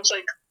his mom's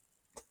like,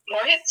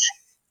 "What?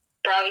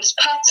 Brown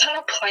spots on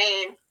a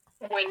plane?"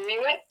 When we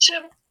went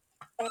to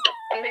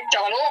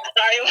McDonald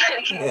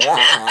Island.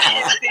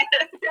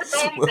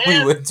 When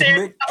we went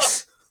to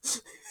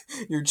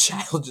Your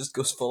child just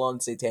goes full on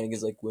satanic.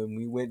 Is like, when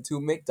we went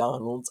to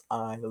McDonald's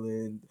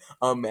Island,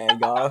 a man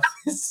got off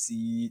his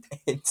seat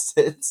and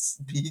said,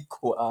 "Be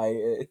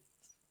quiet."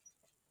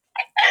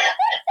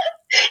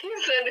 He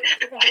said,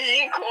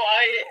 "Be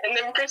quiet," and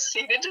then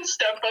proceeded to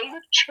step on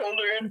the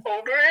children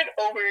over and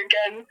over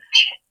again.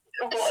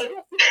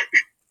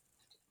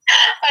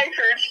 I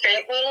heard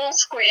faint little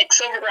squeaks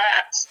of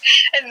rats,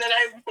 and then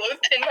I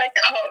looked in my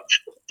cup.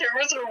 There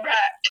was a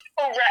rat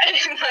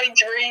in my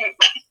drink.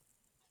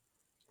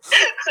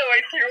 So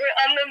I threw it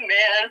on the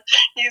man.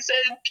 He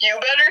said, "You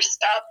better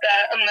stop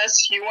that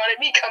unless you want to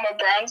become a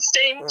brown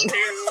stain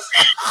too."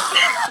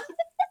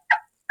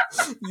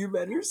 You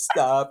better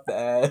stop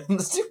that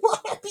unless you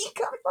want to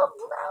become a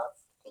brown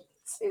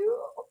too.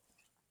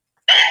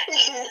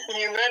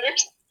 You better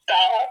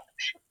stop.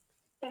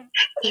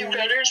 You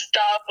better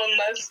stop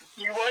unless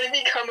you want to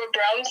become a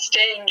brown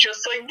stain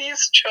just like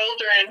these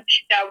children.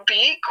 Now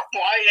be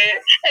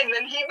quiet. And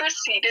then he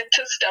proceeded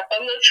to step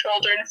on the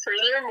children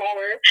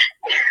furthermore.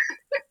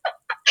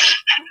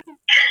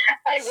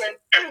 I went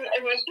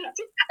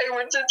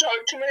to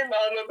talk to my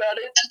mom about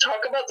it, to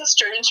talk about the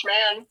strange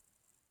man.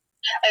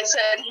 I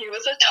said he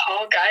was a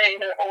tall guy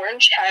in an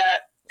orange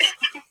hat.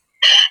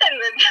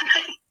 And then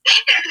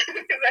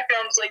my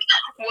mom's like,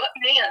 "What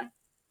man?"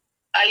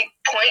 I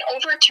point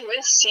over to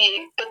his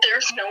seat, but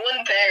there's no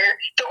one there.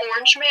 The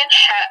orange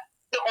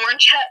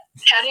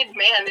hatted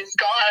man is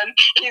gone.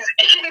 He's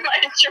in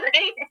my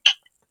drink.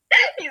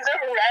 He's a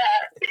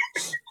rat.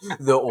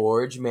 The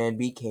orange man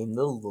became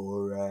the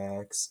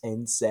Lorax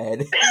and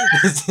said,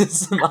 "This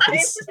is my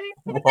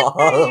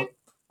swamp."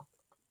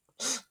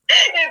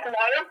 It's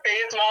not a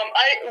phase, Mom.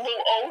 I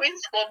will always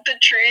love the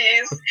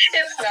trees.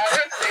 It's not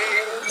a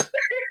phase.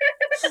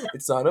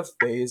 It's not a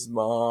phase,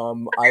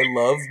 Mom. I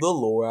love the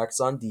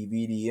Lorax on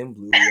DVD and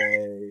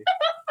Blu-ray.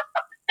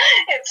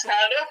 It's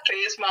not a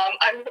phase, Mom.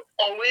 I will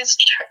always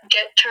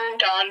get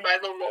turned on by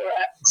the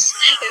Lorax.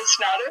 It's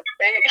not a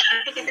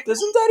phase.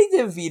 Doesn't Daddy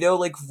DeVito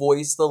like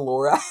voice the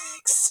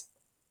Lorax?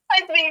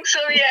 I think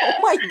so, yeah.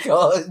 Oh my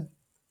god.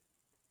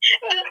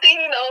 The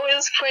thing though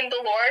is when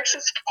the Lorax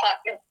is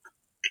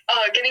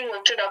getting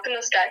lifted up in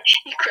the sky,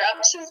 he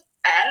grabs his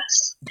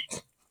ass.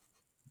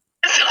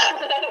 So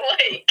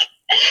like,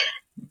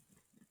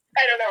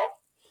 I don't know.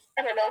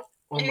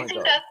 Oh Do you my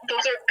think god. that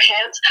those are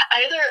pants?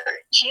 Either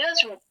he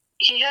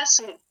has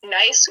some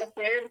nice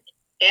weird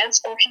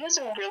pants, or he has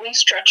a really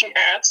stretchy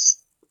ass.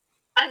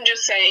 I'm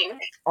just saying.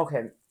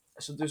 Okay,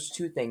 so there's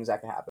two things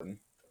that could happen.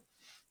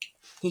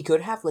 He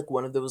could have like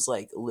one of those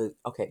like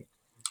okay.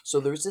 So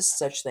there's this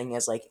such thing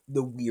as like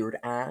the weird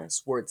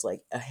ass, where it's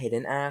like a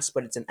hidden ass,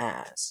 but it's an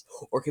ass,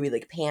 or it could be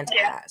like pant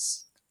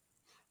ass.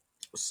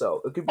 So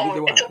it could be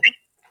either one.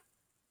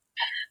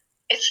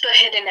 It's the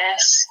hidden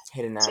ass.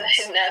 Hidden It's ass. the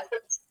hidden ass.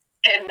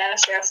 Hidden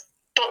ass, yes.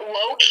 But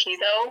low key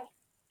though,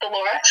 the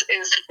Lorax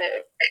is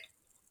thick.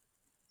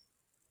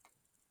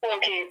 Low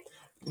key.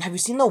 Have you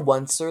seen the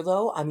Onceler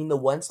though? I mean, the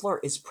Onceler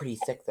is pretty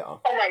thick though.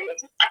 Oh my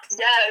god.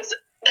 Yes.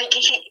 Like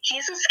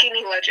he's a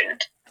skinny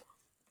legend.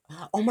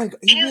 Oh my god,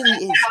 he really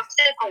is.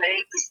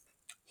 Legs.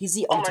 He's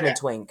the ultimate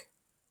twink.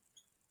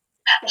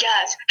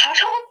 Yes. How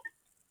tall?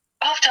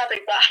 off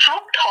topic, but how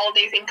tall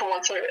do you think the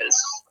Onceler is?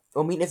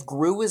 I mean, if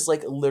Gru is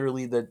like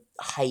literally the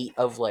height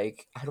of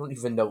like I don't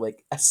even know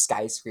like a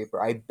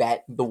skyscraper, I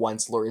bet the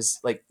Onceler is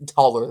like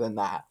taller than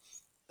that.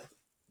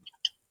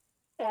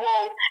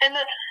 Whoa! And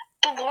the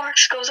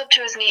Lorax goes up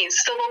to his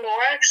knees, so the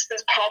Lorax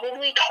is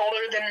probably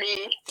taller than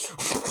me.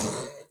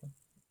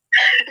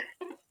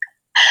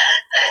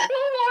 The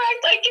Lorax,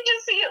 I can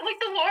just see it like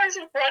the Lorax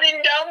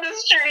running down the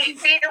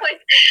street, being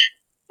like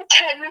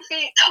 10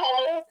 feet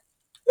tall.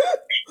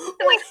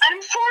 And like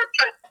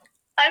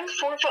I'm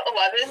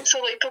 4'11", so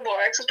like the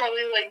Lorax is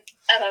probably like,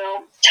 I don't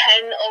know,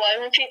 10,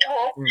 11 feet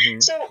tall. Mm-hmm.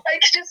 So I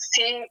could just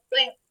see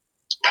like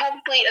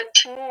probably a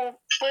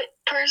 2-foot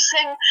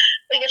person,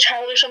 like a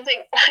child or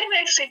something. Why did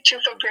I say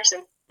 2-foot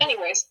person?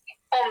 Anyways,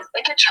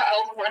 like a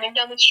child running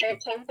down the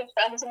street playing with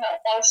friends, and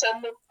all of a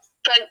sudden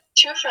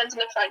two friends in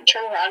the front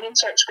turn around and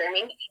start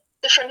screaming.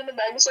 The friend in the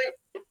back is like,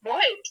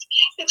 "What?"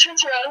 He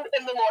turns around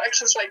and the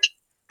Lorax is like,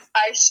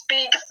 "I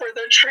speak for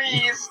the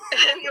trees,"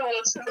 and he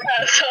lifts his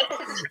ass up.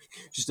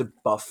 Just a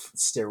buff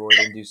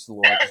steroid-induced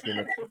Lorax just being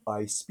like,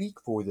 "I speak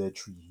for the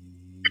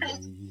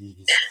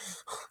trees."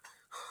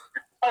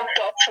 A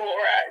buff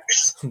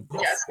Lorax.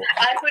 Yes,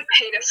 I would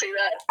pay to see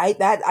that.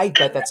 I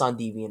bet that's on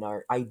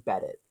DeviantArt. I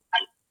bet it.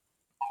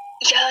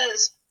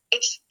 Yes,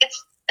 it's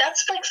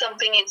that's like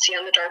something you'd see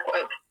on the dark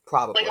web.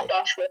 Probably. Like a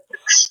buff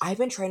Lorax. I've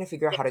been trying to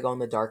figure out how to go on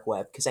the dark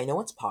web because I know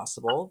it's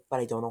possible, but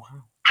I don't know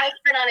how. I've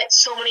been on it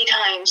so many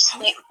times.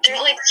 There's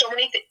like so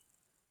many things.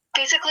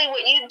 Basically,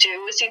 what you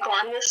do is you go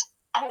on this.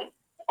 I'm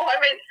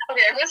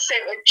gonna say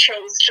it like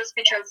Chills just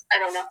because I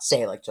don't know.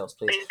 Say it like Chills,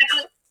 please.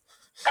 Basically,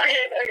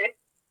 okay.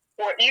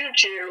 What you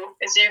do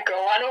is you go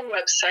on a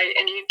website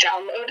and you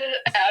download an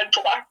ad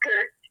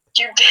blocker.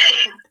 You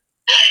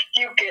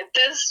get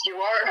this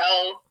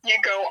URL. You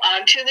go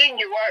onto the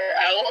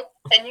URL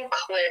and you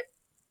click.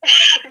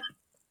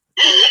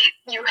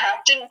 You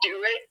have to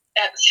do it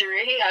at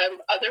 3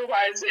 a.m.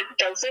 Otherwise, it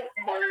doesn't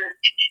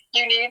work.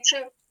 You need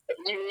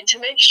to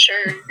make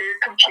sure your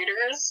computer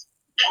is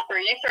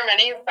free from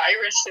any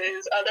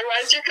viruses.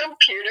 Otherwise, your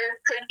computer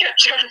could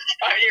catch on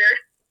fire.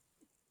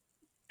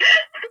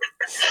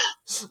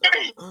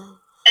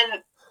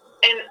 and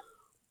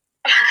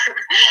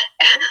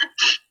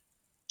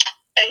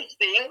I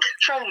think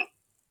from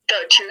the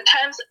 2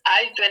 times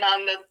I've been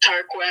on the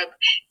dark web,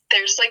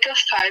 there's like a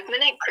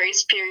 5-minute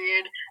grace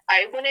period.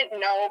 I wouldn't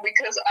know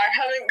because I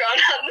haven't gone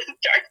on the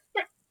dark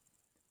web.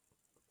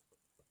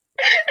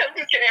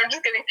 I'm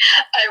just kidding.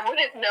 I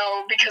wouldn't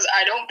know because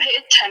I don't pay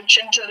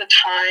attention to the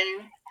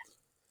time.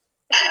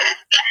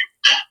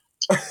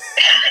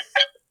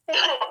 The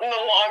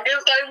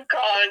longest I've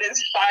gone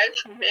is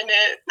 5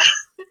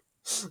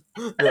 minutes.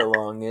 The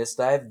longest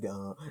I've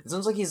gone. It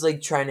sounds like he's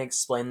like trying to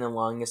explain the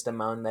longest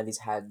amount that he's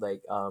had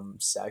like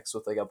sex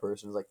with like a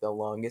person. It's like the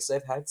longest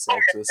I've had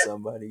sex with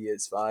somebody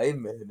is 5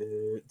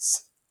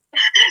 minutes.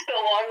 The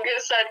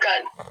longest I've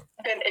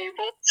been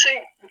able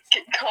to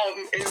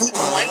come is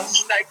 1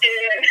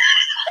 second.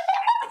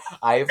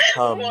 I've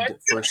cummed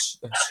for a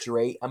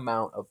straight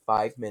amount of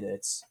 5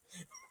 minutes.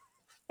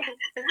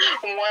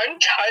 1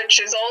 touch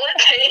is all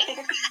it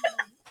takes.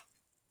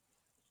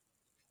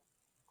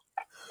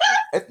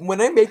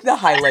 When I make the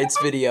highlights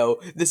video,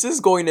 this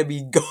is going to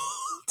be gold.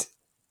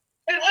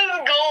 This is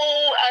gold.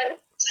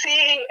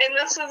 And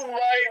this is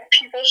why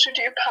people should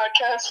do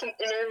podcasts and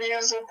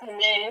interviews with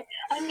me.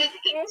 I make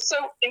things so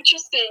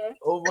interesting.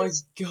 Oh my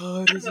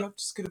god, I'm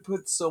just gonna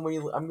put so many.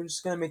 I'm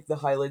just gonna make the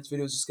highlights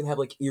videos. Just gonna have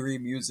like eerie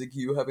music,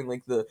 you having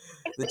like the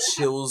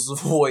Chills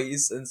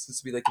voice, and it's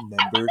just be like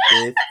number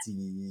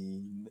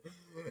 15.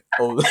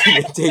 Oh,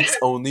 it takes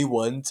only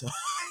 1 touch.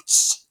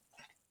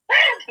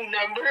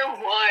 Number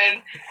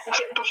 1.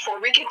 Before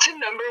we get to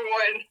number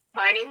 1,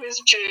 my name is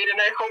Jade,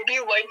 and I hope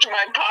you liked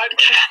my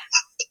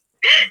podcast.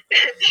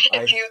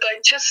 If you'd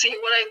like to see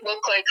what I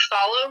look like,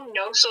 follow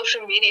no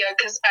social media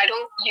because I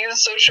don't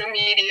use social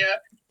media.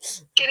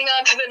 Getting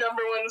on to the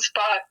number 1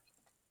 spot.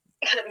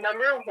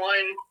 Number 1,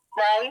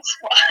 round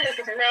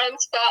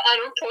spot on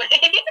a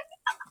plane.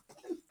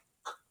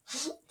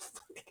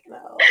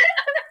 No.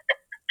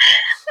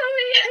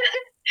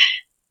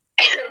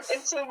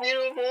 It's so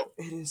beautiful.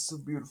 It is so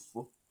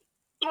beautiful.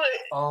 But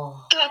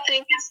the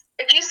thing is,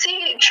 if you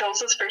see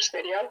Charles' first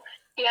video,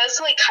 he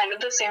has like kind of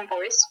the same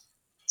voice.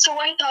 So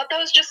I thought that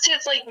was just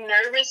his like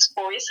nervous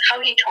voice,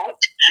 how he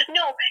talked.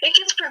 No, it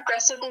gets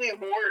progressively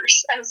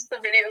worse as the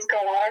videos go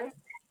on. And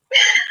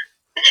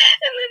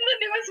then the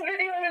newest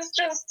video is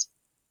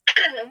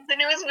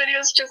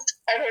just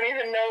I don't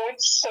even know,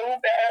 it's so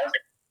bad.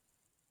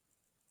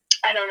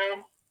 I don't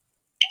know.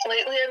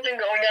 Lately I've been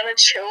going on a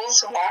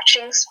Chills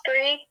watching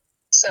spree.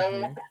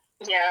 So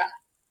yeah.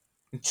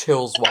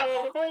 Chills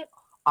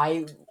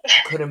I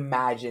could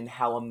imagine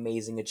how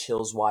amazing a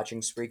Chills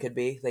watching spree could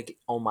be. Like,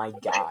 oh my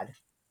god.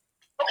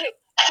 Okay,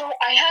 so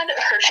I had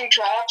Hershey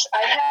drops,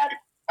 I had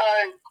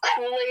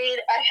Kool-Aid,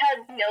 I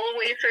had vanilla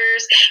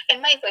wafers,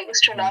 and my light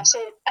was turned off, so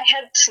I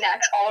had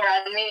snacks all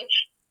around me.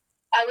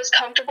 I was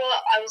comfortable,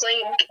 I was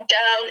laying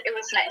down, it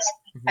was nice.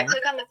 I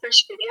click on the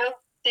first video,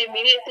 the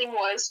immediate thing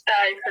was that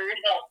I heard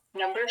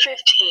number 15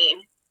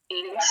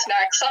 eating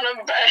snacks on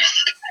a bed.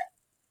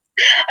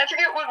 I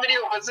forget what video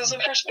it was. This was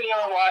the first video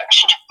I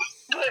watched.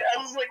 But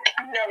I was like,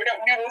 no,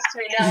 don't do this to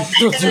me now.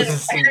 Don't And do then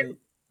this I to heard, me.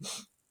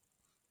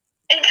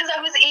 and because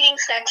I was eating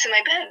snacks in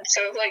my bed,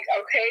 so I was like,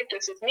 okay,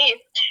 this is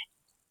me.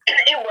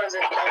 It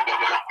wasn't,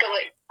 but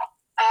like,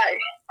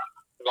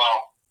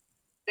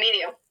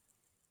 medium.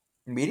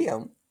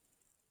 Medium.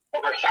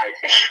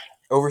 Oversized.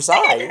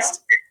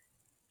 Oversized.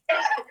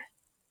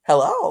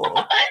 Hello.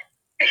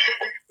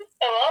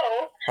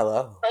 Hello.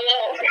 Hello.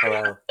 Hello.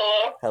 Hello.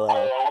 Hello.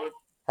 Hello.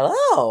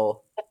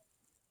 Hello.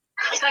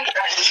 Hi.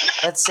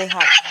 Let's say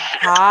hi.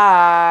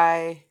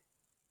 Hi.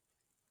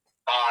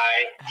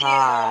 Hi.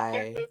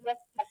 Hi.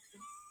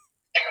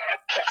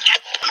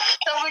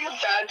 Sounds like a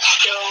bad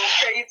show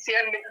that you'd see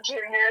on Nick Jr.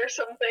 or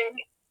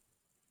something.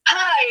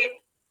 Hi.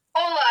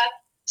 Hola.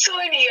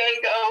 Soy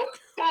Diego.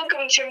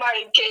 Welcome to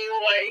my gay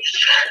life.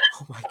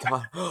 Oh my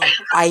god.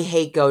 I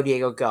hate Go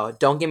Diego Go.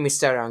 Don't get me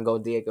started on Go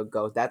Diego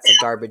Go. That's a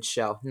garbage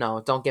show.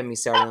 No, don't get me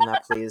started on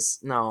that, please.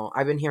 No,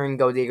 I've been hearing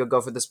Go Diego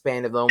Go for the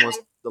span of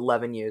almost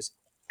 11 years.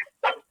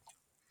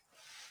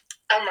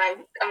 Oh my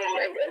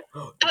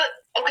god. But,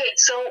 okay,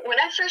 so when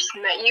I first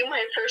met you,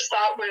 my first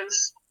thought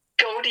was,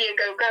 Go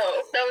Diego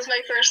Go. That was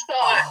my first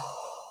thought.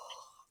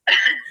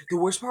 The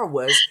worst part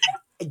was,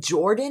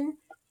 Jordan's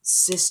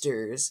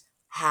sisters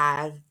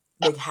had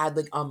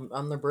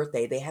on their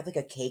birthday they had like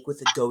a cake with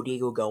a Go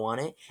Diego Go on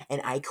it,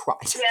 and I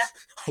cried. Yeah.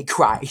 I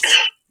cried.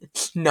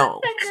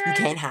 No,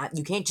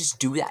 you can't just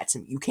do that to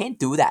me. You can't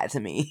do that to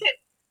me.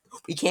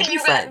 We can't be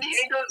friends.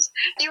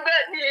 You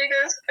got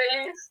Diego's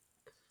face.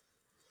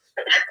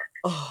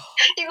 Oh,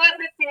 You got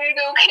the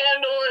Diego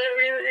candle and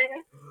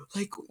everything.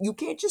 like, you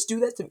can't just do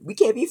that to me. We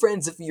can't be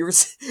friends if you have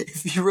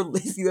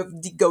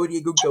the Go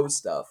Diego Go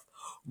stuff.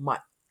 I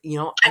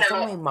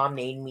thought my mom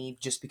named me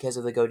just because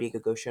of the Go Diego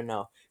Go show.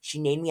 No, she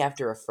named me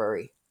after a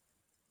furry.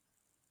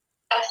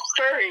 A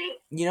furry?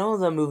 You know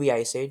the movie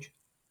Ice Age?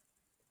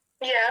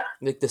 Yeah.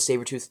 Like the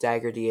saber-toothed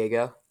tiger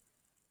Diego?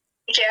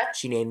 Yeah.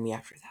 She named me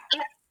after that.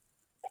 Yeah.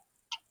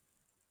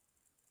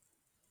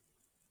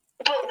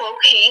 But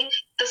low-key,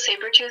 the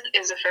saber-tooth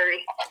is a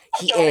furry.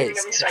 He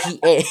is. He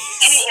is.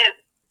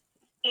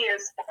 He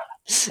is.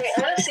 Wait,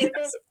 I want to see if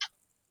there's...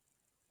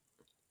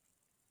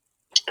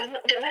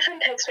 Did my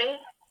friend text me?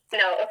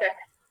 No, okay.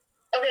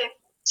 Okay,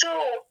 so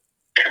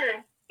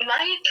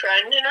my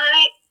friend and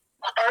I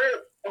are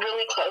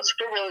really close.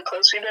 We're really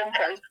close. We've been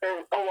friends for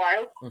a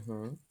while.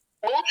 Mm-hmm.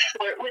 We'll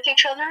flirt with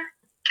each other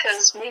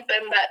because we've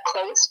been that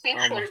close. We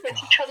flirt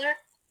with each other.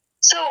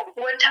 So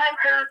one time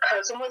her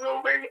cousin was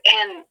over,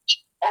 and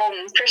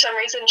for some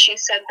reason she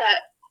said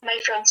that my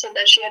friend said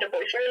that she had a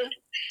boyfriend.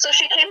 So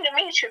she came to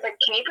me and she was like,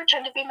 "Can you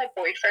pretend to be my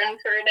boyfriend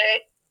for a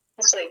day?"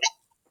 I was like,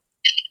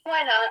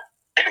 "Why not?"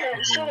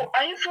 Mm-hmm. So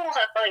I feel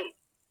like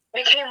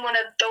became one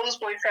of those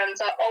boyfriends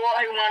that all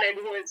I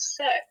wanted was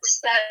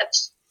sex.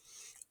 That's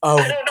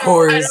of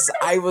course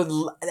I would.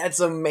 That's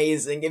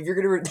amazing. If you're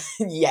gonna,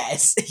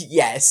 yes,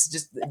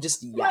 just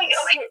yes. Like,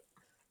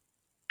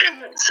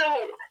 okay.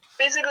 So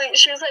basically,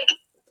 she was like,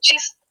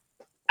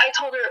 I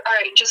told her, all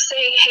right, just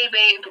say, "Hey,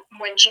 babe,"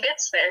 when she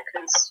gets there,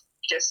 because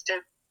just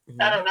to,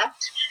 I don't know.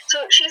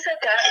 So she said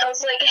that. I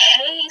was like,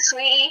 "Hey,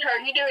 sweetie, how are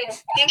you doing?"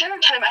 The entire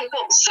time I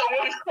felt so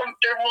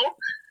uncomfortable.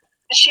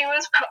 She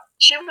was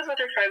with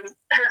her friends,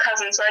 her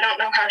cousin, so I don't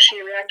know how she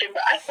reacted,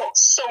 but I felt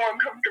so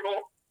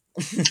uncomfortable.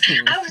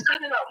 I was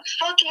talking about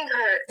fucking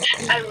her.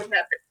 I would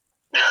never.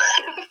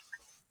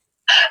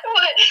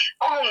 But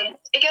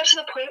it got to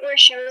the point where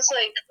she was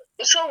like,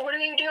 "So what are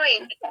you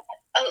doing?"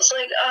 I was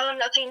like, "Oh,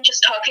 nothing,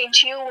 just talking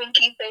to you,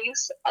 winky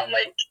face." I'm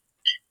like,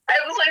 I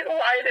was like,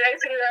 why did I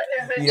say that?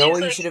 And then you know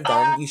what you should have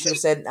done? You should have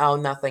said, "Oh,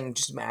 nothing,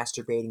 just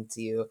masturbating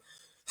to you."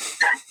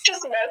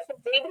 Just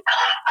masturbating.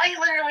 I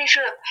literally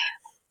should have.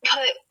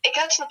 But it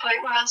got to the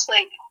point where I was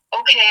like,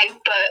 okay,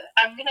 but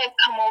I'm gonna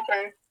come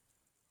over.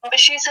 But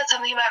she said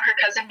something about her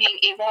cousin being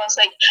evil. I was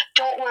like,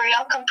 "Don't worry,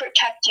 I'll come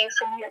protect you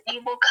from your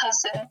evil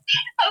cousin."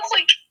 I was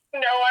like,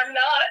 "No, I'm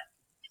not."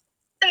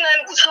 And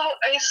then so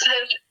I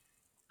said,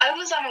 I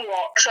was on a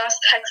walk, so I was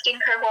texting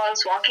her while I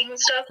was walking and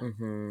stuff.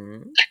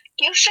 Mm-hmm.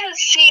 You should have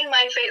seen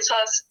my face while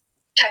I was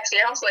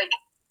texting. I was like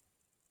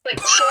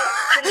so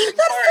cringy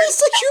that hard. face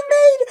that you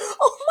made!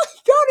 Oh my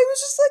god, it was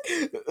just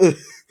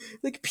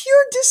like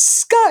pure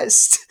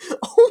disgust.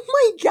 Oh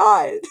my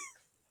god.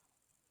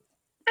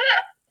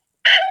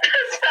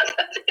 That's not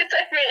the face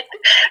I made.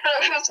 But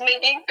I was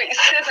making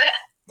faces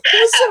It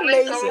was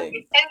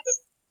amazing.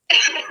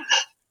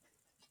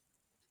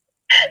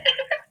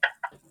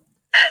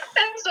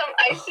 And so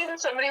I seen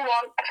somebody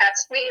walk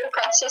past me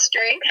across the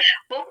street,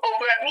 look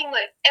over at me,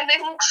 and they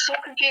look so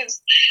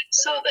confused.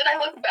 So then I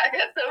look back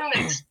at them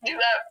and do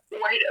that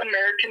white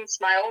American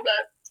smile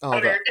that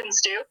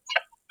Americans do.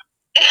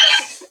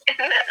 And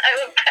then I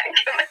look back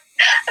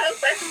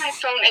at my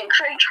phone and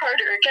cringe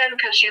harder again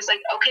because she's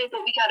like, "Okay,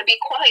 but we gotta be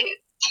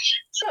quiet."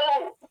 So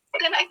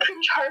then I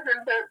cringe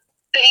harder, but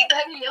they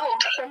then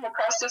yelled from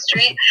across the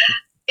street,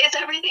 "Is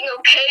everything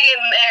okay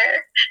in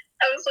there?"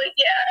 I was like,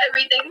 yeah,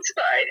 everything's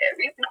fine.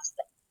 Everything's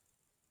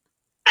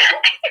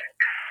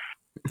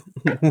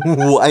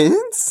fine.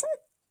 What?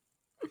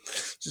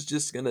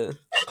 Just gonna.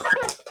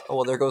 Oh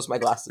well, there goes my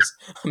glasses.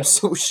 I'm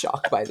so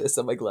shocked by this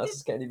that my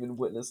glasses can't even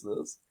witness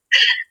this.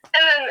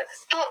 And then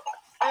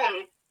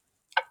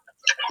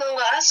the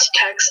last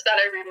text that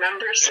I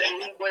remember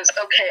saying was,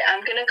 okay,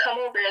 I'm gonna come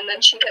over, and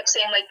then she kept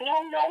saying like,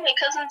 no, my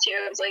cousin's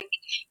here. I was like,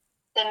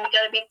 then we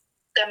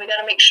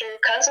gotta make sure your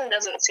cousin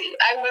doesn't see.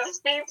 I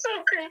was being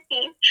so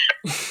creepy.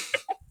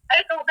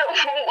 I don't know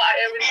why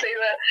I would say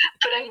that,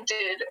 but I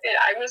did, and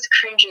I was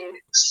cringing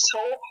so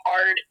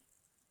hard.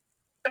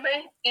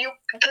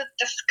 The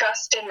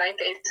disgust in my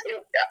face.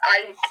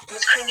 I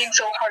was cringing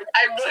so hard.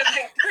 I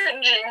wasn't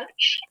cringing.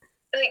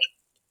 Like,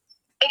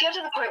 it got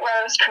to the point where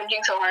I was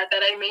cringing so hard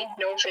that I made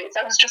no face.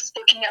 I was just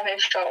looking at my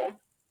phone.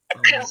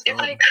 Because if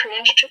I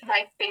cringed,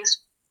 my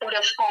face would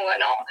have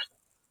fallen off.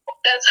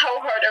 That's how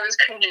hard I was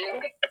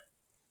cringing.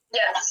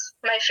 Yes,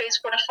 my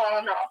face would have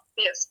fallen off.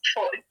 Yes,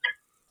 fully.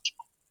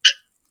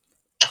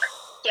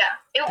 Yeah,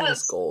 it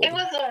was a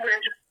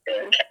weird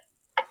thing.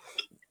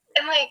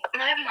 And like,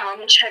 my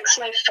mom checks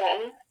my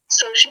phone,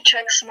 so she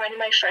checks mine and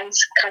my friend's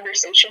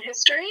conversation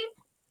history.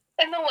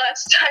 And the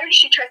last time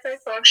she checked my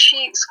phone,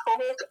 she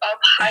scrolled up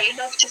high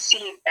enough to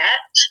see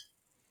that.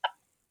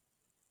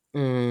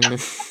 I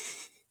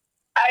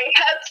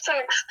had some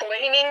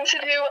explaining to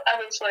do. I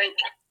was like,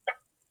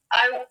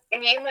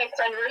 me and my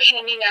friend were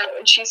hanging out,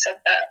 and she said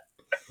that.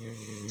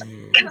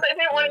 Because I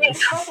didn't want to get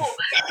in trouble.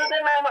 So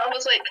then my mom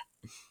was like,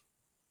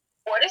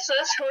 what is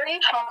this? Who are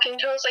you talking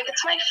to? I was like,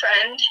 it's my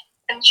friend.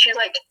 And she's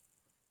like,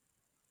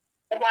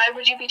 why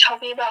would you be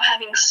talking about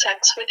having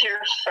sex with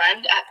your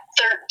friend at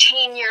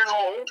 13 years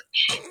old?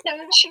 And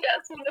then she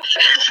got some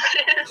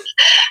offensive.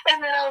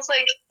 And then I was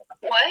like,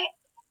 what?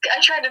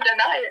 I tried to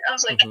deny it. I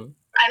was like,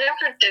 I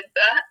never did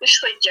that. And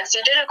she's like, yes,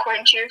 you did.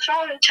 According to your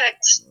phone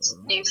texts,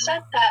 you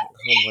said that.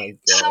 Oh my god.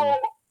 So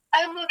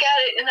I look at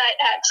it and I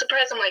act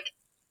surprised. I'm like,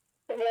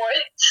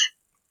 what?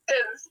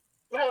 Because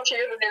well, she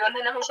was new. And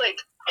then I was like,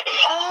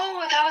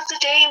 oh, that was the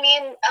day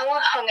me and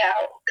Ella hung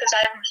out. Because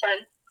I have a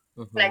friend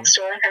next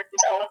door, and her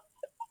name's Ella.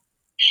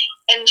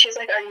 And she's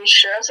like, are you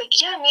sure? I was like,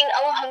 yeah, me and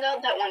Ella hung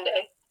out that one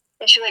day.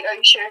 And she's like, are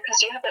you sure?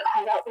 Because you haven't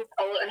hung out with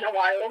Ella in a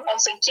while. I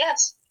was like,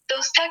 yes,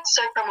 those texts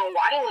are from a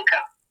while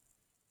ago.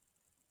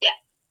 Yeah.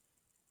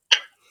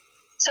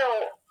 So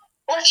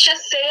let's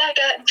just say I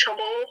got in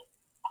trouble,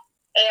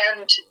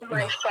 and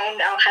my phone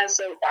now has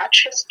a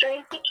watch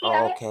history.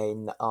 Okay.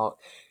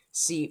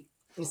 See,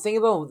 the thing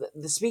about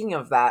speaking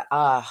of that,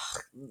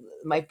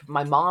 my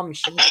mom,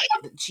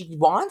 she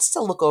wants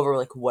to look over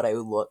like what I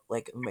look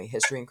like my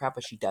history and crap,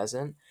 but she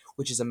doesn't,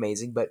 which is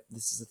amazing. But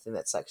this is the thing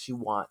that sucks.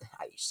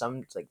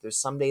 There's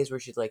some days where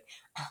she's like,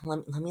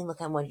 let me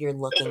look at what you're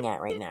looking at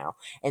right now,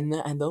 and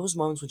those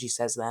moments when she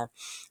says that,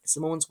 it's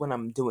the moments when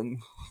I'm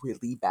doing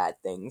really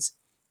bad things.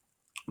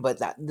 But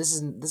this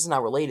is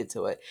not related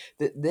to it.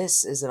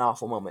 This is an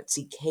awful moment.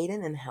 See, Kate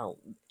and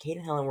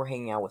Helen were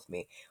hanging out with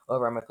me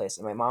over at my place,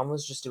 and my mom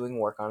was just doing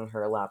work on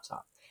her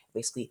laptop.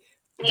 Basically,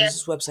 there's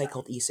this website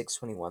called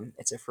E621.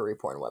 It's a furry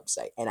porn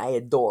website, and I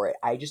adore it.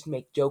 I just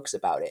make jokes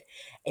about it.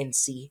 And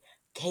see,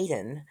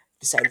 Kaden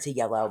decided to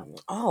yell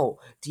out, "Oh,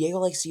 Diego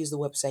likes to use the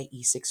website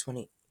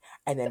E620."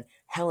 And then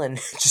Helen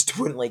just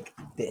went like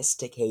this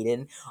to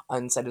Kaden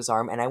on the side of his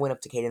arm, and I went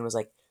up to Kaden and was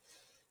like,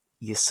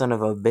 "You son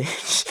of a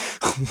bitch."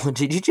 What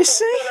did you just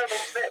say?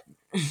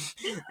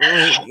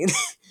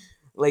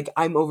 like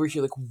I'm over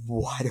here like,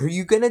 what are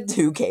you gonna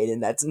do,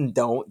 Kaden? That's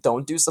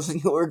don't do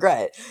something you'll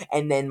regret.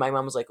 And then my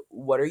mom was like,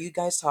 what are you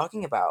guys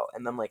talking about?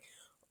 And I'm like,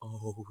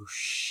 oh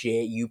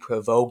shit, you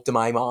provoked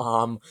my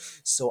mom.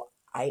 So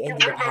I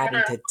ended up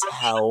having to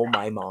tell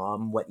my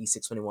mom what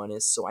E621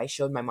 is. So I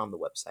showed my mom the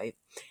website,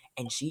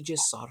 and she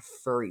just saw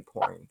furry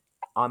porn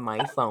on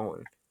my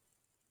phone.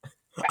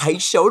 I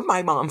showed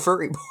my mom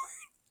furry porn.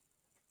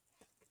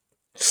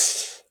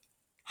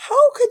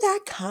 How could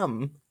that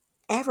come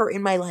ever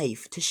in my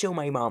life to show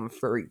my mom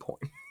furry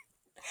porn?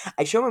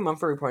 I show my mom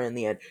furry porn in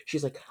the end.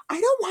 She's like, I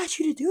don't want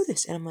you to do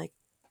this. And I'm like,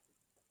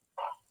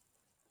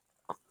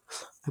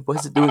 I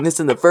wasn't doing this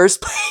in the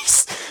first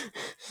place.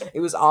 It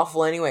was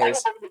awful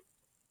anyways.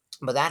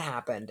 But that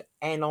happened.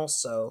 And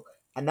also,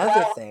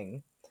 another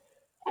thing,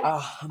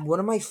 one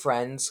of my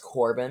friends,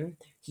 Corbin,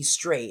 he's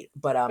straight,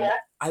 but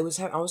I was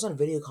on a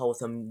video call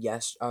with him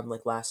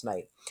like last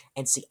night,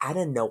 and see, out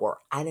of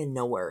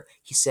nowhere,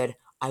 he said,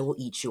 I will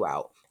eat you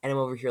out. And I'm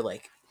over here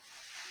like,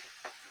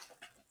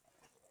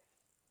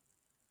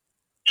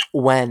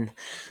 when?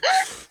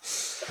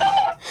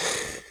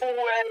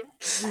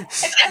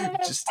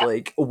 Just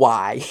like,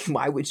 why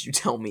would you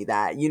tell me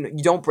that? You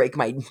don't break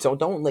my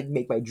don't like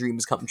make my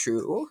dreams come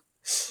true.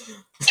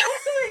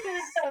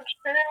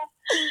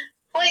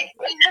 Like,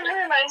 it kind of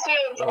reminds me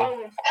of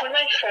one of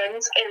my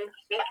friends in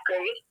 5th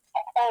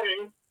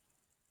grade.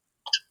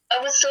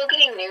 I was still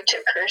getting new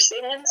to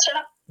cursing and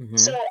stuff,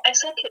 so I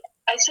said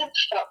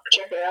fuck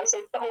to her. I was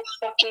like, oh,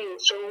 fuck you,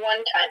 for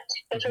one time,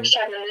 the first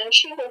time, and then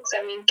she looks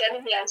at me dead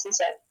in the eyes and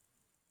said,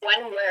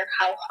 when, where,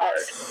 how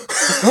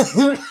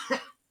hard?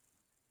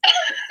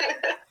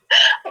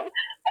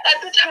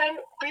 at the time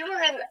we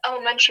were in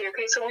elementary.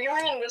 Okay, so we were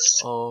in the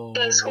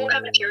school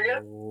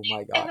cafeteria, Oh my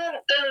and god.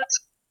 then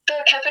the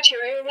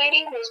cafeteria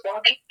lady was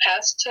walking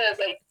past to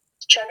like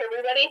check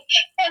everybody,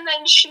 and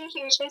then she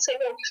hears me say,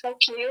 "Oh, fuck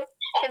you,"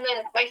 and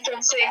then my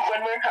friend say,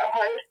 "When we're how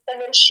hard,"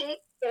 and then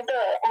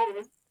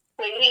the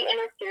lady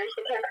interferes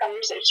with her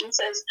conversation,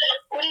 says,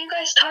 "What are you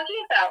guys talking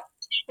about?"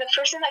 And the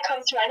first thing that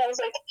comes to mind, I was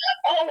like,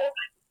 "Oh,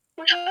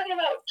 we're talking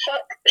about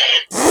fuck."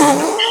 We're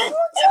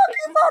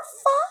talking about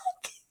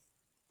fuck.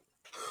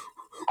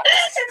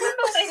 And then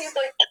the lady's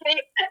like, "Can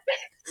you?"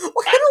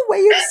 What kind of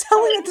way of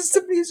selling it to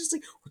somebody who's just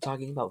like, we're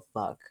talking about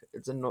fuck?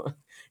 It's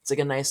like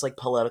a nice like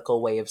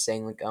political way of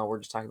saying like, oh, we're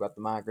just talking about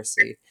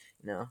democracy,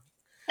 you know?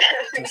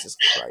 Jesus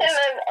And Christ.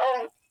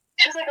 then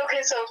she was like,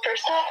 "Okay, so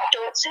first off,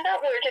 don't say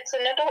that word. It's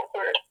an adult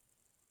word."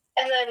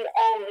 And then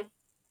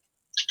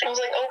I was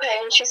like, "Okay."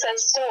 And she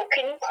says, "So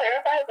can you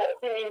clarify what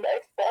you mean by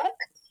fuck?"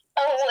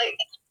 I was like,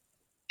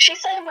 "She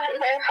said when,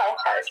 where, how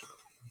hard."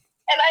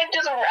 And I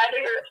just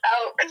ratted her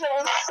out because I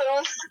was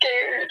so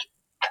scared.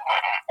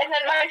 And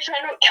then my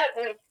friend kept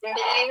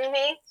beating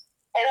me,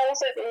 and I was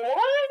like,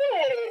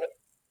 "What?"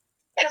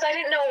 Because I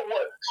didn't know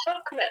what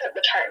fuck meant at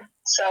the time,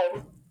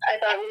 so I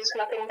thought it was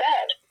nothing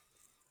bad.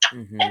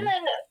 Mm-hmm. And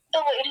then the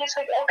lady's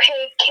like,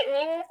 "Okay, can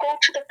you go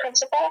to the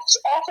principal's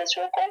office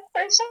real quick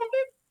for a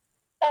second?"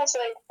 I was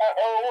like,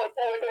 "Uh-oh, what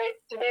do I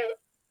have to do?"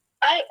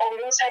 I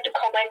almost had to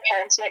call my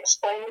parents and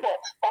explain what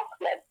fuck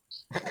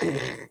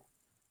meant.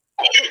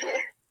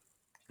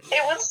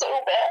 It was so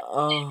bad.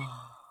 Oh.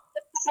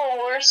 It's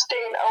the worst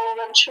day in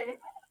elementary.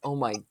 Oh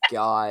my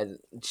god.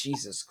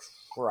 Jesus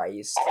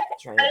Christ.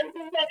 Trying I to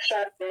think my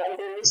friend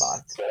remembers,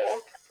 fuck.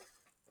 so.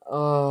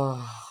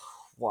 Oh.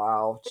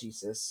 Wow.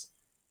 Jesus.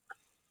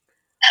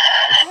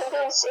 It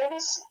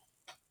was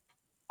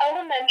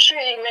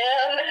elementary,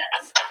 man.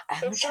 Let's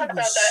Elementary talk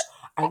about that.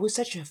 I was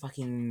such a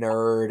fucking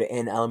nerd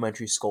in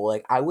elementary school.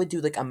 Like I would do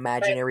like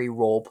imaginary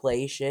role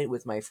play shit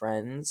with my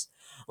friends.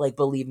 Like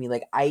believe me,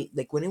 like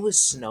when it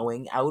was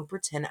snowing, I would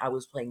pretend I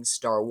was playing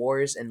Star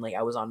Wars and like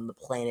I was on the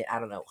planet, I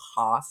don't know,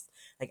 Hoth.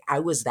 Like I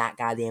was that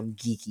goddamn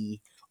geeky.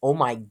 Oh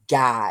my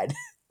god.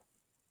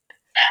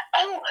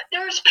 Oh,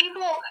 there was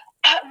people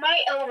at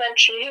my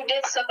elementary who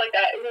did stuff like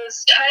that. It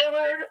was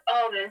Tyler,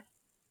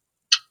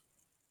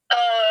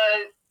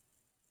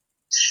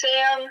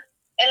 Sam,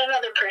 and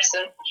another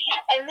person,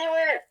 and they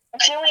were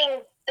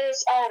doing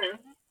this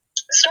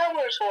Star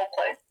Wars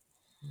roleplay,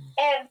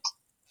 and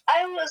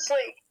I was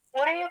like,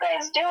 "What are you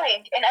guys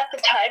doing?" And at the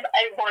time,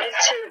 I wanted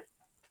to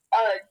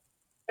uh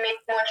make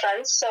more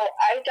friends, so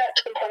I got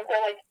to the point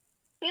where like,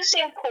 "You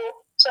seem cool,"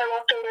 so I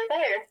walked over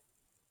there.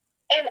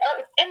 And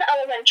in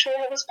elementary,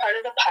 I was part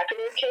of the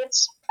popular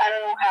kids. I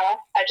don't know how,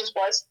 I just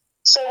was.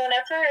 So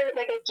whenever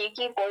like a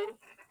geeky boy,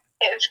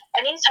 if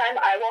anytime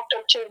I walked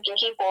up to a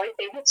geeky boy,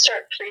 they would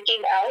start freaking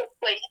out,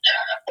 like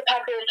the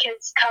popular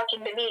kids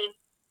talking to me.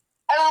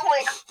 I was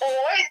like,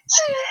 "What?"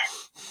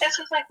 This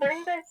was like, "What are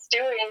you guys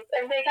doing?"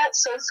 And they got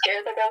so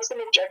scared that I was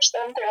gonna judge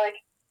them. They're like,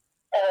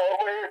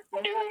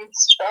 "We're doing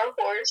Star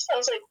Wars." I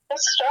was like,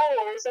 "What's Star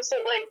Wars?" Is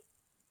it like,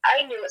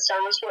 I knew what Star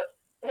Wars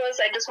was.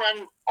 I just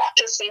wanted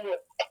to see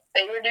what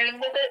they were doing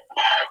with it.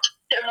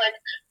 They were like,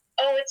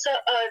 "Oh, it's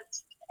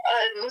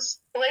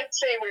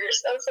lightsabers."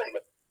 I was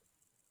like,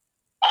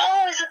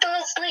 "Oh, is it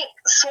those like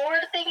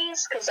sword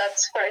thingies?" Because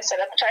that's what I said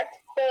at the time.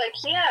 They're like,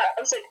 "Yeah." I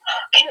was like,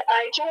 "Can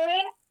I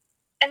join?"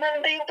 And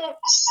then they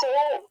looked so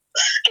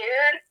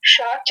scared,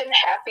 shocked, and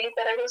happy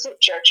that I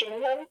wasn't judging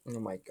them. Oh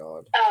my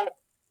god. I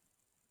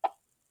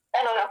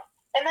don't know.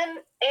 And then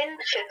in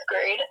fifth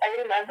grade,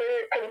 I remember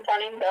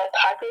confronting the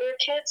popular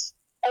kids.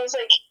 I was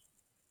like,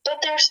 "But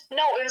there's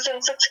no." It was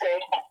in sixth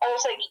grade. I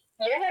was like,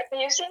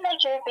 You seem like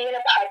you're being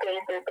a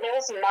popular group," and it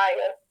was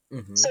Maya.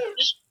 Mm-hmm. So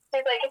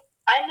they're like,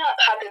 "I'm not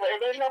popular.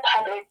 There's no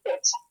popular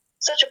kids."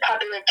 Such a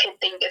popular kid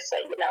thing to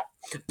say, you know.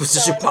 But So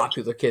such a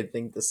popular kid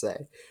thing to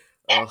say.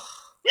 Ugh.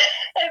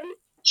 and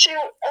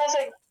I was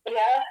like,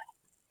 "Yeah,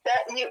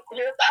 that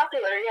you're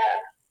popular, yeah."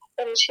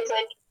 And she's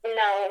like,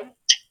 "No,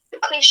 the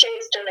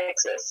cliches don't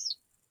exist."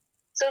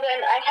 So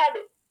then I had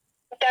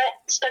that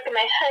stuck in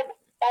my head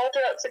all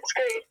throughout sixth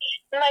grade.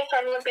 And my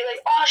friend would be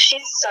like, "Oh,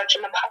 she's such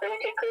in a popular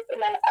kid group,"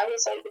 and then I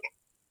was like,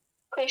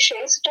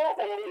 "Cliches don't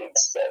really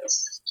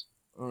exist."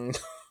 Mm.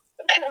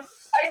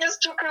 I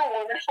just took her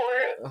word for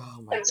it.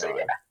 Oh my And so god.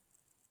 yeah,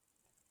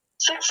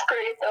 sixth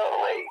grade though,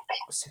 like,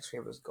 Sixth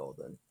grade was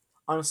golden.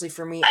 Honestly,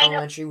 for me, I know.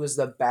 elementary was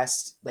the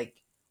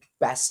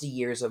best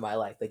years of my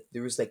life. Like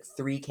there was like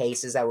three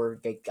cases that were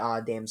like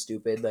goddamn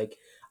stupid. Like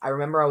I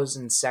remember I was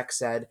in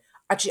sex ed.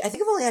 Actually, I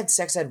think I've only had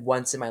sex ed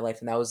once in my life,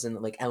 and that was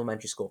in like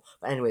elementary school.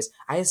 But anyways,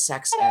 I had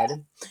sex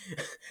ed,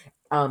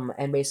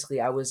 and basically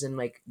I was in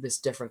like this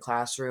different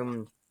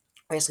classroom.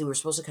 Basically, we were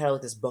supposed to cut out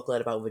like this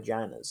booklet about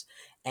vaginas,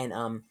 and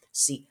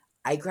see,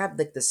 I grabbed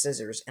like the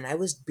scissors, and I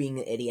was being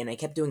an idiot, and I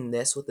kept doing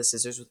this with the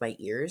scissors with my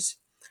ears,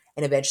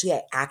 and eventually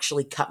I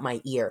actually cut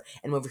my ear,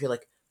 and I'm over here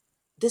like,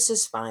 this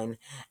is fine.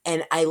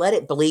 And I let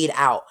it bleed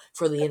out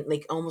for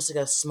like almost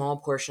like a small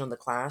portion of the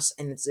class,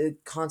 and it's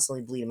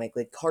constantly bleeding.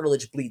 Like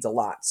cartilage bleeds a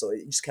lot, so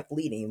it just kept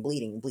bleeding and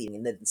bleeding and bleeding,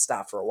 and then it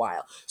stopped for a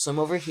while. So I'm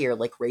over here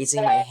like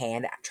raising my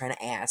hand, trying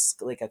to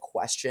ask like a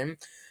question,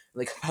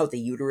 like about the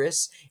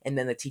uterus, and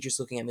then the teacher's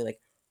looking at me like,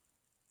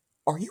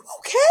 "Are you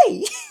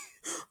okay?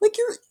 Like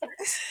you're?"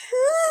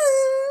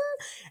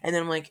 And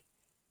then I'm like,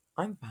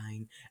 "I'm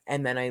fine."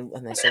 And then I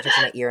start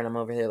touching my ear, and I'm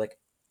over there like,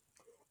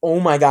 "Oh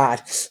my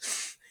god."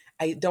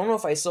 I don't know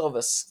if I still have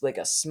a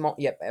small,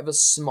 yep, I have a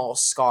small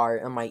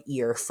scar on my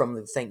ear from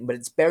the thing, but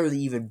it's barely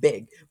even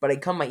big. But I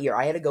cut my ear.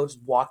 I had to go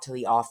walk to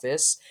the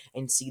office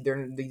and see.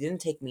 They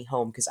didn't take me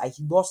home because I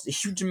lost a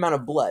huge amount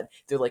of blood.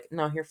 They're like,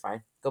 "No, you're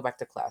fine. Go back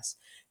to class."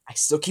 I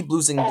still keep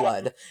losing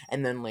blood,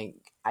 and then like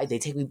they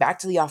take me back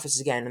to the office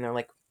again, and they're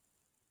like,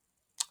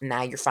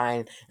 "Nah, you're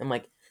fine." I'm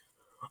like,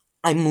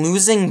 "I'm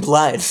losing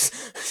blood."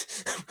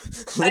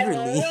 I'm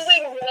Literally.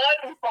 losing blood,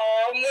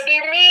 Mom. What do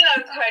you mean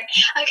I'm fine?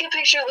 I can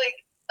picture, like,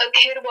 a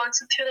kid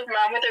walks up to their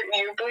mom with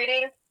their ear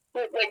bleeding,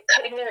 like,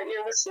 cutting their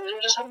ear with scissors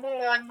or something.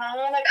 They're like, Mom,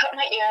 I cut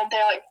my ear. And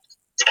they're like,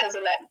 it's because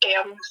of that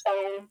damn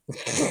phone.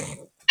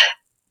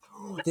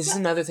 This is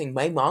another thing.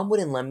 My mom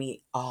wouldn't let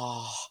me.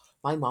 Oh,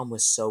 my mom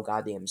was so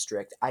goddamn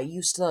strict. I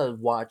used to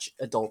watch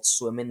Adult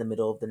Swim in the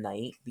middle of the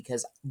night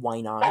because why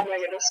Oh not? my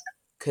goodness.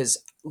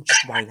 Because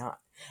just why not?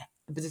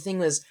 But the thing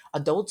was,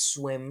 Adult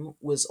Swim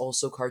was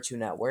also Cartoon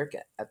Network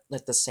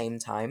at the same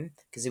time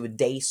because it would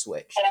day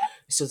switch. Yeah.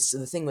 So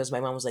the thing was, my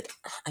mom was like,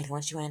 "I don't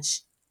want you to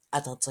watch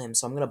Adult Swim,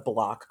 so I'm gonna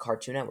block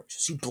Cartoon Network." So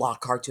she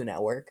blocked Cartoon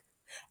Network,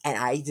 and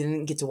I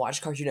didn't get to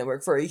watch Cartoon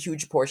Network for a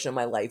huge portion of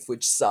my life,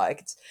 which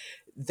sucked.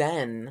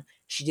 Then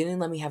she didn't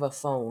let me have a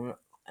phone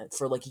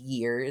for like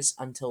years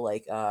until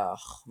like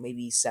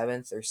maybe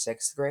 7th or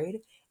 6th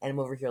grade, and I'm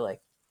over here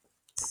like,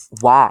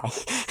 why?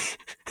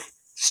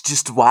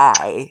 Just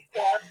why?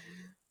 Yeah.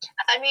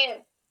 I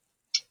mean,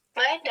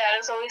 my dad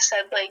has always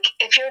said, like,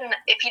 if you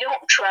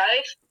don't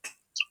drive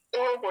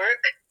or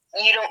work,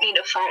 you don't need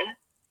a phone.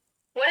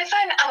 What if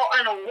I'm out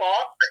on a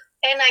walk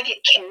and I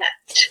get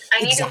kidnapped?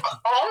 I need to Exactly.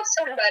 call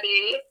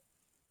somebody.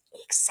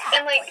 Exactly.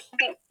 And, like,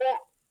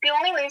 the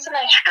only reason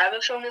I have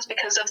a phone is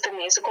because of the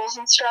musicals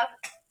and stuff.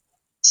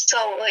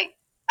 So, like,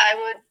 I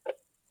would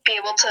be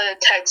able to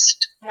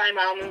text my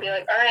mom and be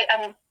like, all right,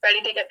 I'm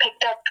ready to get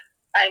picked up.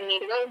 I need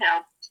to go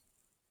now.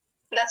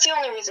 That's the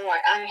only reason why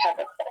I have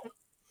a phone.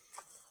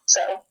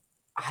 So,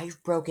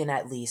 I've broken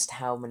at least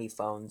how many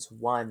phones?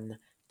 One,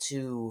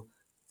 two,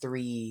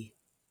 three.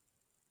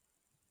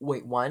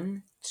 Wait,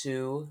 one,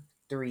 two,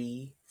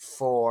 three,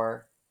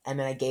 four. And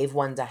then I gave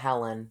one to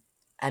Helen.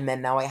 And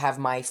then now I have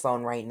my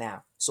phone right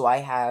now. So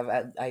I've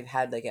had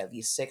like at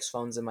least 6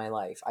 phones in my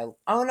life.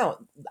 Oh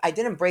no, I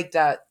didn't break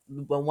that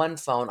one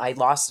phone. I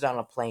lost it on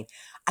a plane.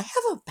 I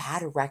have a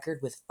bad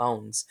record with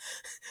phones.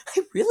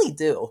 I really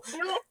do.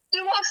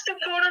 you lost a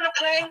phone on a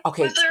plane?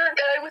 Okay. Was there a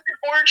guy with an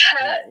orange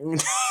hat?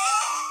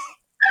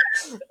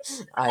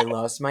 I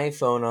lost my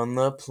phone on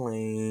the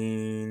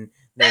plane.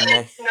 Then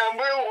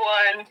Number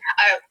one,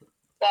 I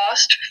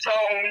lost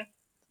phone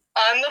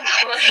on the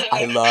plane.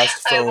 I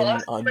lost I phone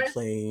lost on my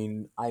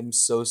plane. I'm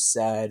so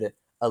sad.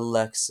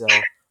 Alexa,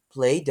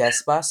 play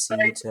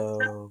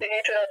Despacito.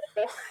 data.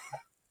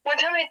 One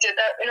time I did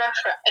that in a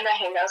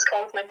hangouts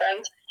call with my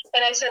friends,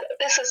 and I said,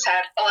 "This is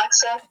sad.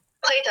 Alexa,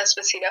 play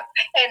Despacito."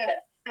 And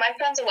my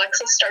friend's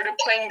Alexa started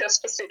playing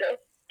Despacito.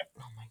 Oh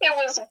my It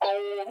was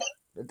gold.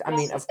 I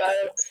mean, of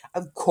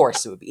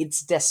course it would be.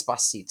 It's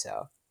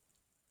Despacito.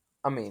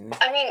 I mean,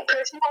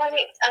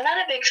 Personally, I'm not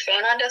a big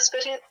fan on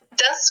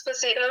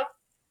Despacito,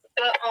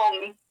 but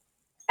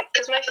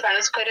because my friend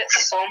has played it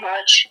so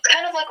much. It's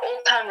kind of like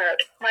Old Town Road.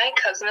 My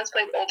cousin has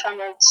played Old Town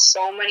Road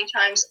so many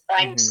times.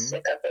 I'm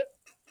sick of it.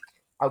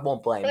 I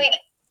won't blame you.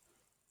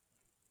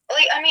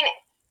 I mean,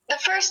 the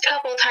first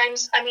couple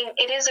times, I mean,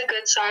 it is a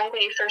good song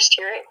when you first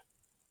hear it.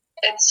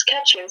 It's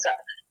catchy and stuff.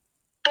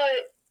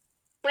 But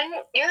when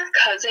your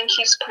cousin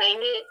keeps playing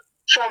it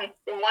from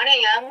 1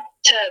 a.m.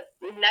 to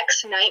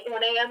next night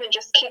 1 a.m. and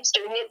just keeps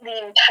doing it the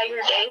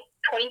entire day,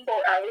 24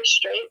 hours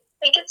straight,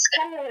 like, it's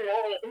kind of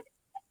annoying.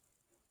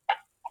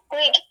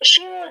 Like,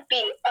 she would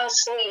be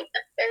asleep,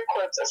 air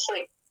quotes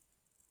asleep,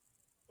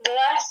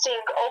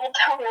 blasting Old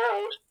Town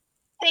Road,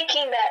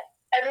 thinking that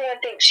everyone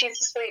thinks she's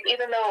asleep,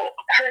 even though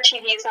her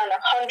TV is on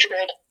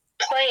 100,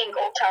 playing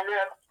Old Town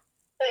Road.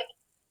 Like,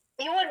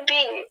 you would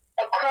be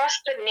across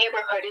the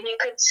neighborhood and you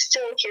could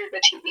still hear the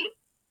TV.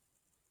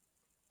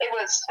 It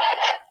was,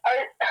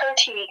 her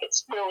TV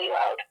gets really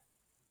loud.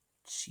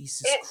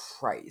 Jesus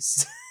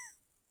Christ.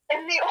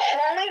 And the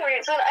only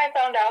reason I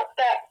found out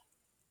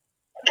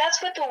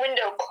that's with the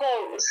window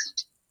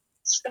closed.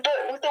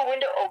 But with the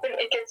window open,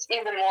 it gets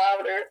even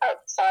louder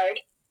outside.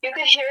 You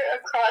could hear it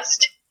across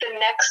the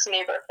next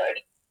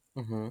neighborhood.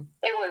 Mm-hmm.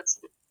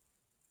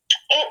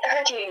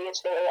 Her TV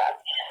is really loud.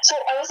 So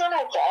I was on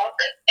a walk,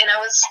 and I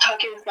was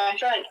talking with my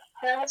friend,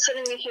 and all of a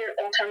sudden we hear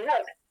Old Town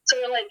Road. So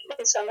we're like,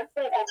 is someone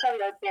from Old Town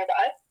Road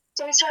nearby?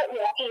 So we start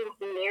walking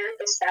near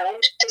the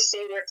sound to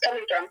see where it's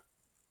coming from.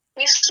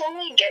 We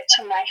slowly get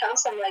to my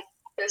house. I'm like,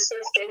 this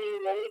is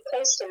getting really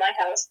close to my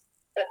house.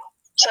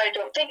 So I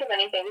don't think of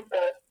anything,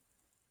 but,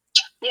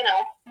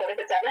 what if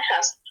it's at my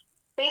house?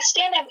 They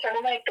stand in front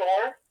of my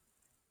door.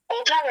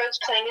 Old Town Road's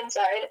playing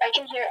inside. I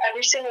can hear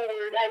every single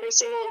word, every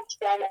single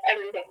drum,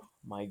 everything.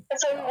 My And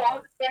so we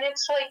walk, and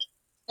it's like,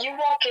 you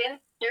walk in,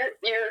 your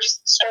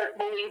ears start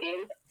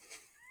bleeding.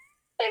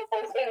 It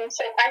was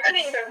insane. I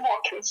couldn't even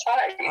walk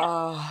inside.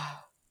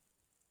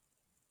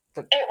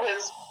 It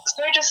was,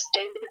 so I just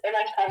stayed in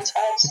my friend's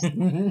house.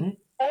 When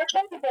we're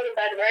trying to go to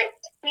bed, right?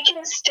 We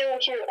can still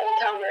hear Old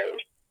Town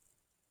Road.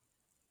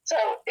 So,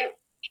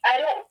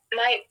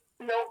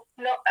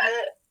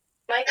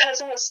 my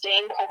cousin was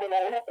staying home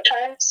alone at the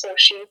time, so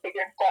she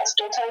figured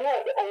blast Old Town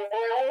Road over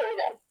and over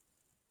again.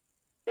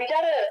 We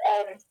got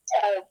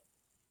a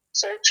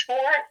search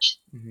warrant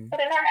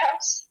put in our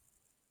house.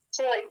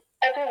 So, like,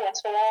 every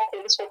once in a while,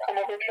 police would come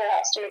over to our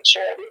house to make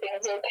sure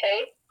everything's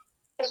okay.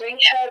 Because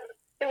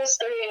it was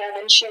 3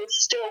 a.m. and she was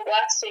still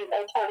blasting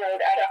Old Town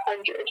Road at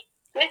 100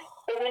 with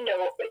the window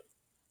open.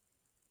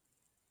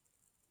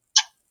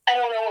 I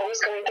don't know what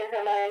was going through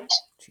her mind.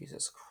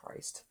 Jesus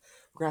Christ.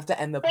 We're gonna have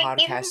to end the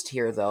podcast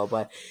here, though,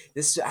 but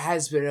this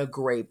has been a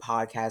great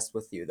podcast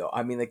with you, though.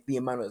 I mean, like, the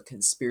amount of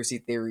conspiracy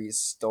theories,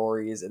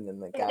 stories, and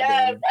then the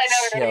goddamn chills.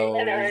 I know,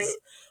 right?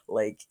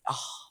 Like,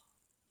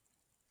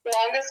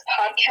 longest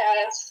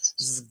podcast.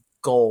 This is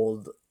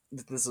gold.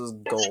 This is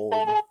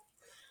gold.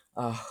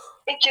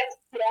 It gets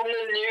on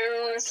the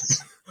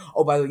news.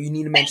 Oh, by the way, you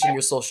need to mention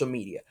your social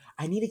media.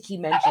 I need to keep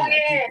mentioning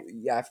that.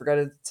 People, I forgot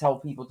to tell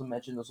people to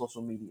mention the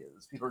social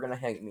medias. People are gonna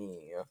hate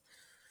me.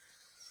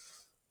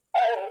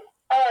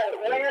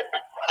 Where?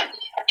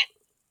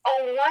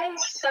 Oh, 1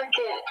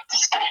 second.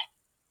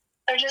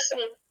 I just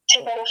need to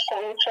take out a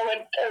phone from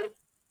a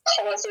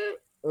closet.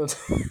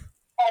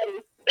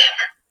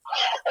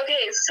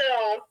 Okay, so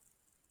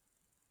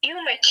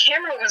my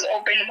camera was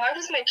open. Why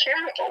was my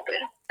camera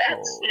open?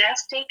 That's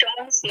nasty. Don't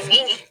want to see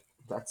me.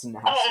 That's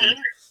nasty.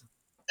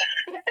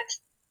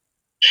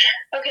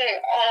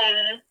 Okay,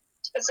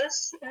 is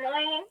this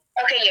mine?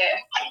 Okay, yeah.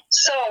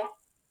 So,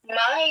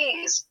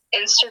 my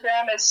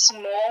Instagram is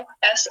small,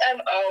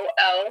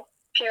 SMOL,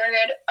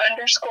 period,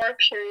 underscore,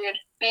 period,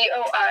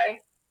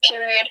 BOI,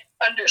 period,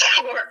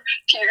 underscore,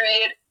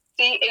 period,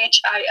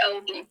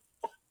 CHILD.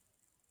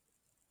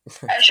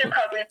 I should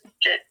probably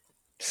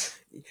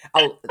I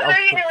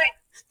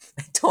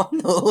don't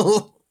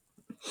know.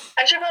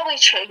 I should probably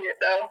change it,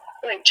 though.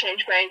 Like,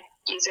 change my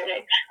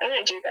username. I'm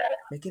gonna do that.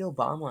 Make it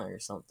Obama or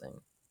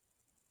something.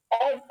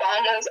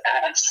 Obama's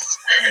ass.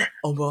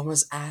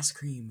 Obama's ass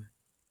cream.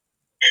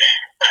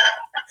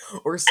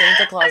 Or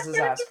Santa Claus's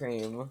ass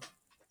cream.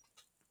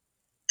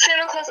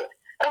 Santa Claus.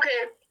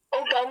 Okay,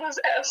 Obama's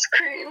ass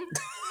cream.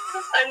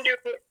 I'm doing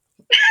it.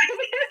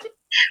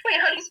 Wait,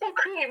 how do you spell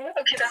cream?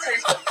 Okay, that's how you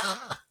spell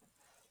it.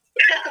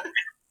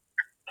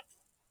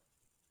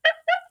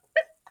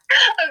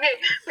 Okay,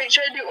 wait,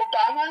 should I do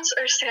Obama's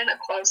or Santa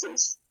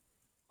Claus's?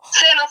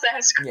 Santa's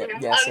ass cream.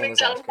 Yeah,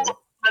 Santa's ass cream.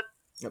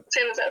 Yep.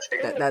 Santa's ass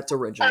cream. That's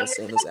original,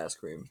 Santa's ass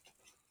cream.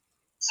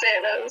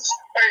 Santa's.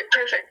 Alright,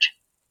 perfect.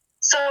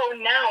 So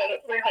now,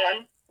 wait, hold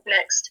on.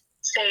 Next,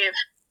 save.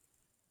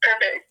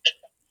 Perfect.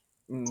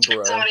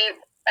 Bro. Somebody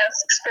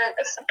asks for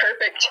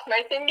perfect.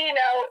 My thingy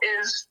now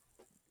is...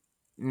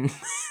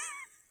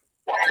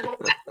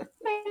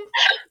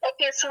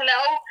 Okay, so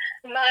now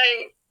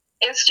my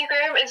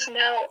Instagram is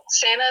now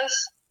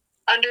Santa's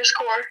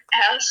underscore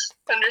ass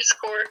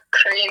underscore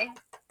cream.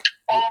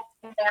 All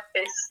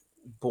lowercase.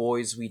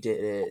 Boys, we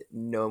did it.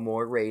 No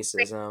more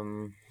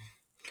racism.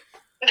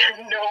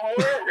 No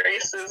more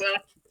racism.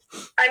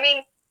 I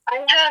mean,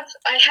 I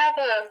have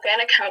a fan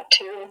account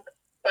too,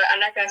 but I'm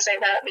not gonna say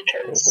that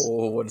because.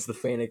 Oh, what's the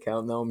fan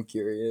account? Now I'm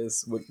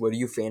curious. What do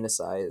you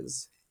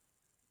fantasize?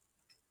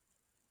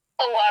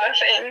 A lot of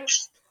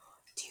things.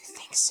 Do you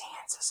think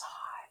Santa's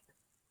hot?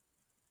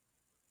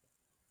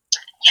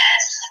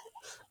 Yes.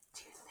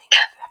 Do you think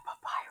that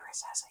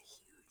Papyrus has a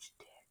huge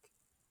dick?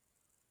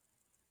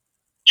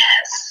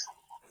 Yes.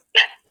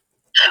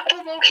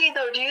 But okay,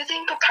 though, do you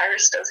think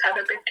Papyrus does have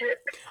a big dick?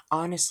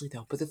 Honestly,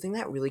 though, but the thing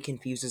that really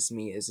confuses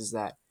me is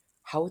that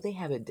how would they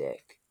have a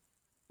dick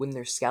when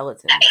they're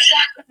skeletons?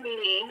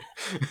 Exactly.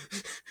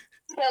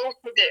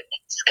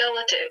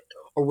 Skeleton.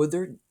 Or would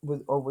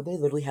they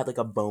literally have like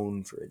a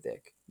bone for a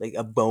dick, like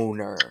a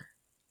boner?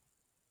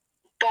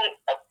 Bone.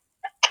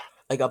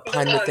 Like a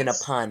pun within a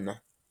pun.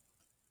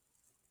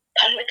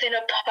 Pun within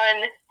a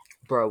pun.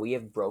 Bro, we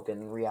have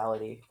broken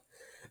reality.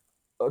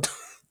 I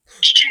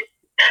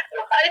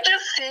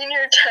just seen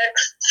your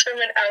texts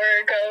from an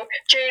hour ago.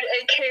 Jayde,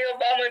 aka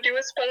Obama, do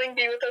a spelling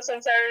bee with us on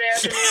Saturday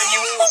afternoon. You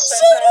will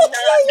somehow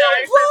not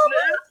die from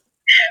this.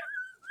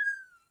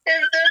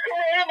 If the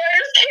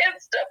coronavirus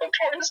can't stop a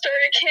porn star,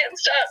 it can't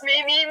stop me.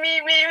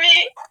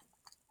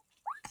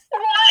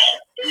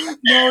 What?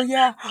 No,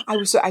 yeah.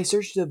 I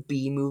searched a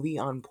B movie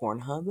on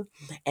Pornhub,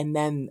 and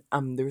then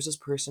there was this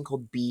person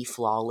called B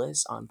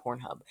Flawless on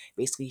Pornhub.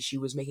 Basically, she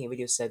was making a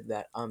video said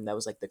that that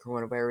was like the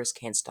coronavirus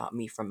can't stop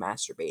me from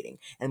masturbating.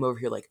 And I'm over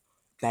here like,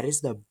 that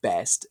is the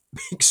best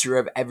picture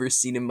I've ever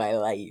seen in my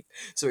life.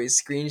 So I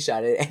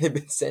screenshot it and I've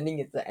been sending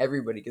it to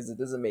everybody because it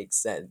doesn't make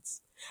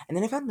sense. And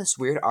then I found this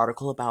weird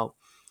article about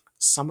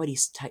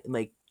somebody's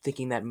like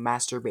thinking that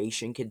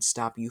masturbation could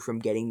stop you from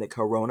getting the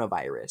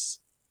coronavirus.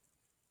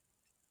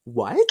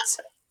 What?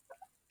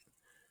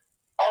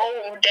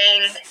 Oh,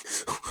 dang.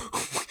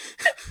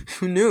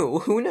 Who knew?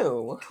 Who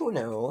knew? Who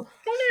knew?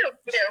 Who knew?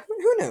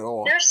 Who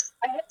knew?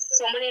 I have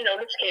so many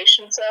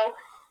notifications, though.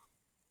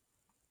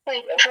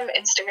 Like, from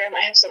Instagram,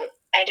 I have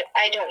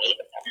I don't even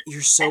know.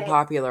 You're so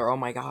popular. Oh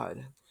my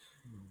god.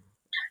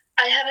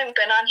 I haven't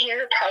been on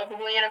here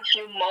probably in a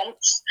few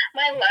months.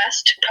 My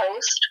last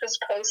post was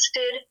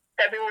posted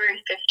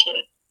February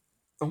 15th.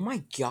 Oh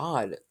my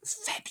god.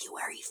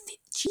 February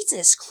 5th.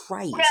 Jesus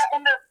Christ. Yeah,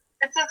 and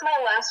this is my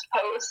last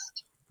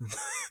post.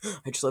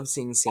 I just love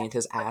seeing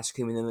Santa's ass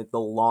cream and then like the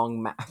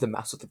long the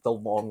mouse with like the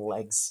long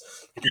legs.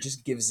 Like, it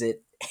just gives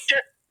it.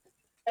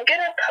 I'm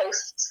gonna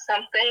post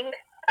something.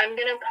 I'm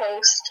gonna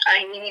post.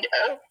 I need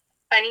a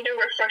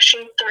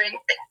refreshing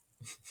drink.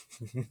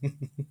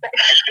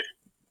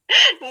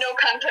 No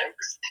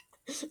context.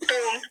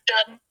 Boom,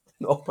 done.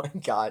 Oh my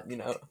god, you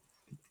know.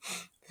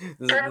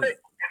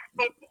 Perfect.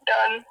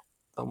 Done.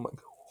 Oh my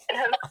It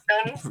has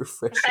done. I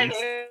refreshing. need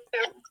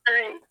a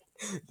drink.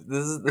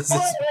 This is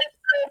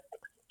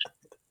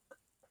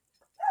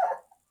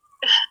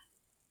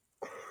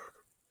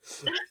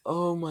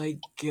oh my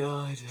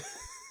god.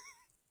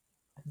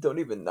 I don't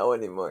even know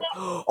anymore.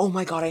 Oh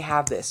my god, I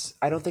have this.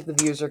 I don't think the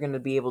viewers are going to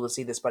be able to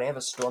see this, but I have a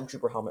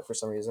Stormtrooper helmet for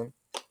some reason.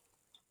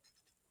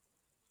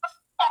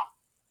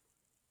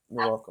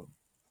 You're welcome.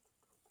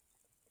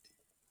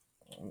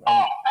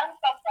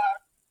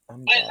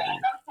 I'm daddy.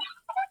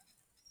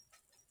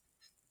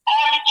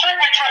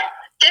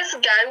 This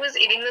guy was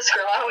eating this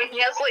girl out and he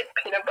has like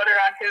peanut butter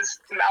on his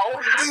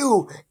mouth.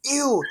 Ew!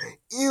 Ew!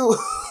 Ew!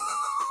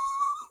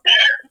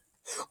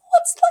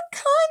 What's the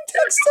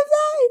context of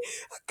that?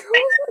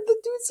 The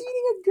dude's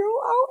eating a girl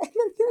out and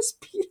then there's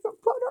peanut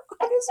butter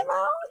on his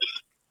mouth?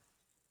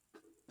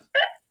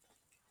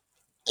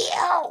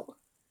 Ew!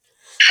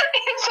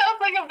 It sounds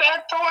like a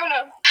bad porno.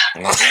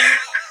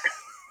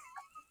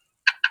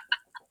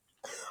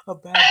 A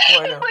bad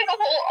porno. Like a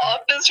whole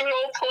office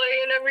role play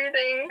and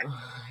everything.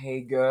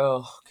 Hey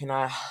girl, can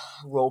I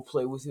role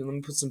play with you? Let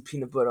me put some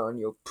peanut butter on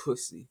your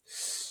pussy.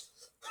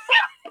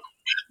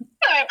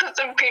 Let me put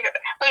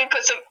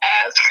some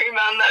ass cream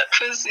on that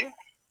pussy.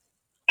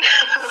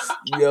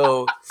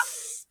 Yo,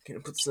 can I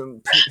put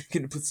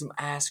some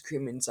ass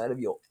cream inside of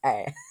your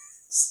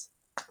ass?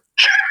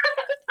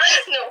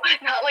 No,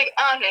 not like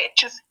on it,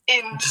 just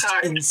inside.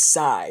 Just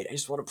inside. I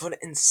just want to put it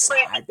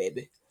inside,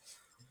 baby.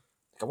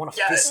 Like, I want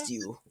to fist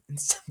you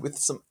with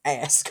some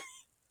ass cream.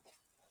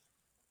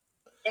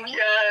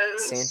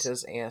 Yes.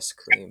 Santa's ass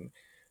cream.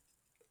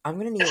 I'm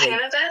gonna need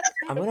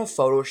I'm gonna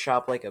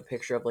Photoshop like a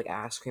picture of like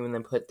ass cream and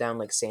then put down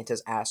like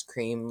Santa's ass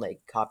cream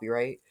like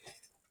copyright,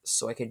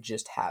 so I could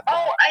just have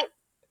that.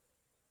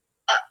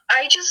 Oh,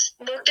 I just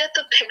looked at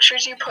the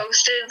pictures you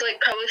posted like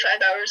probably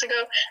 5 hours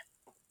ago.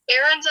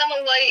 Aaron's on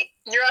a light,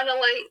 you're on a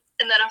light,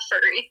 and then a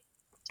furry.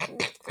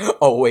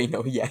 Oh wait,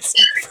 no, yes,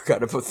 I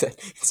forgot about that.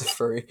 It's a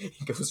furry.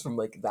 It goes from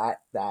like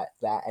that,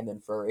 and then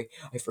furry.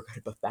 I forgot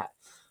about that.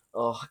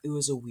 Oh, it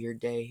was a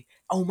weird day.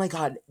 Oh my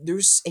god,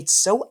 it's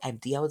so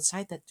empty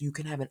outside that you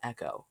can have an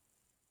echo.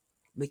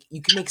 Like, you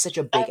can make such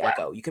a big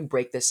echo. You can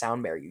break the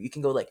sound barrier. You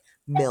can go like,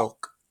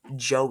 Milk,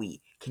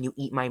 Joey, can you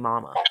eat my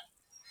mama?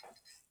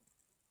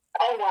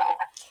 Oh wow.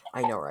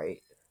 I know,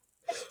 right?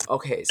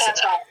 Okay, so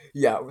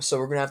yeah, so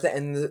we're gonna have to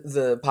end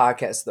the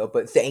podcast though.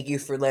 But thank you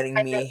for letting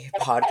me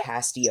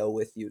podcast-io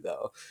with you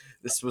though.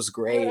 This was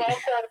great. You're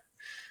welcome.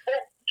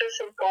 This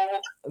is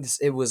gold.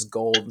 It was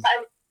gold.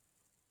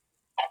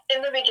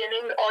 In the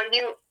beginning,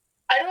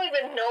 I don't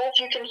even know if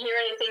you can hear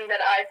anything that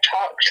I've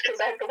talked because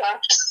I've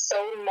laughed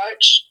so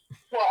much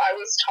while I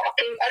was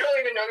talking. I don't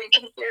even know if you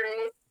can hear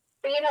me.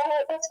 But you know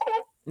what? That's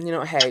cool. You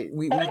know, hey,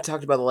 we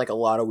talked about like a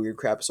lot of weird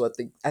crap, so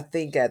I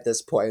think at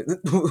this point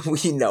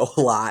we know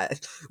a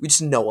lot. We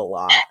just know a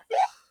lot. Yeah.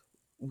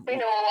 We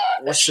know a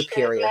lot. We're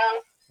superior.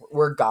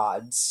 We're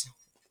gods.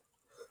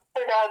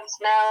 We're gods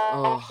now.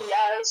 Oh.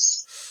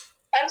 Yes.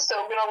 I'm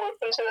still gonna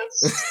listen to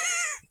this.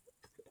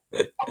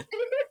 My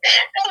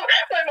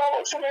mom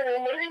was in my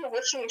room. What are you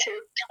listening to?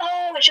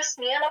 Oh, it's just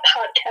me on a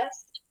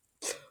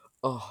podcast.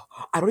 Oh,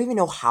 I don't even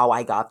know how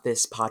I got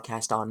this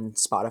podcast on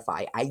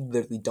Spotify. I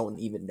literally don't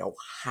even know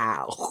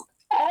how.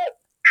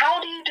 How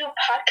do you do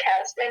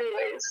podcasts,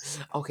 anyways?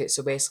 Okay,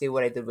 so basically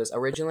what I did was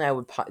originally I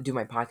would do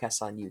my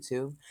podcast on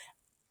YouTube.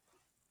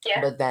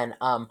 Yeah. But then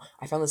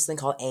I found this thing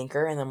called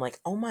Anchor, and I'm like,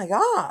 oh my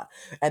god!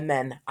 And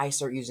then I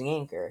start using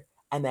Anchor,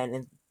 and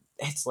then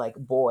it's like,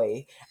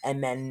 boy,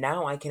 and then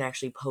now I can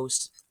actually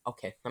post.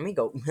 Okay, let me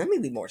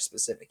be more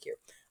specific here.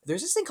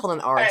 There's this thing called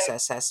an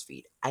RSS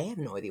feed. I have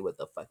no idea what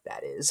the fuck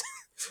that is.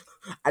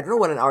 I don't know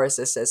what an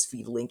RSS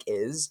feed link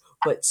is,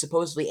 but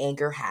supposedly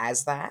Anchor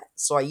has that.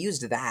 So I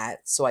used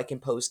that so I can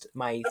post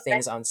my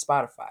things on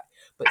Spotify.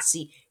 But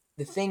see,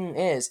 the thing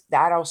is,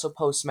 that also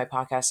posts my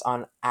podcast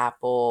on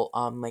Apple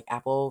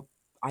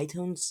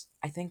iTunes,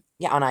 I think.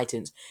 Yeah, on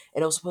iTunes.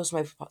 It also posts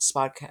my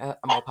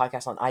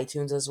podcast on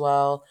iTunes as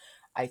well.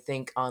 I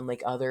think on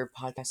like other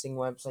podcasting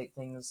website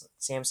things,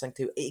 Samsung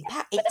too.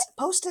 It's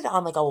posted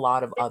on like a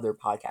lot of other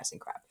podcasting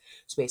crap.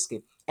 So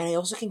basically, and I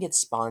also can get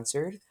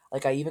sponsored.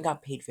 Like I even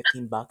got paid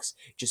 $15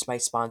 just by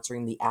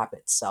sponsoring the app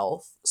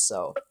itself.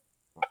 So.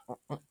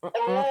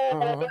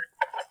 Oh,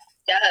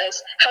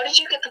 yes. How did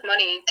you get the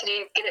money? Did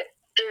you get it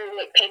through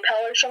like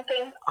PayPal or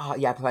something?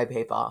 Yeah, by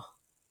PayPal.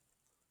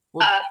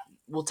 Well, Uh,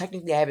 well,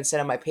 technically I haven't set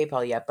up my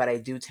PayPal yet, but I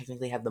do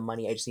technically have the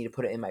money. I just need to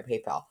put it in my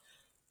PayPal.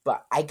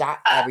 But I got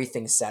uh,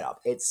 everything set up.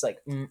 It's like,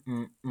 I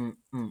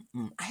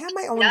have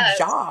my own yes.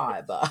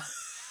 job.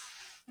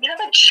 You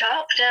have a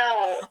job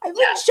now. I have a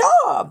Yes.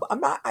 job. I'm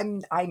not.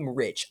 I'm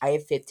rich. I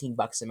have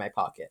 $15 in my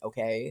pocket.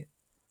 Okay,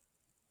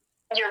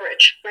 You're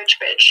rich. Rich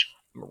bitch.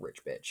 I'm a rich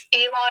bitch.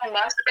 Elon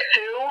Musk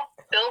who?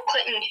 Bill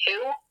Clinton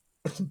who?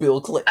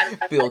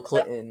 Bill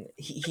Clinton.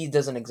 He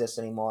doesn't exist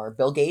anymore.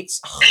 Bill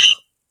Gates.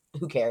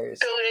 Who cares?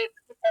 Bill Gates.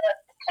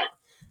 We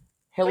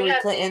Hillary have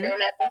the Clinton.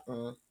 internet.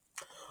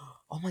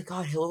 Oh my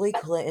God, Hillary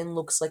Clinton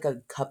looks like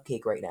a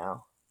cupcake right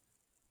now.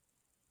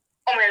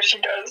 Oh my gosh, she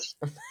does.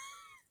 I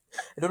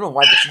don't know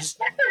why, but she just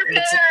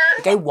looks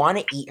like I want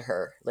to eat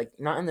her. Like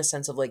not in the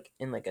sense of like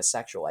in like a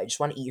sexual. I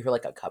just want to eat her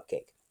like a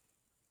cupcake.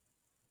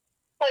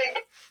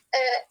 Like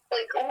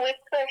lick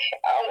the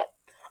hair.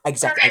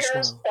 Exactly. Her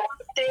hair is I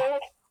frosting.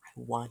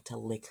 want to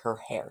lick her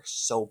hair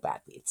so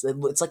badly.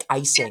 It's like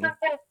icing,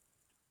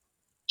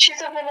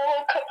 She's a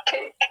vanilla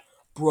cupcake.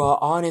 bruh.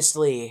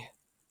 Honestly,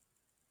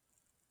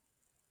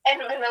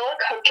 And vanilla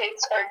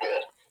cupcakes are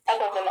good. I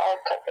love vanilla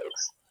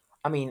cupcakes.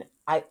 I mean,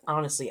 I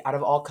honestly, out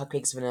of all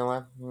cupcakes,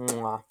 vanilla,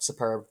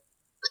 superb.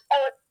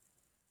 I,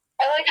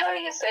 I like how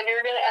you said you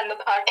were going to end the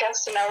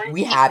podcast, and now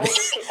We have we'll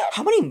just keep talking.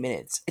 how many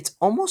minutes? It's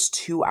almost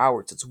 2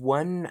 hours. It's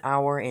 1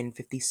 hour and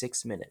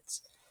 56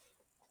 minutes.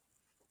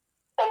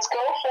 Let's go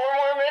 4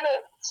 more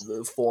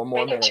minutes. 4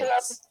 more Make it 2 hours.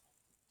 minutes.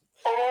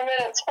 4 more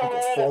minutes. 4 more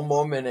minutes. 4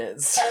 more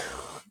minutes.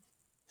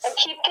 I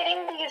keep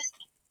getting these.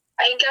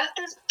 I got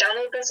this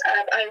download this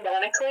app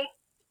ironically,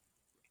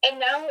 and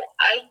now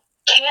I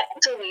can't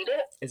delete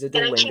it. Is it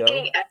And I keep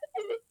getting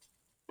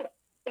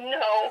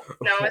Duolingo?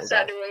 No, it's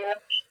not Duolingo.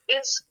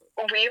 It's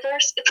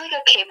Weverse. It's like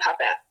a K-pop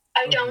app.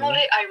 I download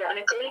it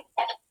ironically.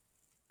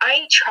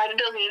 I try to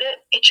delete it.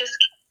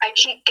 I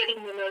keep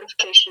getting the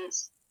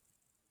notifications.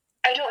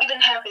 I don't even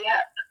have the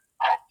app.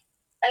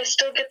 I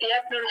still get the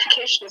app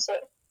notifications,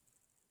 but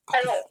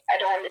I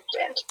don't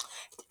understand.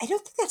 I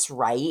don't think that's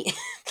right.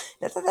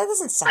 that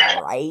doesn't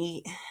sound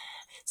right.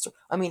 So,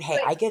 I mean, hey,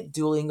 I get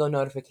Duolingo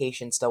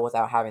notifications still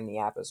without having the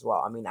app as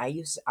well. I mean,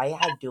 I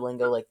had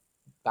Duolingo like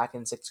back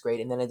in 6th grade,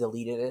 and then I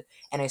deleted it,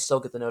 and I still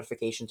get the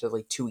notifications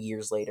like 2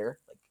 years later.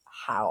 Like,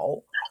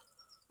 how?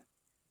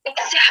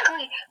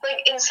 Exactly.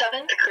 Like in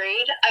 7th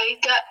grade, I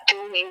got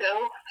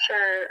Duolingo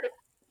for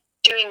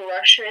doing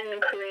Russian,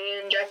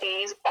 Korean,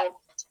 Japanese,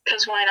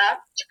 because why not?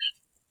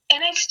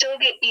 And I still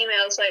get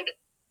emails like,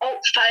 oh,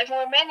 5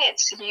 more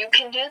minutes, you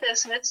can do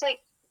this. And it's like,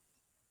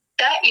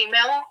 that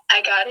email,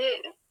 I got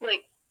it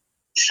like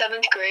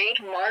 7th grade,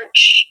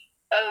 March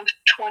of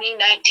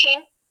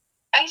 2019.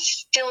 I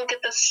still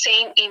get the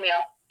same email,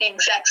 the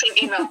exact same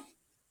email.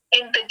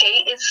 And the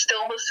date is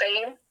still the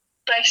same,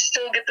 but I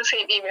still get the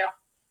same email.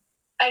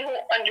 I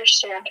don't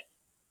understand.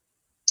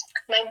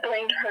 My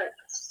brain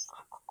hurts.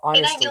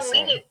 Honestly, and I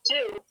delete it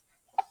too.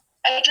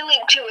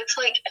 It's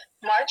like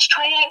March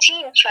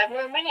 2019, 5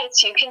 more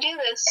minutes, you can do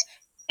this.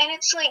 And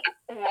it's like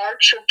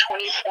March of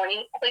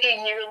 2020, like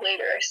a year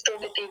later, I still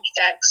get the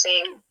exact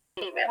same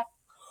email.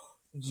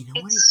 You know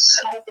it's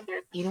so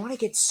weird. You know what I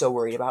get so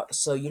worried about?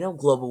 So you know,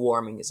 global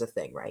warming is a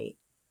thing, right?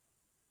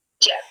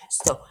 Yeah.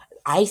 So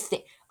I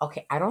think,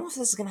 okay, I don't know if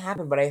this is gonna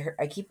happen, but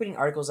I keep reading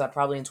articles that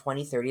probably in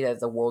 2030 that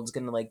the world's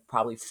gonna like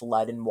probably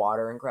flood in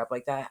water and crap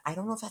like that. I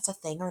don't know if that's a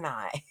thing or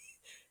not.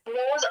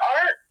 Noah's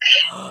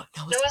Ark.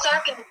 Noah's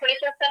Ark in the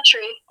 21st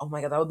century. Oh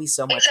my God, that would be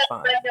so much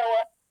fun.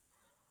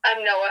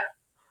 I'm Noah.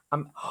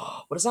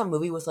 What is that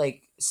movie with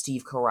like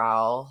Steve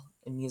Carell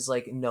and he's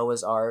like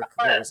Noah's Ark?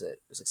 What was it?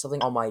 It was like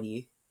something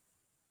Almighty.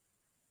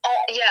 Oh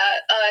yeah.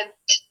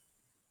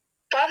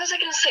 Why was I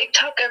gonna say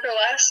Tuck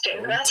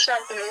Everlasting? That's not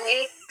the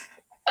movie.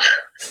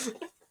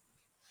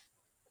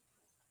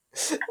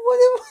 What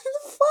the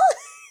fuck?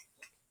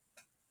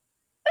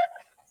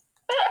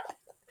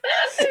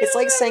 It's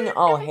like saying,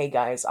 "Oh, hey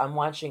guys, I'm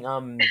watching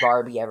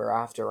Barbie Ever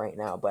After right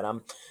now," but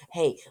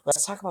hey,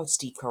 let's talk about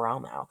Steve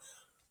Carell now.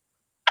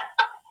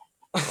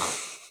 I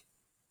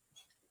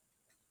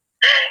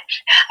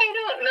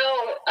don't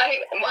know.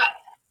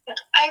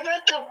 I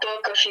read the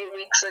book a few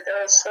weeks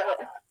ago, so.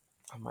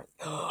 I'm like,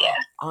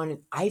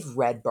 I've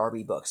read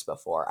Barbie books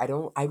before.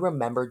 I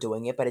remember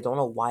doing it, but I don't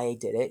know why I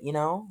did it. You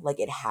know, like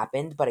it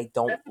happened, but I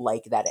don't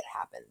like that it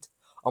happened.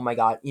 Oh my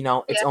God, you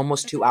know, it's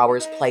almost 2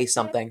 hours. Play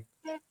something.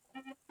 Okay.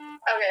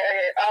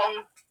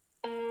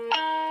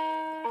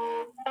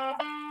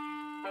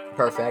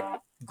 Perfect.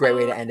 Great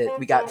way to end it.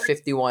 We got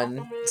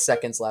 51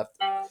 seconds left.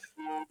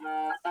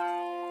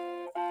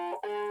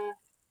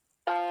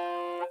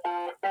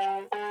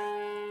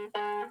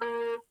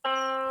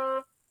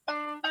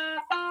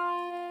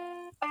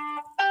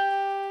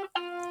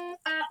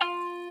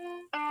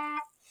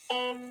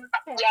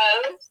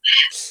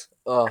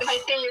 Ugh. My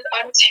thing is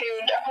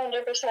untuned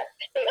 100%.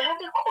 I have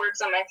the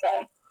cords on my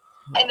phone.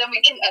 And then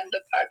we can end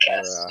the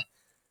podcast.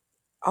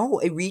 Oh,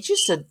 it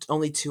reaches to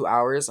only 2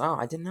 hours. Oh,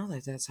 I didn't know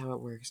that. That's how it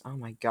works. Oh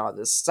my god,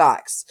 this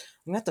sucks.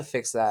 I'm gonna have to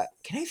fix that.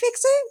 Can I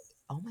fix it?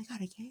 Oh my god,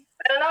 I can't.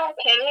 I don't know,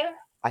 can you?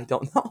 I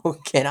don't know.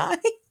 Can I?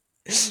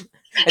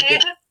 Can you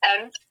just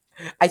end?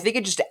 I think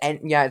it just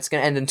end. Yeah, it's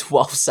gonna end in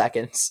 12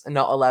 seconds.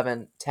 No,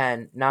 11,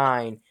 10,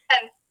 9,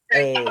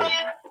 8,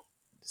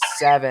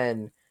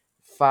 7,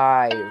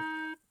 5,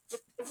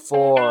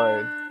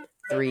 4,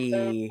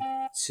 3,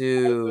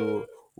 2,